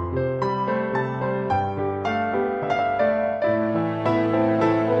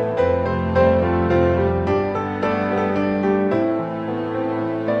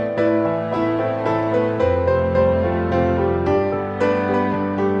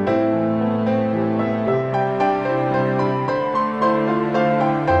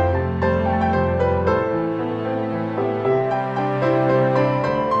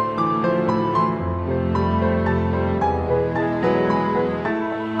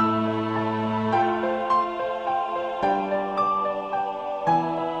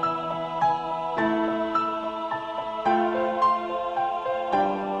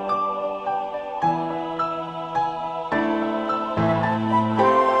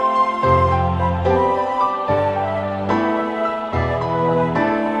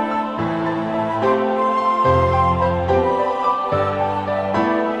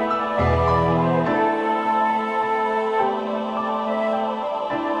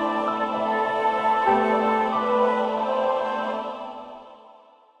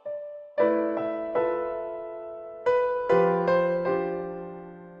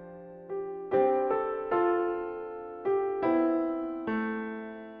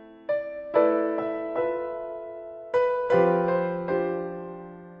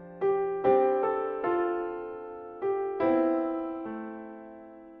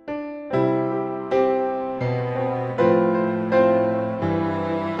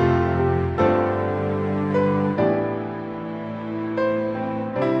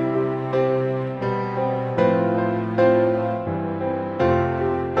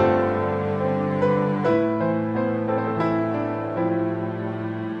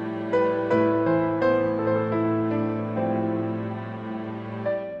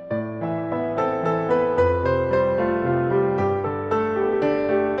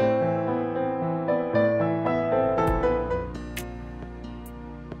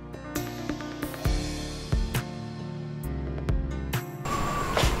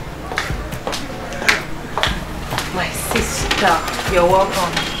 sister. You're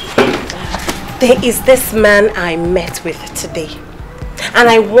welcome. There is this man I met with today. And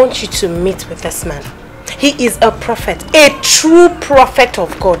I want you to meet with this man. He is a prophet, a true prophet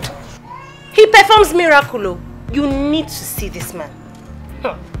of God. He performs miracles. You need to see this man.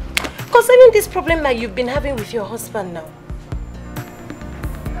 Concerning this problem that you've been having with your husband now.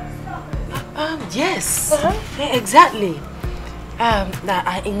 Yes, exactly.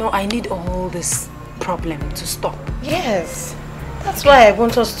 I need all this problem to stop. Yes, that's why I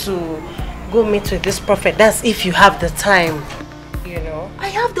want us to go meet with this prophet. That's if you have the time, you know. I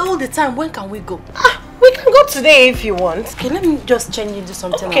have all the time. When can we go? We can go today if you want. Okay, let me just change into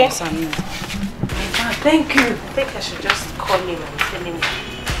something else. Thank you. I think I should just call him and tell him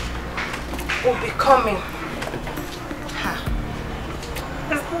we'll be coming.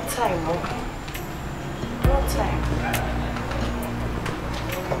 There's no time, okay? No time.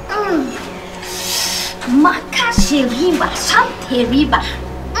 Makashi riba, shante riba.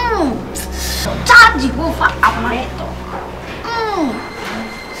 Charge over amaretto.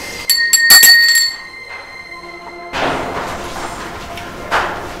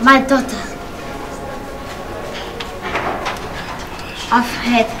 My daughter, I've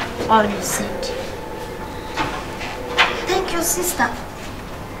heard all you said. Thank you, sister,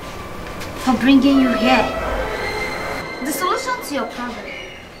 for bringing you here. The solution to your problem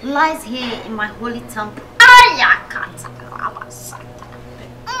lies here in my holy temple.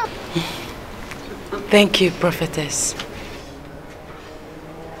 Thank you, prophetess.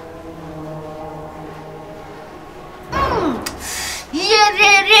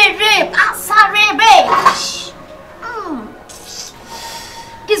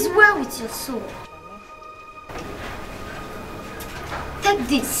 It's well with your soul. Take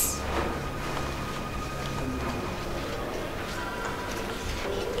this.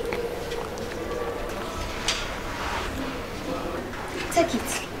 Take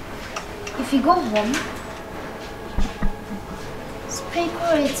it. If you go home,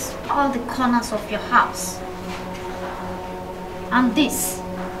 sprinkle it all the corners of your house. And this.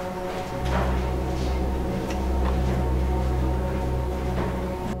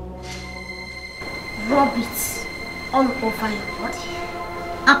 Rub it all over your body.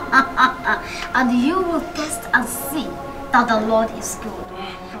 And you will taste and see that the Lord is good.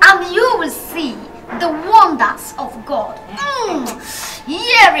 And you will see the wonders of God.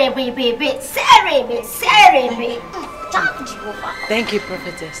 Thank you,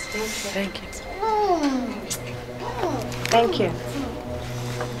 prophetess. Thank you. Thank you.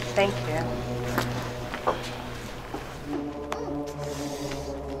 Thank you.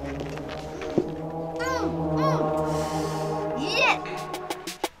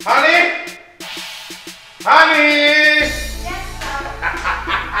 Honey! Honey!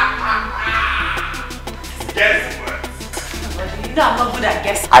 Guess what? You know I'm not good at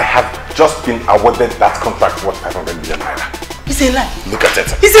guessing. I have just been awarded that contract worth 500 million naira. It's a lie. Look at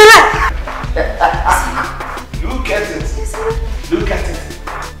it. It's a lie. Look at it. Look at it.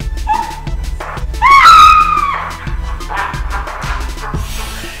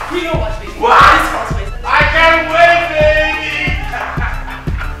 You know what, baby? What? I can't wait, baby!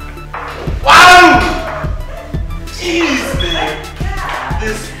 Wow! Jeez, man.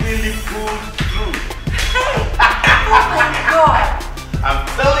 This really pulled through. Oh my God. I'm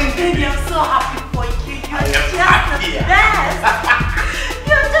telling you. Baby, I'm so happy for you. You're just happy. the best.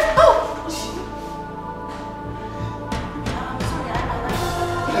 You're just... Oh!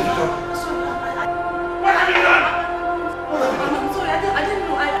 What have you done? I'm sorry, I didn't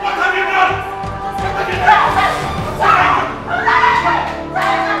know. What have you done? What have you done?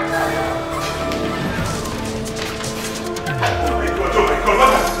 Oh my God,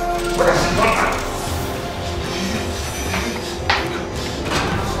 what has she done?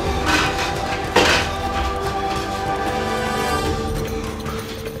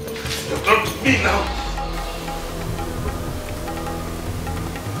 You've done to me now.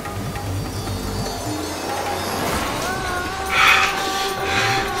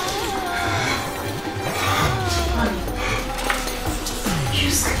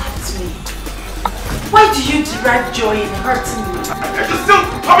 Why do you derive joy in hurting me? And you're still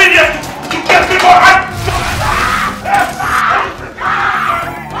coming here to get me more hurt!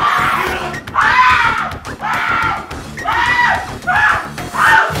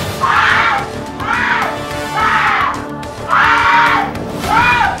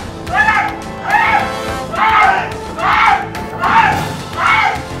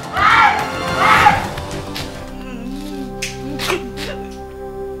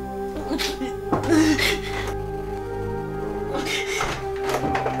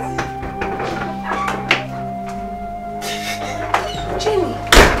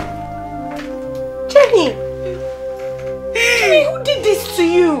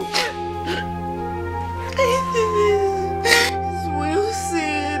 you? It's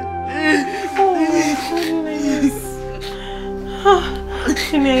Wilson. Oh, goodness.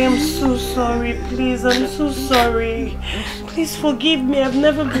 Ini, I am so sorry. Please, I'm so sorry. Please forgive me. I've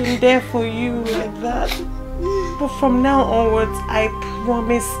never been there for you like that. But from now onwards, I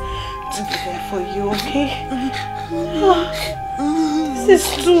promise to be there for you, okay? This is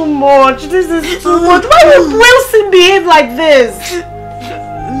too much. This is too much. Why would Wilson behave like this?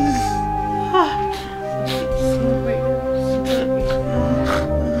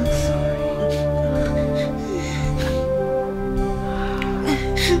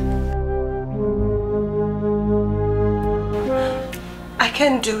 I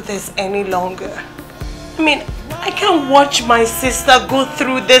can't do this any longer. I mean, I can't watch my sister go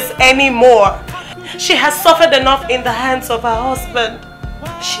through this anymore. She has suffered enough in the hands of her husband.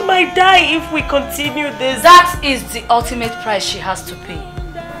 She might die if we continue this. That is the ultimate price she has to pay.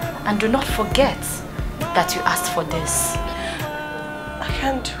 And do not forget that you asked for this. I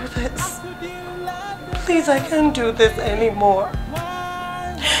can't do this. Please, I can't do this anymore.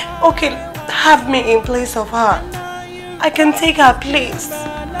 Okay, have me in place of her. I can take her place.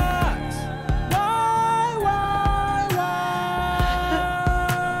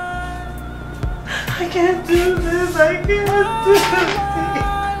 I can't do this. I can't do this.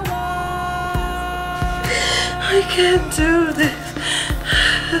 I can't do this.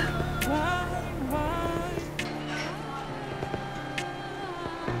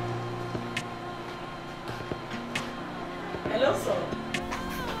 Hello, sir.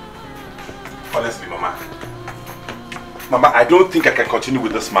 Honestly, Mama. Mama, I don't think I can continue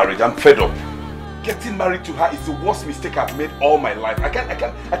with this marriage. I'm fed up. Getting married to her is the worst mistake I've made all my life. I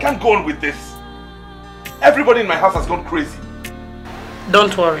can't go on with this. Everybody in my house has gone crazy.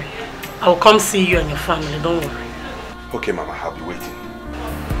 Don't worry. I'll come see you and your family. Don't worry. Okay, Mama, I'll be waiting.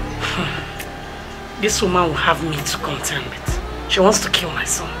 This woman will have me to contend with. She wants to kill my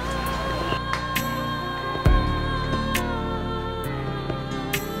son.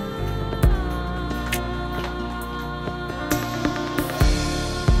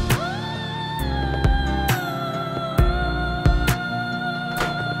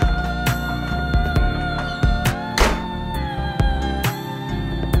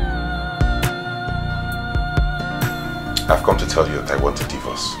 I've come to tell you that I want a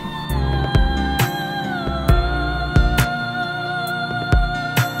divorce.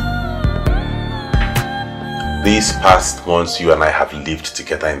 These past months you and I have lived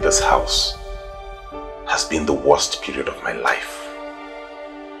together in this house has been the worst period of my life.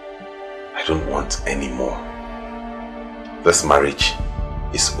 I don't want any more. This marriage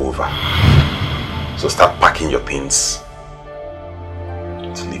is over. So start packing your things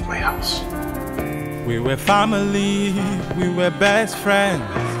to leave my house. We were family, we were best friends.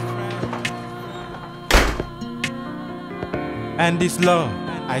 And this love,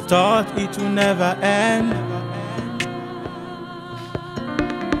 I thought it would never end.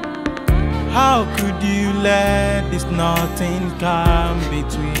 How could you let this nothing come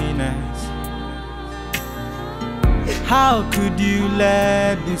between us? How could you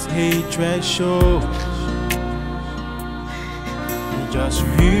let this hatred show? You just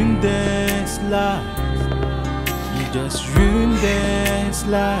ruined this life. You just ruined this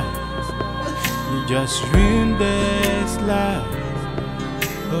life. You just ruined this life.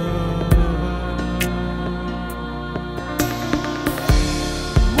 Oh.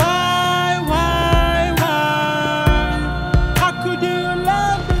 Why? How could you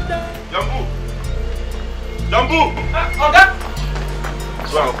love me that? Jambu! Oga!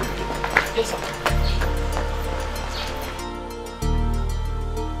 Well, yes, sir.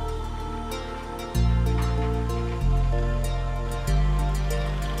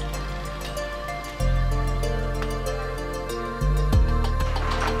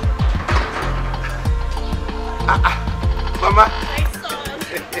 Mama.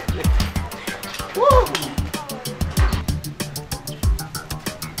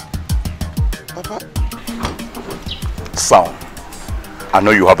 Papa. Son, I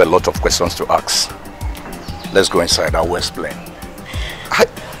know you have a lot of questions to ask. Let's go inside. I will explain.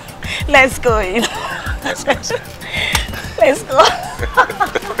 Let's go in. Let's go inside. Let's go.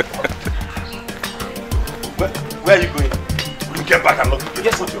 Where are you going? Will you get back and lock the gate?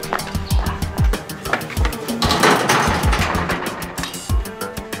 Yes, sir.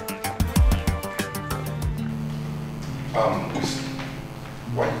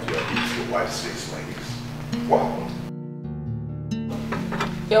 Why did you eat your wife's face like this? What happened?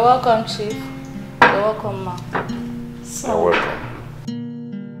 You're welcome, Chief. You're welcome, Ma. You're welcome.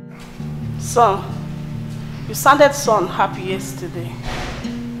 Son, you sounded so unhappy yesterday.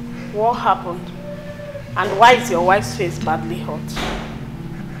 What happened? And why is your wife's face badly hurt?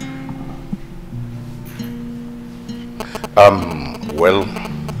 Well,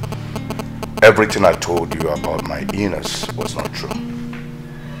 everything I told you about my illness was not true.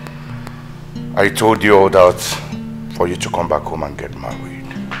 I told you all that for you to come back home and get married.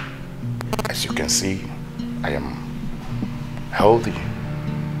 As you can see, I am healthy.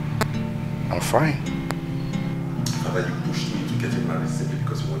 I'm fine. Father, you pushed me to get married simply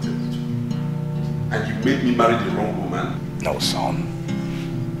because you wanted me to. And you made me marry the wrong woman. No, son.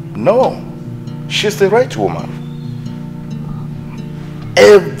 No. She's the right woman.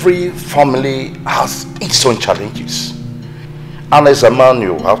 Every family has its own challenges. And as a man,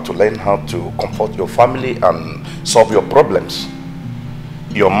 you have to learn how to comfort your family and solve your problems.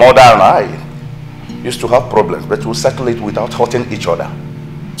 Your mother and I used to have problems, but we settle it without hurting each other.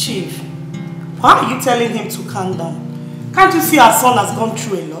 Chief, why are you telling him to calm down? Can't you see our son has gone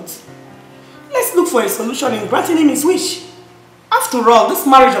through a lot? Let's look for a solution in granting him his wish. After all, this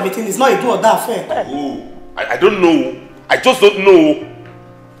marriage of a thing is not a do or die affair. Oh, I don't know. I just don't know.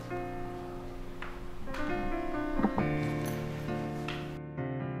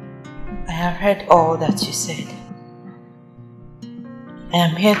 I have heard all that you said. I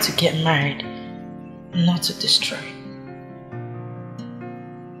am here to get married, not to destroy.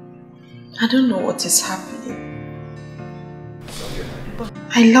 I don't know what is happening. But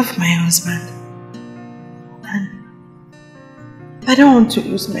I love my husband. And I don't want to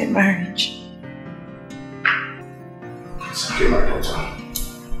lose my marriage. It's okay, my daughter.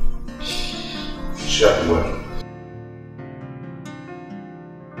 Shall be well.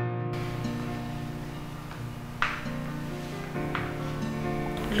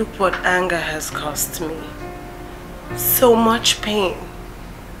 Look what anger has cost me. So much pain.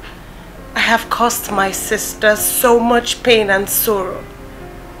 I have caused my sister so much pain and sorrow.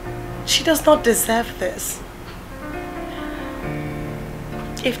 She does not deserve this.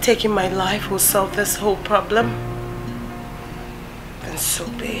 If taking my life will solve this whole problem, then so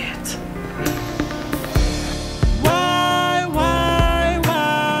be it. Why?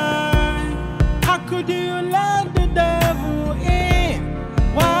 How could you let the devil in?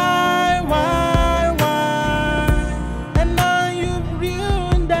 Why? And now you've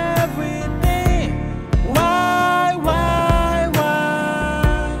ruined everything. Why?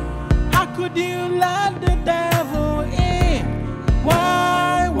 How could you let the devil in?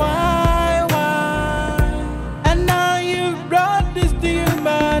 Why? And now you've brought this to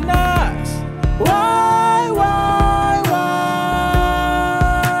human hearts. Why?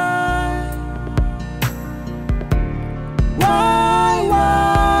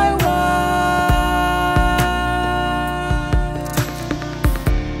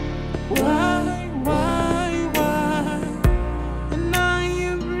 And now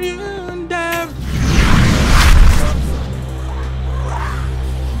you've ruined everything.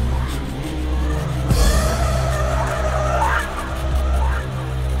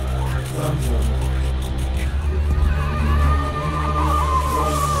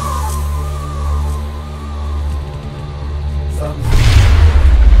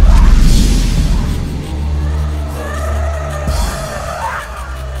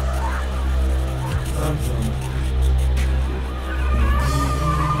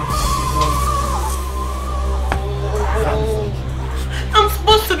 I'm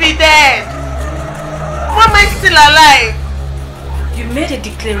supposed to be dead. Why am I still alive? You made a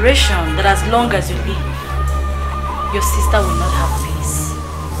declaration that as long as you live, your sister will not have peace.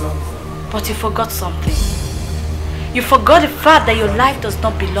 But you forgot something. You forgot the fact that your life does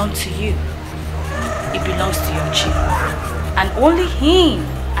not belong to you. It belongs to your chief. And only him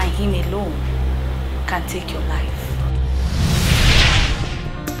and him alone can take your life.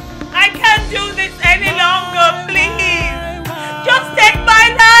 I can't do this any longer, please. Just take my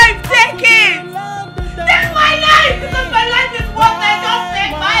life, take it. Take my life, because my life is worth it. Just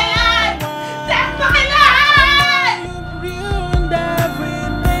take my life. Take my life. Ruined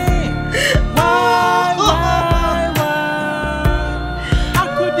everything. Why? How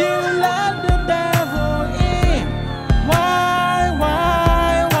could you let the devil in? Why?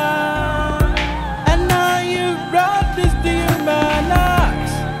 And now you've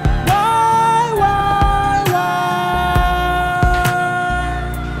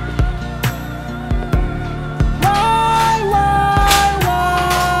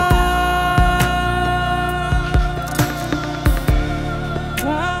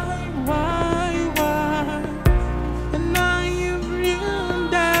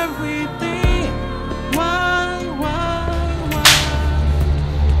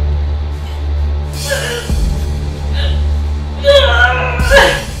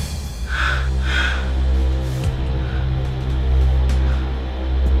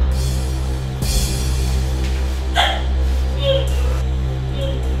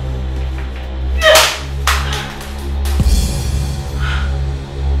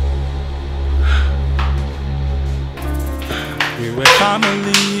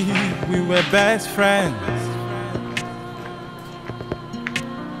family, we were best friends.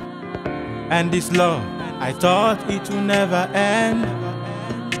 And this love, I thought it would never end.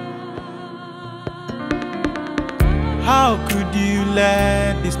 How could you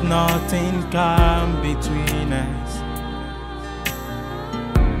let this nothing come between us?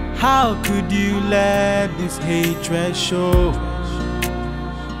 How could you let this hatred show?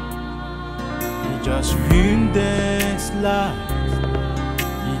 You just ruined this life.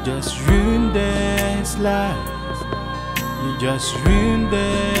 You just ruined this life. You just ruined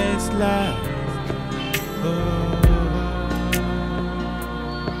this life.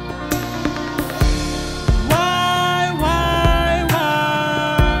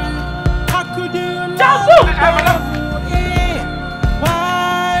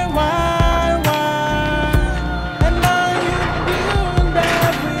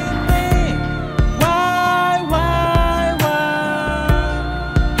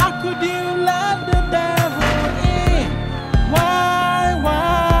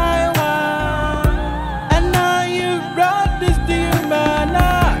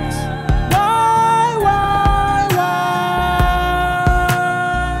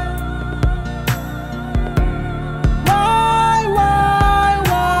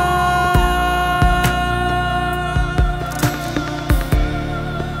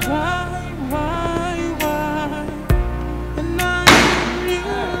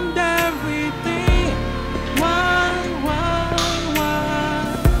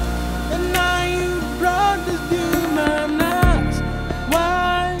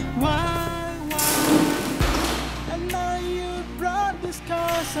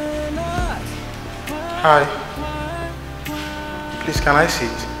 Hi. Please, can I sit?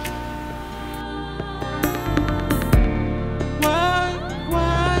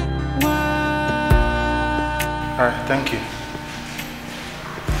 Alright, thank you.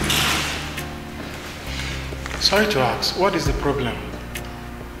 Sorry to ask, what is the problem?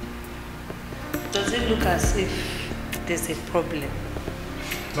 Does it look as if there's a problem?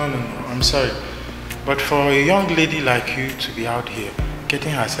 No, I'm sorry. But for a young lady like you to be out here,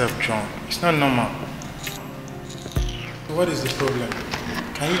 getting herself drunk, it's not normal. What is the problem?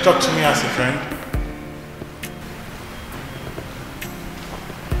 Can you talk to me as a friend?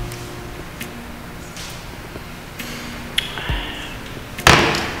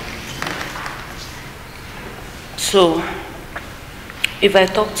 So, if I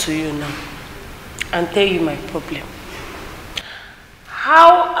talk to you now and tell you my problem,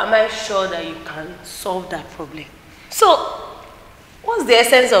 how am I sure that you can solve that problem? So, what's the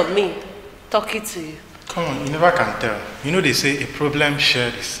essence of me talking to you? Come on, you never can tell. You know they say a problem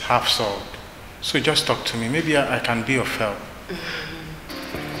shared is half solved. So just talk to me. Maybe I can be of help.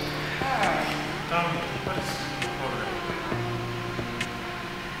 Tell me, what is the problem?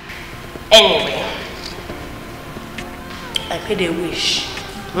 Anyway, I made a wish.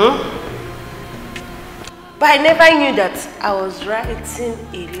 But I never knew that I was writing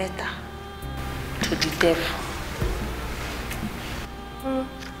a letter to the devil.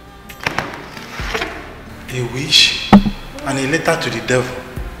 A wish and a letter to the devil?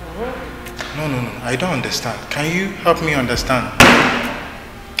 No, I don't understand. Can you help me understand?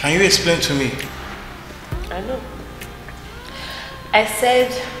 Can you explain to me? I know. I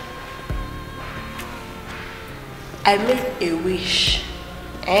said I made a wish.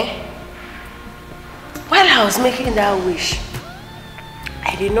 While I was making that wish,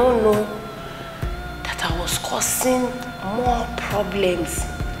 I did not know that I was causing more problems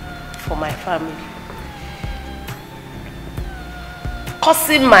for my family.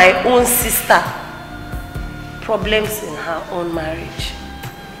 Causing my own sister problems in her own marriage.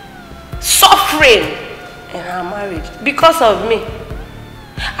 Suffering in her marriage because of me.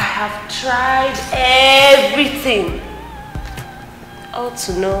 I have tried everything, all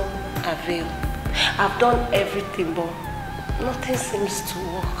to no avail. I've done everything, but nothing seems to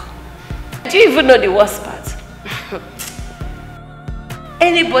work. Do you even know the worst part?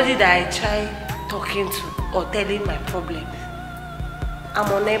 Anybody that I try talking to or telling my problem, I'm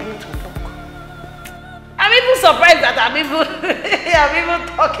unable to talk. I'm even surprised that I'm even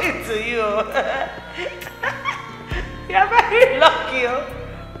talking to you. You're very lucky.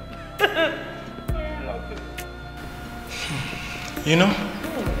 You know,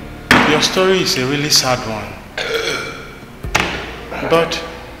 your story is a really sad one. But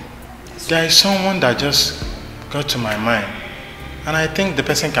there is someone that just got to my mind, and I think the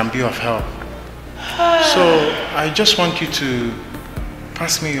person can be of help. So I just want you to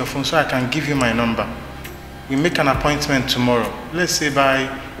pass me your phone so I can give you my number. We make an appointment tomorrow. Let's say by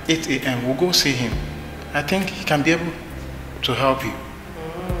 8 a.m. we'll go see him. I think he can be able to help you.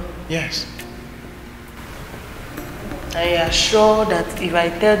 Yes. I am sure that if I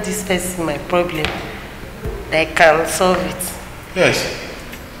tell this person my problem, they can solve it. Yes.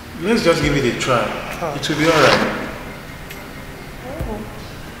 Let's just give it a try. It will be alright.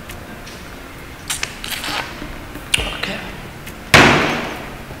 Okay.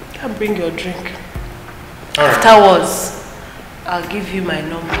 I'll bring your drink. All right. Afterwards, I'll give you my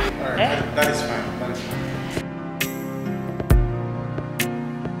number. All right. That is fine. That is fine.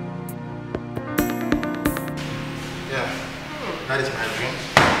 That is my drink.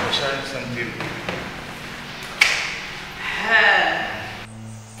 I'll share some beauty.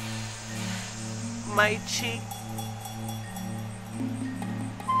 My cheek.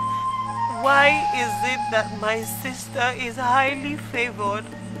 Why is it that my sister is highly favored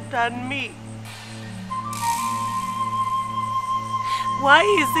than me? Why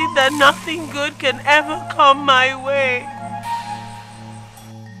is it that nothing good can ever come my way?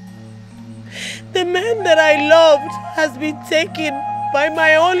 The man that I loved has been taken by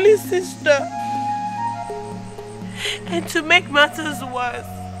my only sister. And to make matters worse,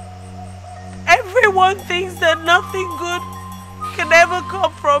 everyone thinks that nothing good can ever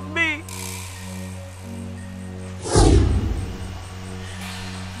come from me.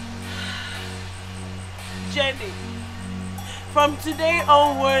 Jenny, from today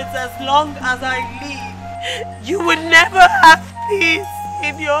onwards, as long as I live, you will never have peace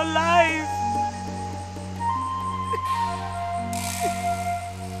in your life.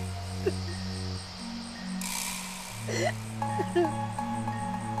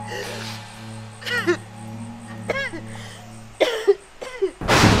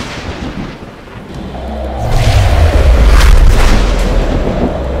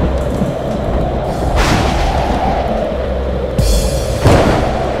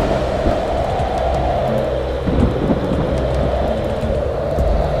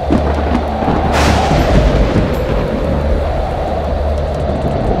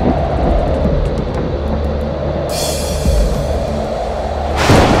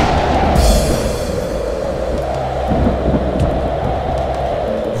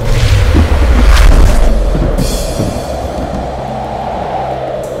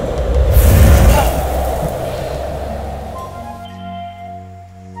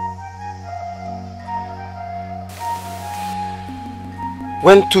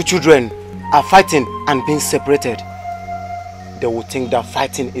 When two children are fighting and being separated, they will think that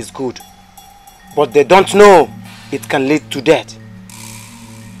fighting is good. But they don't know it can lead to death.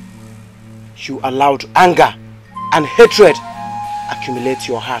 You allowed anger and hatred accumulate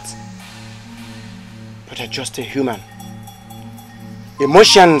your heart. But you're just a human.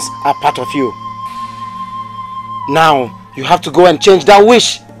 Emotions are part of you. Now you have to go and change that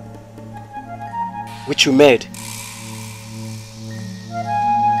wish which you made.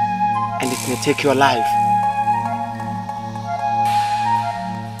 And it may take your life.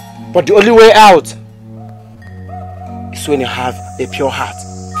 But the only way out is when you have a pure heart.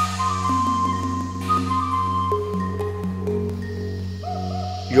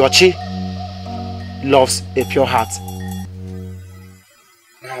 Yochi loves a pure heart.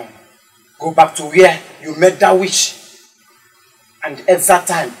 Now, go back to where you made that wish and exact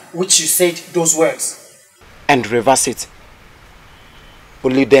time which you said those words and reverse it.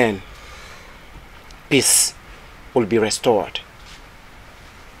 Only then peace will be restored.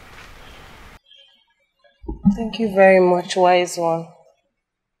 Thank you very much, wise one.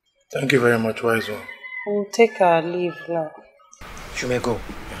 Thank you very much, wise one. We'll take our leave now. You may go.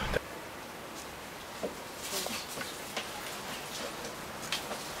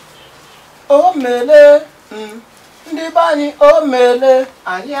 Oh mele, ndi bani oh mele,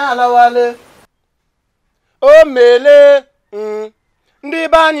 anyị alawale. Oh mele, ndi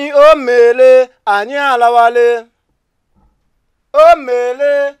bani oh mele, anyị alawale. Oh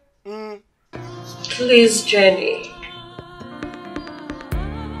mele, Please, Jenny,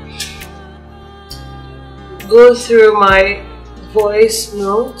 go through my voice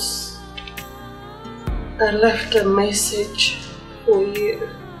notes. I left a message for you.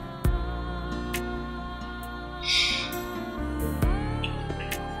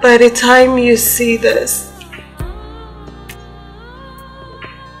 By the time you see this,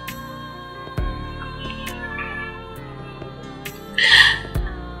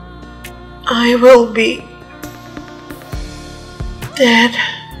 I will be dead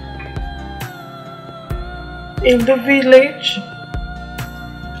in the village.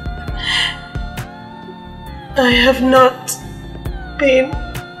 I have not been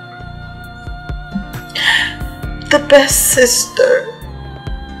the best sister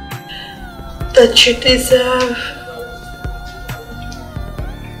that you deserve.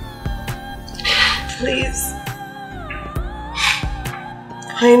 Please,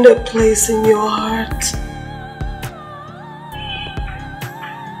 find a place in your heart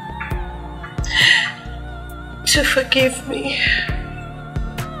to forgive me.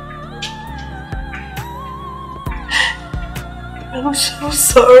 I'm so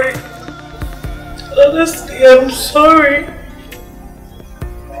sorry. Honestly, I'm sorry.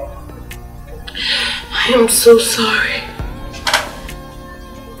 I am so sorry.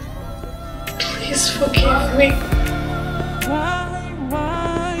 Please forgive me. Why?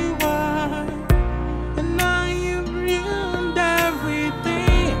 And now you've ruined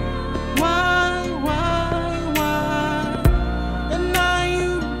everything. Why? And now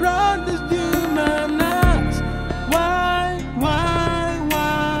you brought this human us. Why?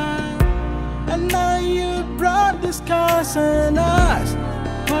 And now you brought this curse on us.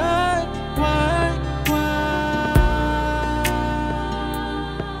 Why?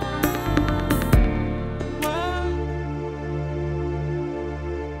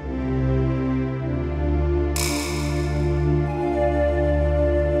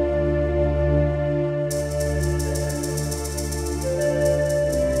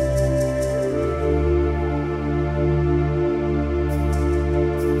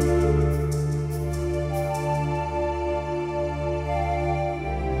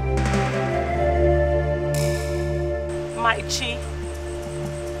 Alichi,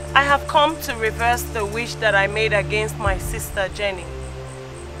 I have come to reverse the wish that I made against my sister Jenny.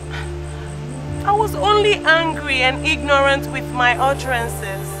 I was only angry and ignorant with my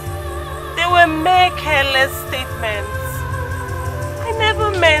utterances. They were mere careless statements. I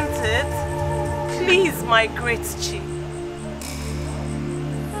never meant it. Please, my great Chi.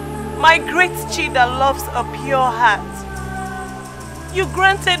 My great Chi that loves a pure heart. You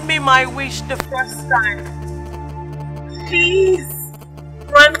granted me my wish the first time. Please,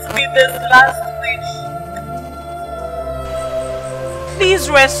 grant me this last wish. Please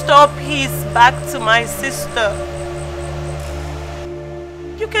restore peace back to my sister.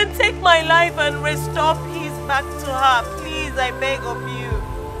 You can take my life and restore peace back to her. Please, I beg of you.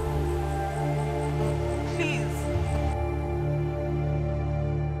 Please.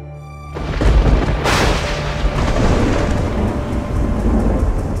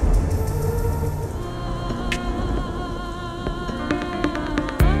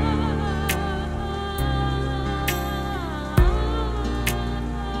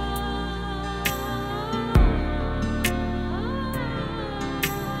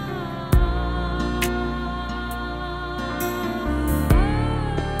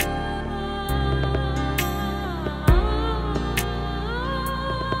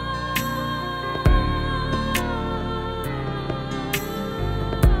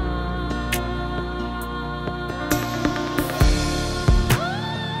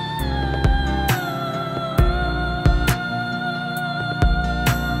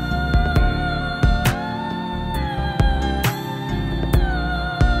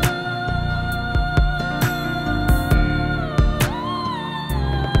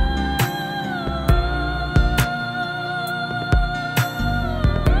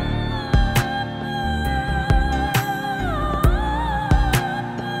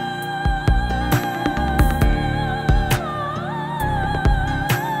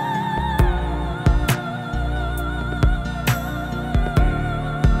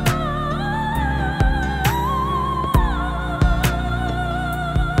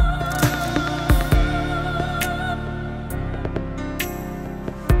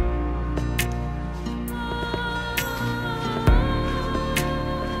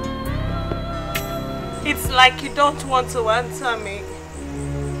 Like you don't want to answer me.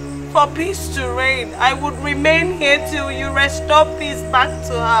 For peace to reign, I would remain here till you restore peace back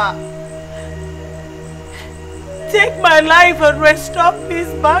to her. Take my life and restore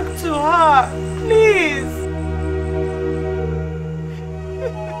peace back to her, please.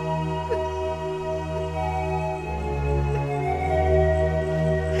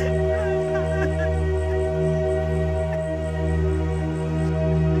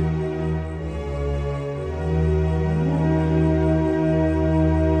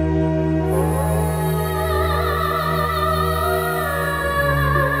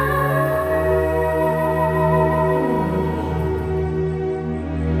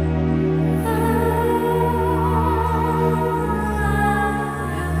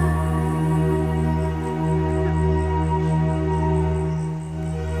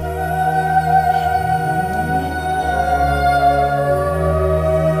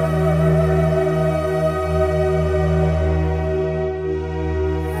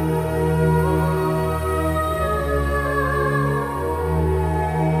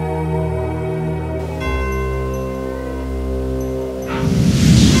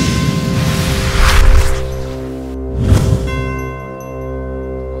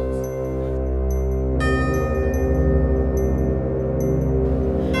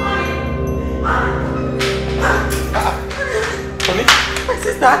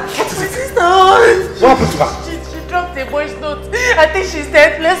 sister. What is it? Sister. What happened to her? She dropped a voice note. I think she's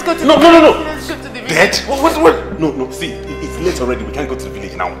dead. Let's go to No. Let's go to the village. Dead? What? No. See, it's late already. We can't go to the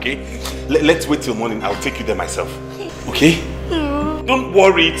village now, okay? Let's wait till morning. I'll take you there myself. Okay? Don't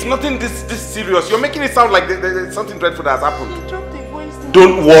worry. It's nothing this serious. You're making it sound like there's something dreadful that has happened. She dropped a voice note.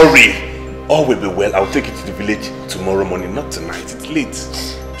 Don't worry. All will be well. I'll take you to the village tomorrow morning, not tonight. It's late.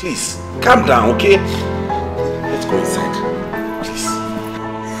 Please, calm down, okay? Let's go inside. Please.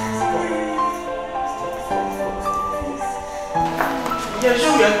 You're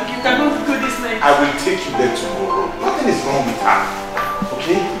sure you cannot go this night? I will take you there tomorrow. Nothing is wrong with her.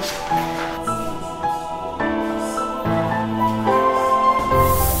 Okay?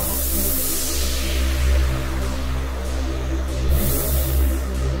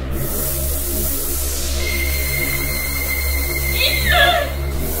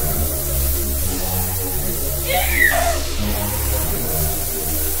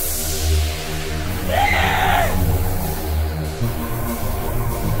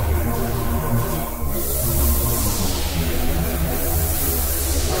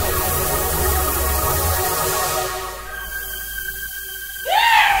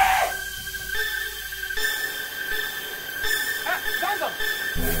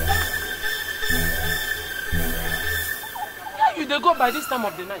 By this time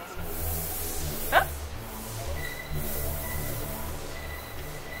of the night. Huh?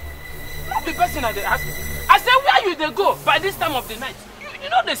 Not the person that they ask. I said, where you they go by this time of the night? You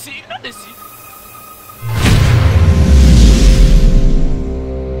know they see.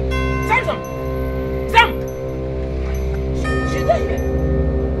 Sam! She's there here.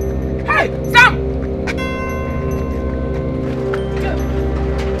 Hey, Sam!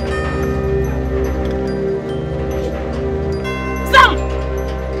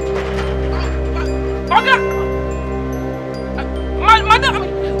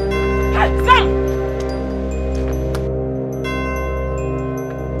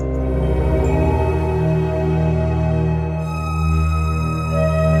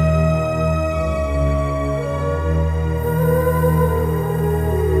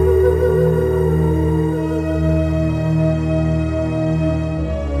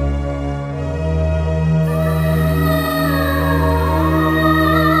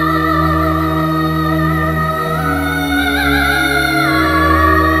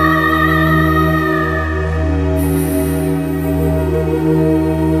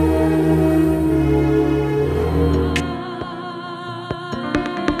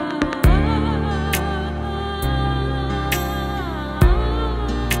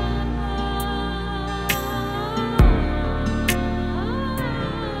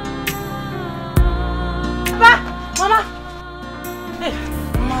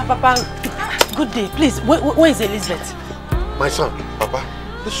 Good day, please. Where is Elizabeth? My son, Papa,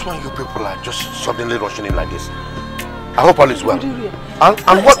 this one you people are just suddenly rushing in like this. I hope all is well. And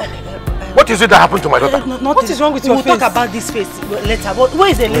what is it that happened to my daughter? What is wrong with your face? We'll talk about this face later. Where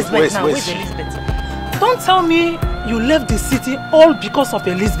is Elizabeth now? Where is Elizabeth? Don't tell me you left the city all because of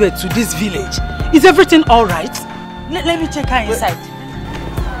Elizabeth to this village. Is everything all right? Let me check her inside.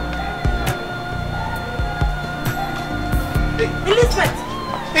 Hey. Elizabeth!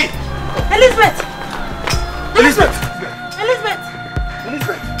 Hey! Elizabeth! Elizabeth! Elizabeth!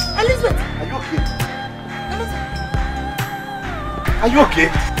 Elizabeth! Elizabeth! Are you okay? Elizabeth! Are you okay?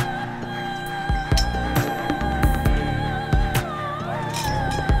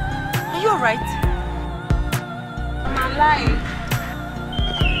 Are you alright? I'm alive.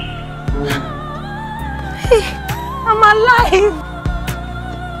 Hey, I'm alive!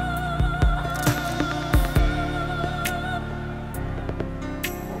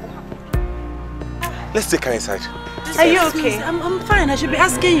 Let's take her inside. Are you okay? I'm fine. I should be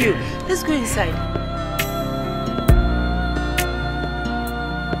asking you. Let's go inside.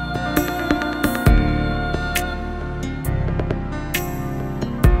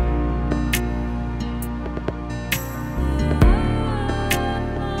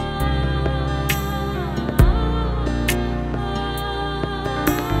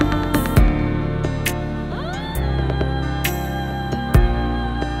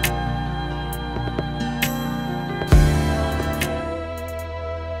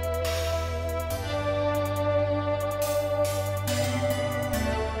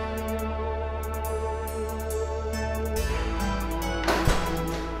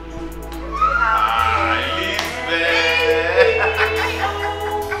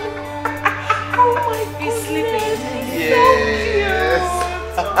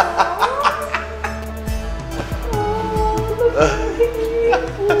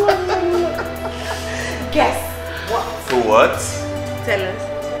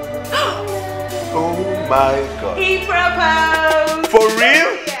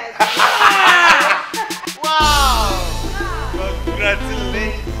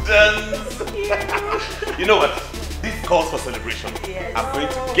 know what? This calls for celebration. Yes. I'm going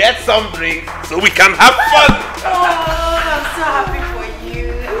to get some drinks so we can have fun. Oh, I'm so happy for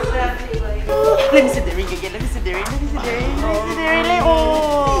you. I'm so happy for you. Let me see the ring again. Let me see the ring. Let me see the ring. Let me see the ring.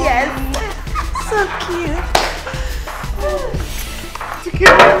 Oh, yes. So cute. So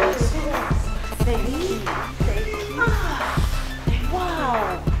cute. Thank you. Thank you.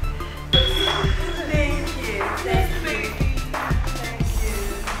 Wow. Thank you. Thank you.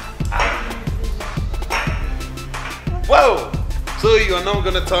 Whoa! So you're now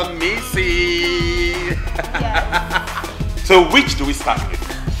gonna turn Missy. Yes. So which do we start with?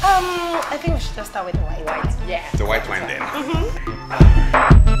 I think we should just start with the white. Yeah. The white wine then.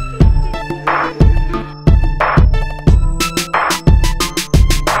 Mm-hmm.